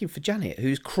graveyard looking for Janet,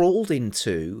 who's crawled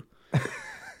into...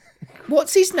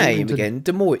 What's his name again?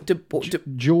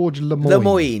 George Lemoyne.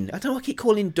 Lemoyne. I don't know why I keep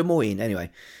calling him Des Moines.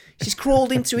 Anyway, she's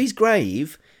crawled into his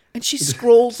grave, and she's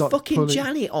scrawled fucking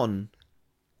Janet on.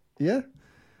 Yeah.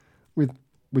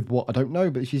 With what? I don't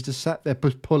know, but she's just sat there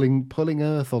pulling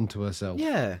earth onto herself.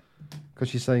 Yeah. Because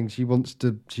she's saying she wants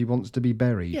to be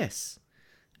buried. Yes.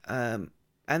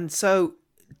 And so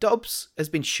Dobbs has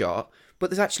been shot, but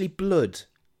there's actually blood.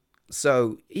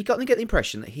 So you got to get the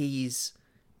impression that he's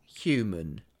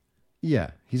human.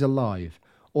 Yeah, he's alive.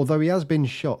 Although he has been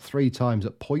shot 3 times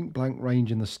at point blank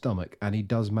range in the stomach, and he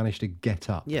does manage to get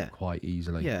up quite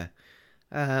easily. Yeah.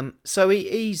 So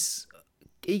he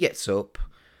gets up,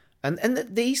 and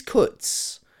these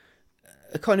cuts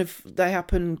are kind of, they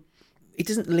happen. It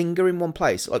doesn't linger in one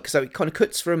place. Like, so it kind of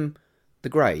cuts from the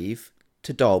grave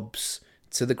to Dobbs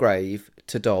to the grave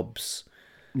to Dobbs.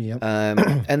 Yeah.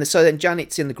 And so then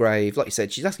Janet's in the grave, like you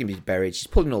said, she's asking to be buried. She's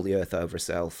pulling all the earth over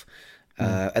herself.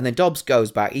 And then Dobbs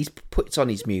goes back. He puts on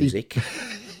his music.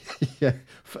 Yeah.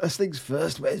 First things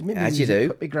first. Where's my music? As you do.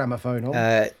 Put my gramophone on.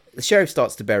 The sheriff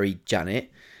starts to bury Janet.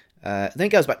 Then he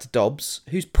goes back to Dobbs,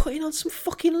 who's putting on some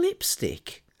fucking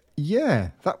lipstick. Yeah,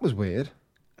 that was weird.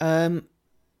 And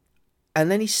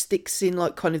then he sticks in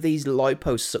like kind of these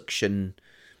liposuction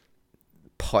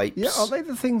pipes. Yeah, are they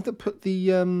the things that put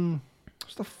the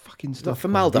what's the fucking stuff?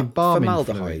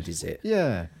 Formaldehyde, is it?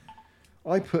 Yeah.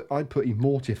 I put he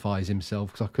mortifies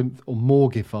himself because I couldn't, or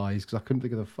morgifies because I couldn't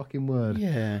think of the fucking word.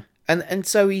 Yeah. And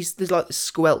so there's like this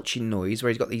squelching noise where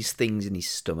he's got these things in his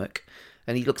stomach,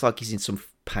 and he looks like he's in some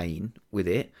pain with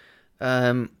it.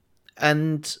 And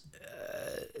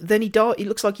then he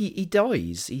looks like he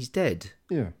dies. He's dead.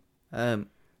 Yeah. And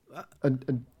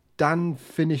And Dan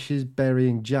finishes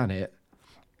burying Janet,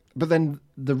 but then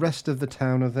the rest of the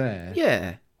town are there.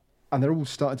 yeah. And they're all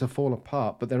starting to fall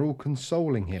apart, but they're all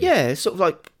consoling him. Yeah, sort of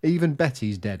like Even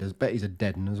Betty's dead, as Betty's a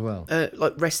dead one as well.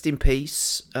 like rest in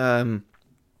peace. And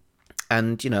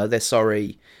they're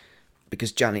sorry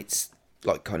because Janet's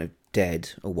like kind of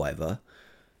dead or whatever.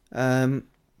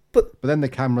 But then the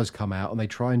cameras come out and they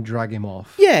try and drag him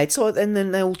off. yeah, it's like, and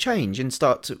then they all change and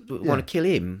start to want to kill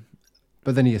him.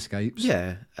 But then he escapes.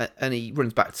 Yeah, and he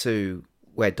runs back to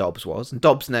where Dobbs was, and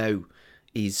Dobbs now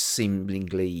is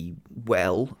seemingly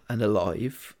well and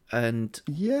alive. And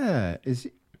Yeah.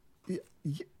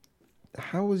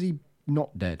 How was he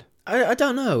not dead? I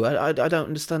don't know. I don't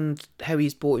understand how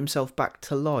he's brought himself back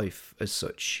to life as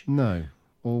such. No.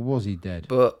 Or was he dead?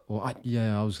 But I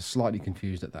was slightly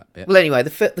confused at that bit. well, anyway,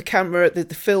 the camera,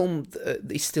 the film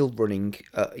is still running,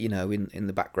 in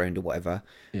the background or whatever.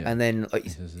 Yeah. And then like,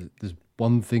 There's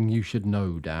one thing you should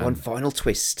know, Dan. one final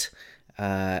twist.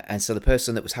 And so the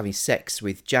person that was having sex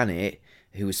with Janet,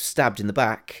 who was stabbed in the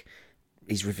back,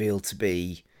 is revealed to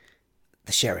be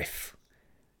the sheriff.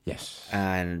 Yes.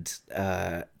 And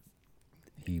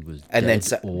He was and dead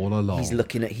then all along. he's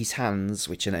looking at his hands,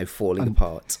 which are now falling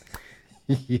apart.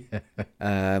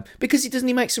 Yeah. Because doesn't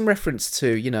he make some reference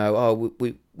to,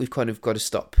 we've kind of got to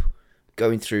stop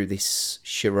going through this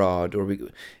charade, or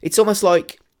it's almost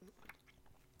like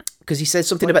because he says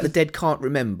something about the dead can't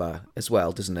remember as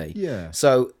well, doesn't he? Yeah.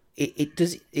 So it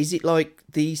does. Is it like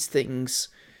these things?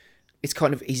 It's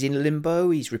kind of he's in limbo.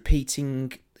 He's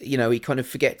repeating. You know, he kind of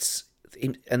forgets,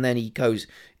 and then he goes.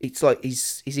 It's like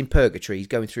he's in purgatory. He's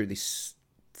going through this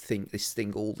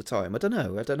thing all the time. I don't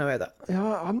know how that.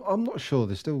 Yeah, I'm not sure.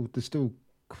 There's still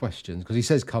questions because he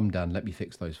says, "Come down, let me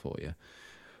fix those for you."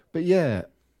 But yeah,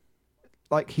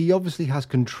 like he obviously has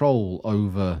control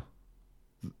over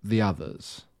the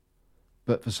others,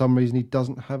 but for some reason he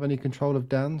doesn't have any control of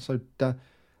Dan. But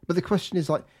the question is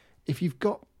like, if you've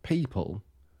got people,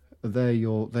 they're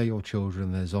your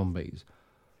children, they're zombies.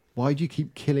 Why do you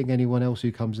keep killing anyone else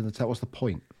who comes in the town? What's the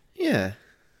point? Yeah.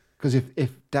 Because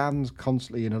if Dan's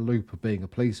constantly in a loop of being a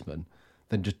policeman,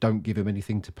 then just don't give him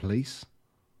anything to police.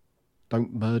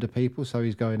 Don't murder people. So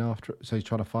he's going after it. So he's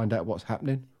trying to find out what's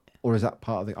happening, or is that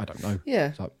part of the? I don't know.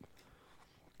 Yeah. So,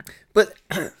 but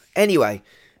anyway,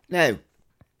 now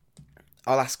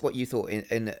I'll ask what you thought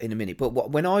in a minute. But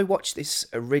when I watched this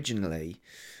originally,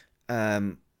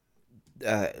 sort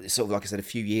of like I said a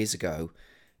few years ago,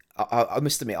 I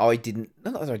must admit I didn't.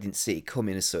 Not that I didn't see it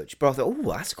coming as such, but I thought,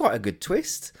 oh, that's quite a good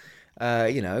twist.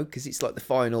 You know, because it's like the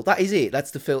final. That is it.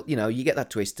 That's the film. You know, you get that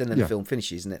twist, and then the film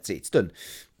finishes, and that's it. It's done.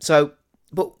 So,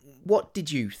 but what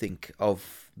did you think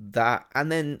of that,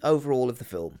 and then overall of the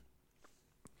film?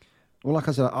 well, like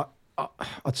I said,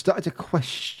 I'd started to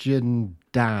question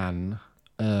Dan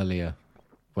earlier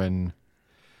when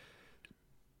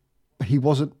he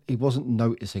wasn't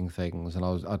noticing things, and I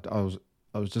was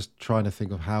just trying to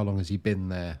think of how long has he been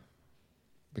there,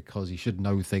 because he should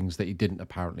know things that he didn't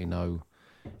apparently know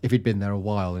if he'd been there a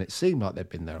while, and it seemed like they'd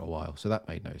been there a while, so that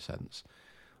made no sense.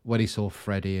 When he saw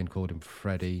Freddie and called him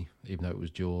Freddie, even though it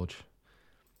was George,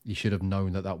 he should have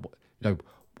known that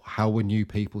how were new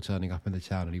people turning up in the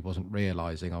town and he wasn't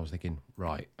realising. I was thinking,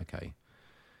 right, okay,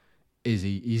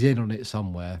 he's in on it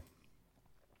somewhere.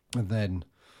 And then,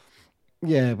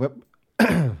 yeah, but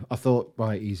I thought,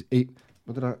 right,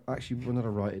 when did I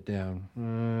write it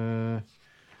down?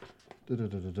 There's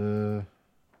an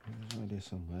idea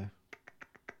somewhere.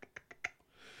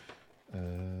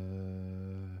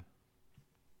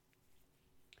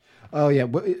 Oh yeah,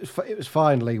 it was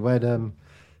finally when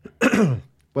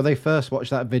when they first watched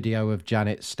that video of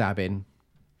Janet stabbing.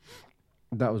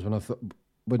 That was when I thought,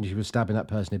 when she was stabbing that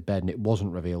person in bed and it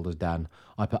wasn't revealed as Dan,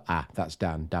 I put, that's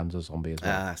Dan. Dan's a zombie as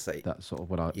well. See. That's sort of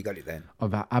what you got it then.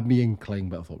 I've had me inkling,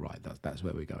 but I thought, right, that's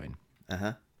where we're going.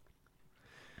 Uh-huh.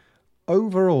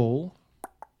 Overall,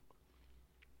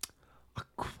 I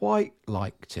quite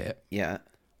liked it. Yeah.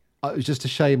 It was just a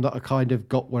shame that I kind of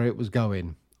got where it was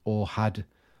going or had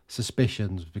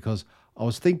suspicions, because I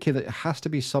was thinking that it has to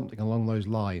be something along those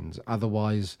lines.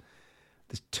 Otherwise,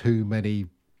 there's too many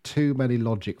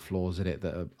logic flaws in it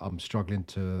that I'm struggling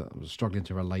to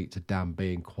relate to Dan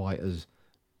being quite as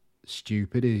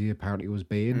stupid as he apparently was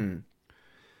being.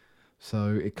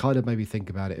 So it kind of made me think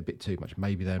about it a bit too much.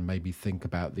 Maybe then made me think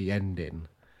about the ending.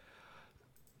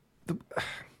 I don't think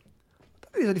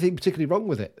there's anything particularly wrong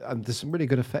with it, and there's some really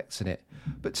good effects in it.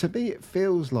 But to me, it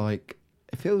feels like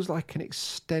an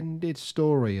extended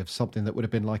story of something that would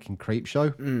have been like in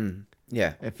Creepshow.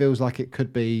 Yeah. It feels like it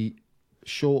could be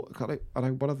short. I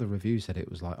know one of the reviews said it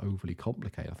was like overly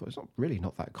complicated. I thought it's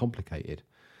not that complicated,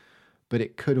 but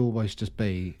it could almost just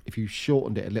be, if you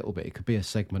shortened it a little bit, it could be a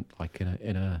segment like in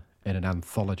an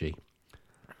anthology,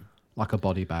 like a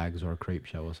Body Bags or a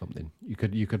Creepshow or something. You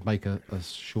could make a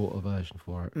shorter version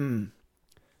for it.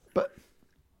 But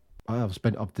there's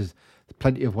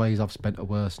plenty of ways I've spent a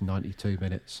worse 92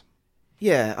 minutes.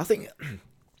 Yeah, I think.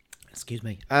 Excuse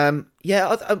me. Sorry,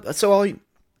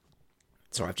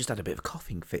 I've just had a bit of a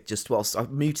coughing fit just whilst I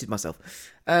muted myself.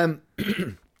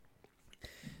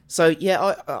 So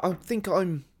yeah, I think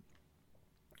I'm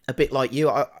a bit like you.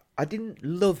 I didn't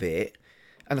love it,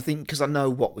 and I think because I know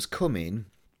what was coming,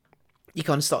 you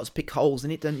kind of start to pick holes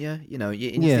in it, don't you? You know,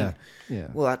 you think,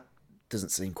 well, that doesn't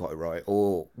seem quite right,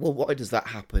 or well, why does that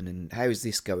happen, and how is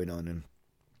this going on, and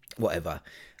whatever.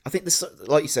 I think this,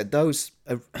 like you said, those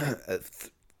there's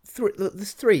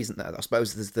three, isn't there? I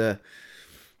suppose there's the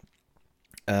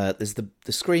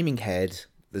screaming head,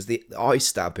 there's the eye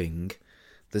stabbing,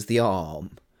 there's the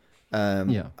arm.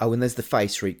 Oh, and there's the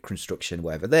face reconstruction,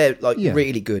 whatever. They're like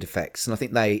really good effects, and I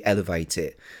think they elevate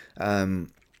it.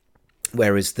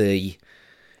 Whereas the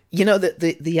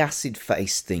acid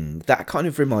face thing, that kind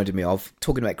of reminded me of,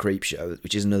 talking about Creepshow,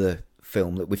 which is another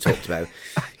film that we've talked about.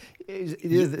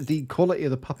 The quality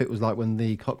of the puppet was like when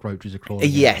the cockroaches are crawling.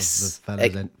 Yes, out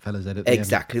of the fella's head at the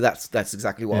exactly. End. That's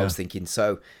exactly what I was thinking.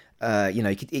 So,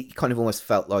 it kind of almost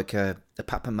felt like a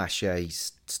papier-mâché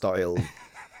style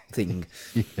thing.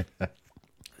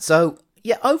 So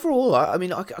yeah, overall, I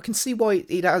mean, I can see why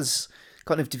it has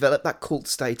kind of developed that cult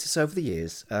status over the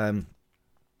years,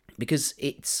 because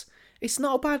it's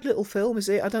not a bad little film, is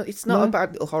it? It's not a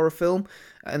bad little horror film,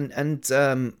 and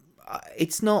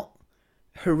it's not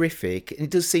horrific. It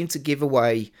does seem to give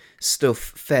away stuff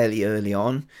fairly early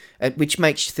on, which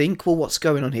makes you think, well, what's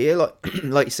going on here?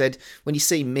 Like you said, when you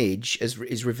see Midge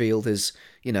is revealed as,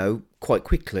 quite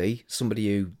quickly somebody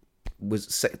who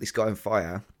was set this guy on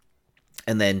fire,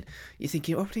 and then you're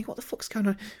thinking, what the fuck's going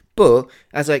on? But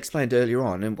as I explained earlier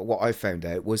on, and what I found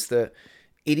out was that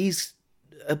it is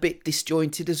a bit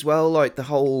disjointed as well, like the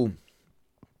whole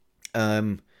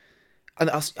and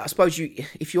I suppose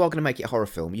if you are going to make it a horror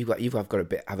film, you've got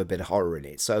to have a bit of horror in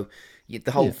it. So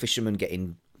the whole fisherman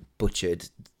getting butchered,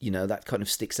 that kind of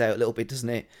sticks out a little bit, doesn't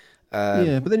it?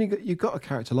 But then you've got a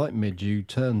character like Midge who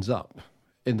turns up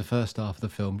in the first half of the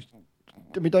film.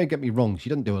 I mean, don't get me wrong, she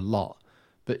doesn't do a lot,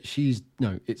 but she's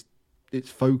it's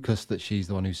focused that she's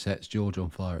the one who sets George on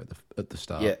fire at the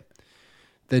start. Yeah.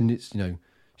 Then it's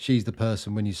she's the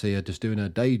person, when you see her just doing her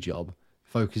day job,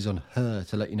 focus on her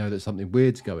to let you know that something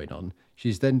weird's going on.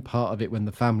 She's then part of it when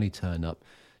the family turn up.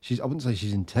 I wouldn't say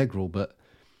she's integral, but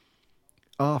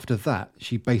after that,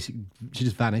 she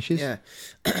just vanishes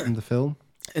from the film.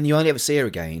 And you only ever see her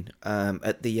again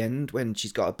at the end when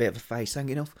she's got a bit of a face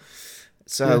hanging off.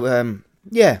 So,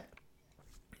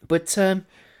 But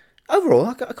overall,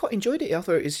 I quite enjoyed it. I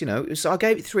thought it was, so I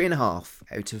gave it 3.5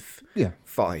 out of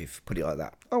 5, put it like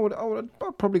that. I would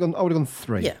have gone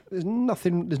 3. Yeah. There's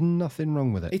nothing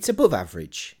wrong with it. It's above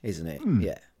average, isn't it?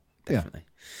 Yeah, definitely.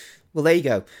 Well, there you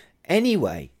go.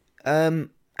 Anyway,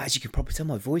 as you can probably tell,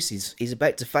 my voice is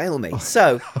about to fail me.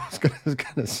 So I was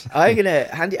gonna say. I'm going to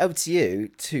hand it over to you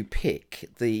to pick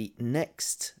the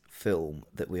next film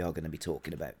that we are going to be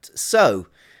talking about. So,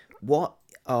 what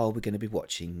are we going to be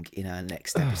watching in our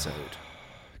next episode?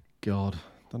 God,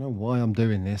 don't know why I'm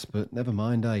doing this, but never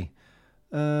mind, eh?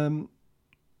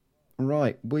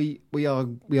 Right, we are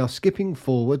skipping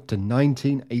forward to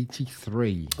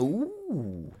 1983.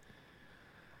 Ooh.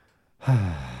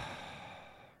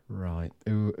 Right,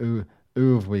 who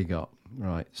have we got?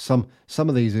 Right, some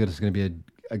of these are just going to be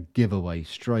a giveaway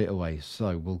straight away,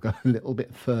 so we'll go a little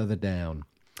bit further down.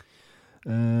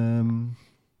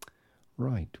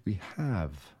 Right, we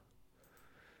have.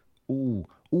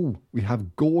 We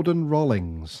have Gordon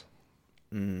Rollins.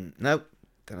 Nope,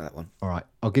 don't know that one. All right,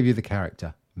 I'll give you the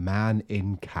character. Man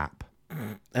in Cap.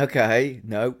 Okay,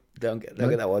 no, don't get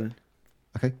that one.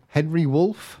 Okay, Henry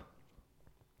Wolf.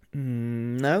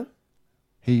 No.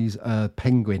 He's a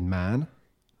Penguin Man.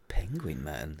 Penguin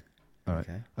Man. All right.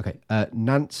 Okay.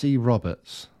 Nancy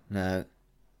Roberts. No.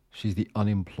 She's the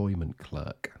unemployment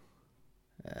clerk.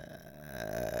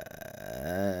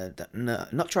 No,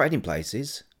 not Trading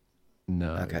Places.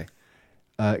 No. Okay.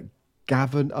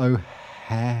 Gavin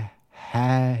O'Halley.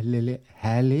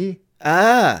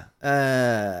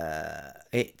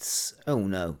 It's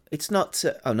it's not.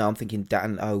 I'm thinking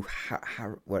Dan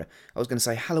where I was going to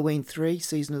say Halloween 3,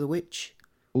 Season of the Witch.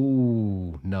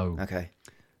 Ooh, no. Okay.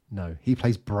 No, he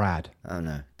plays Brad. Oh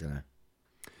no, don't know.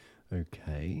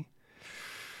 Okay.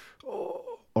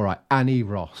 All right, Annie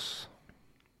Ross.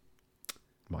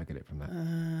 Might get it from that.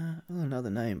 Another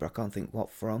name, but I can't think what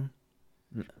from.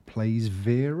 Plays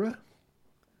Vera.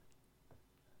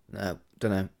 No,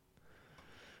 don't know.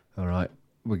 All right,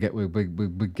 we're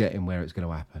getting where it's going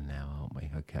to happen now, aren't we?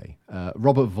 Okay.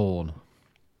 Robert Vaughn.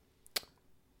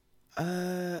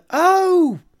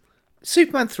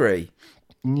 Superman 3.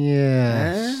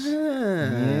 Yes.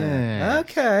 Yes.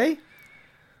 Okay.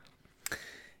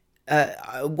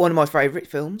 One of my favourite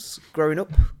films growing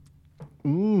up.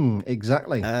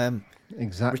 Exactly.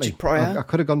 Exactly. Richard Pryor. I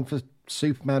could have gone for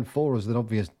Superman 4 as an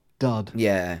obvious dud.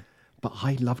 Yeah. But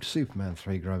I loved Superman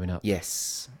 3 growing up.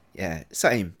 Yes. Yeah.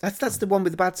 Same. That's the one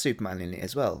with the bad Superman in it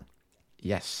as well.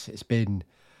 Yes. It's been...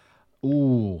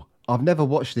 Ooh. I've never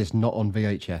watched this not on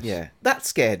VHS. Yeah. That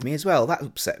scared me as well. That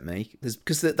upset me.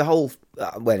 Because the whole...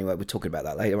 well, anyway, we're talking about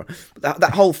that later on.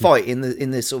 That whole fight in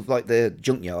the sort of like the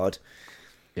junkyard.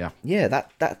 Yeah. Yeah,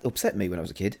 that upset me when I was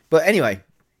a kid. But anyway...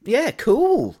 Yeah,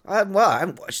 cool. I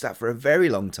haven't watched that for a very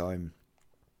long time.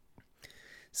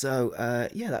 So,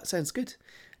 that sounds good.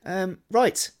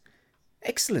 Right.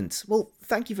 Excellent. Well,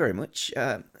 thank you very much.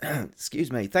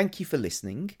 Excuse me. Thank you for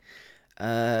listening.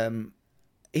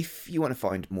 If you want to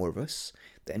find more of us,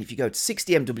 then if you go to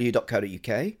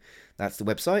 60mw.co.uk, that's the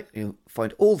website. You'll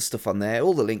find all the stuff on there,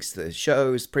 all the links to the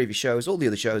shows, previous shows, all the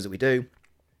other shows that we do.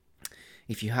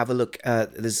 If you have a look,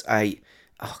 there's a...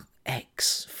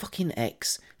 fucking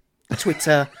X,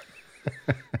 Twitter.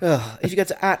 If you go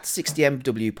to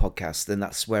 @60mw podcast, then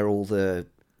that's where all the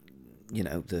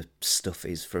the stuff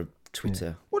is for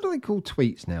Twitter. What do they call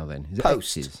tweets now then? Is it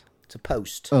Post. X's? It's a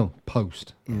post. Oh,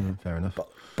 post. Fair enough.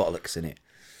 Bollocks in it.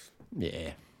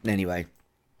 Yeah. Anyway.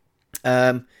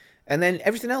 And then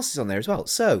everything else is on there as well.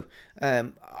 So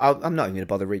I'm not even going to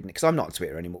bother reading it because I'm not on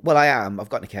Twitter anymore. Well, I am. I've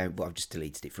got an account, but I've just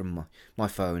deleted it from my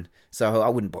phone. So I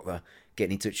wouldn't bother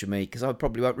getting in touch with me because I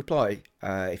probably won't reply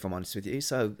if I'm honest with you.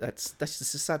 So that's just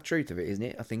the sad truth of it, isn't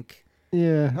it? I think.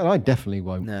 Yeah, and I definitely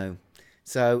won't. No.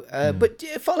 So, but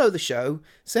follow the show.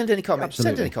 Send any comments.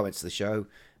 Absolutely. Send any comments to the show,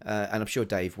 and I'm sure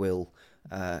Dave will.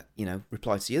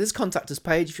 Reply to you. There's a contact us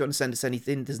page if you want to send us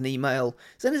anything. There's an email.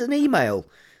 Send us an email.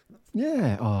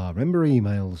 Yeah. Remember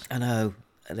emails. I know.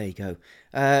 There you go.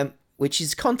 Which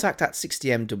is contact at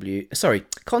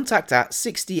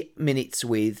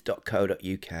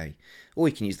 60minuteswith.co.uk. Or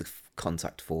you can use the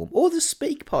contact form or the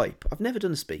speak pipe. I've never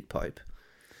done a speak pipe.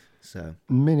 So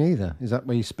Me neither. Is that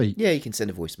where you speak? yeah, you can send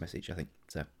a voice message, I think.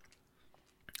 So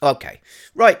okay.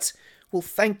 Right. Well,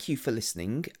 thank you for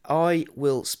listening. I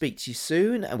will speak to you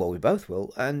soon. And well, we both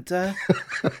will. And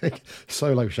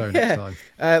Solo show next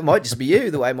time. might just be you,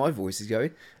 the way my voice is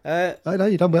going. I know,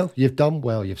 you've done well. You've done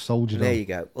well. You've soldiered There on. you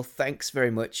go. Well, thanks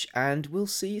very much, and we'll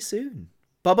see you soon.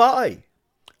 Bye-bye.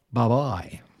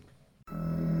 Bye-bye.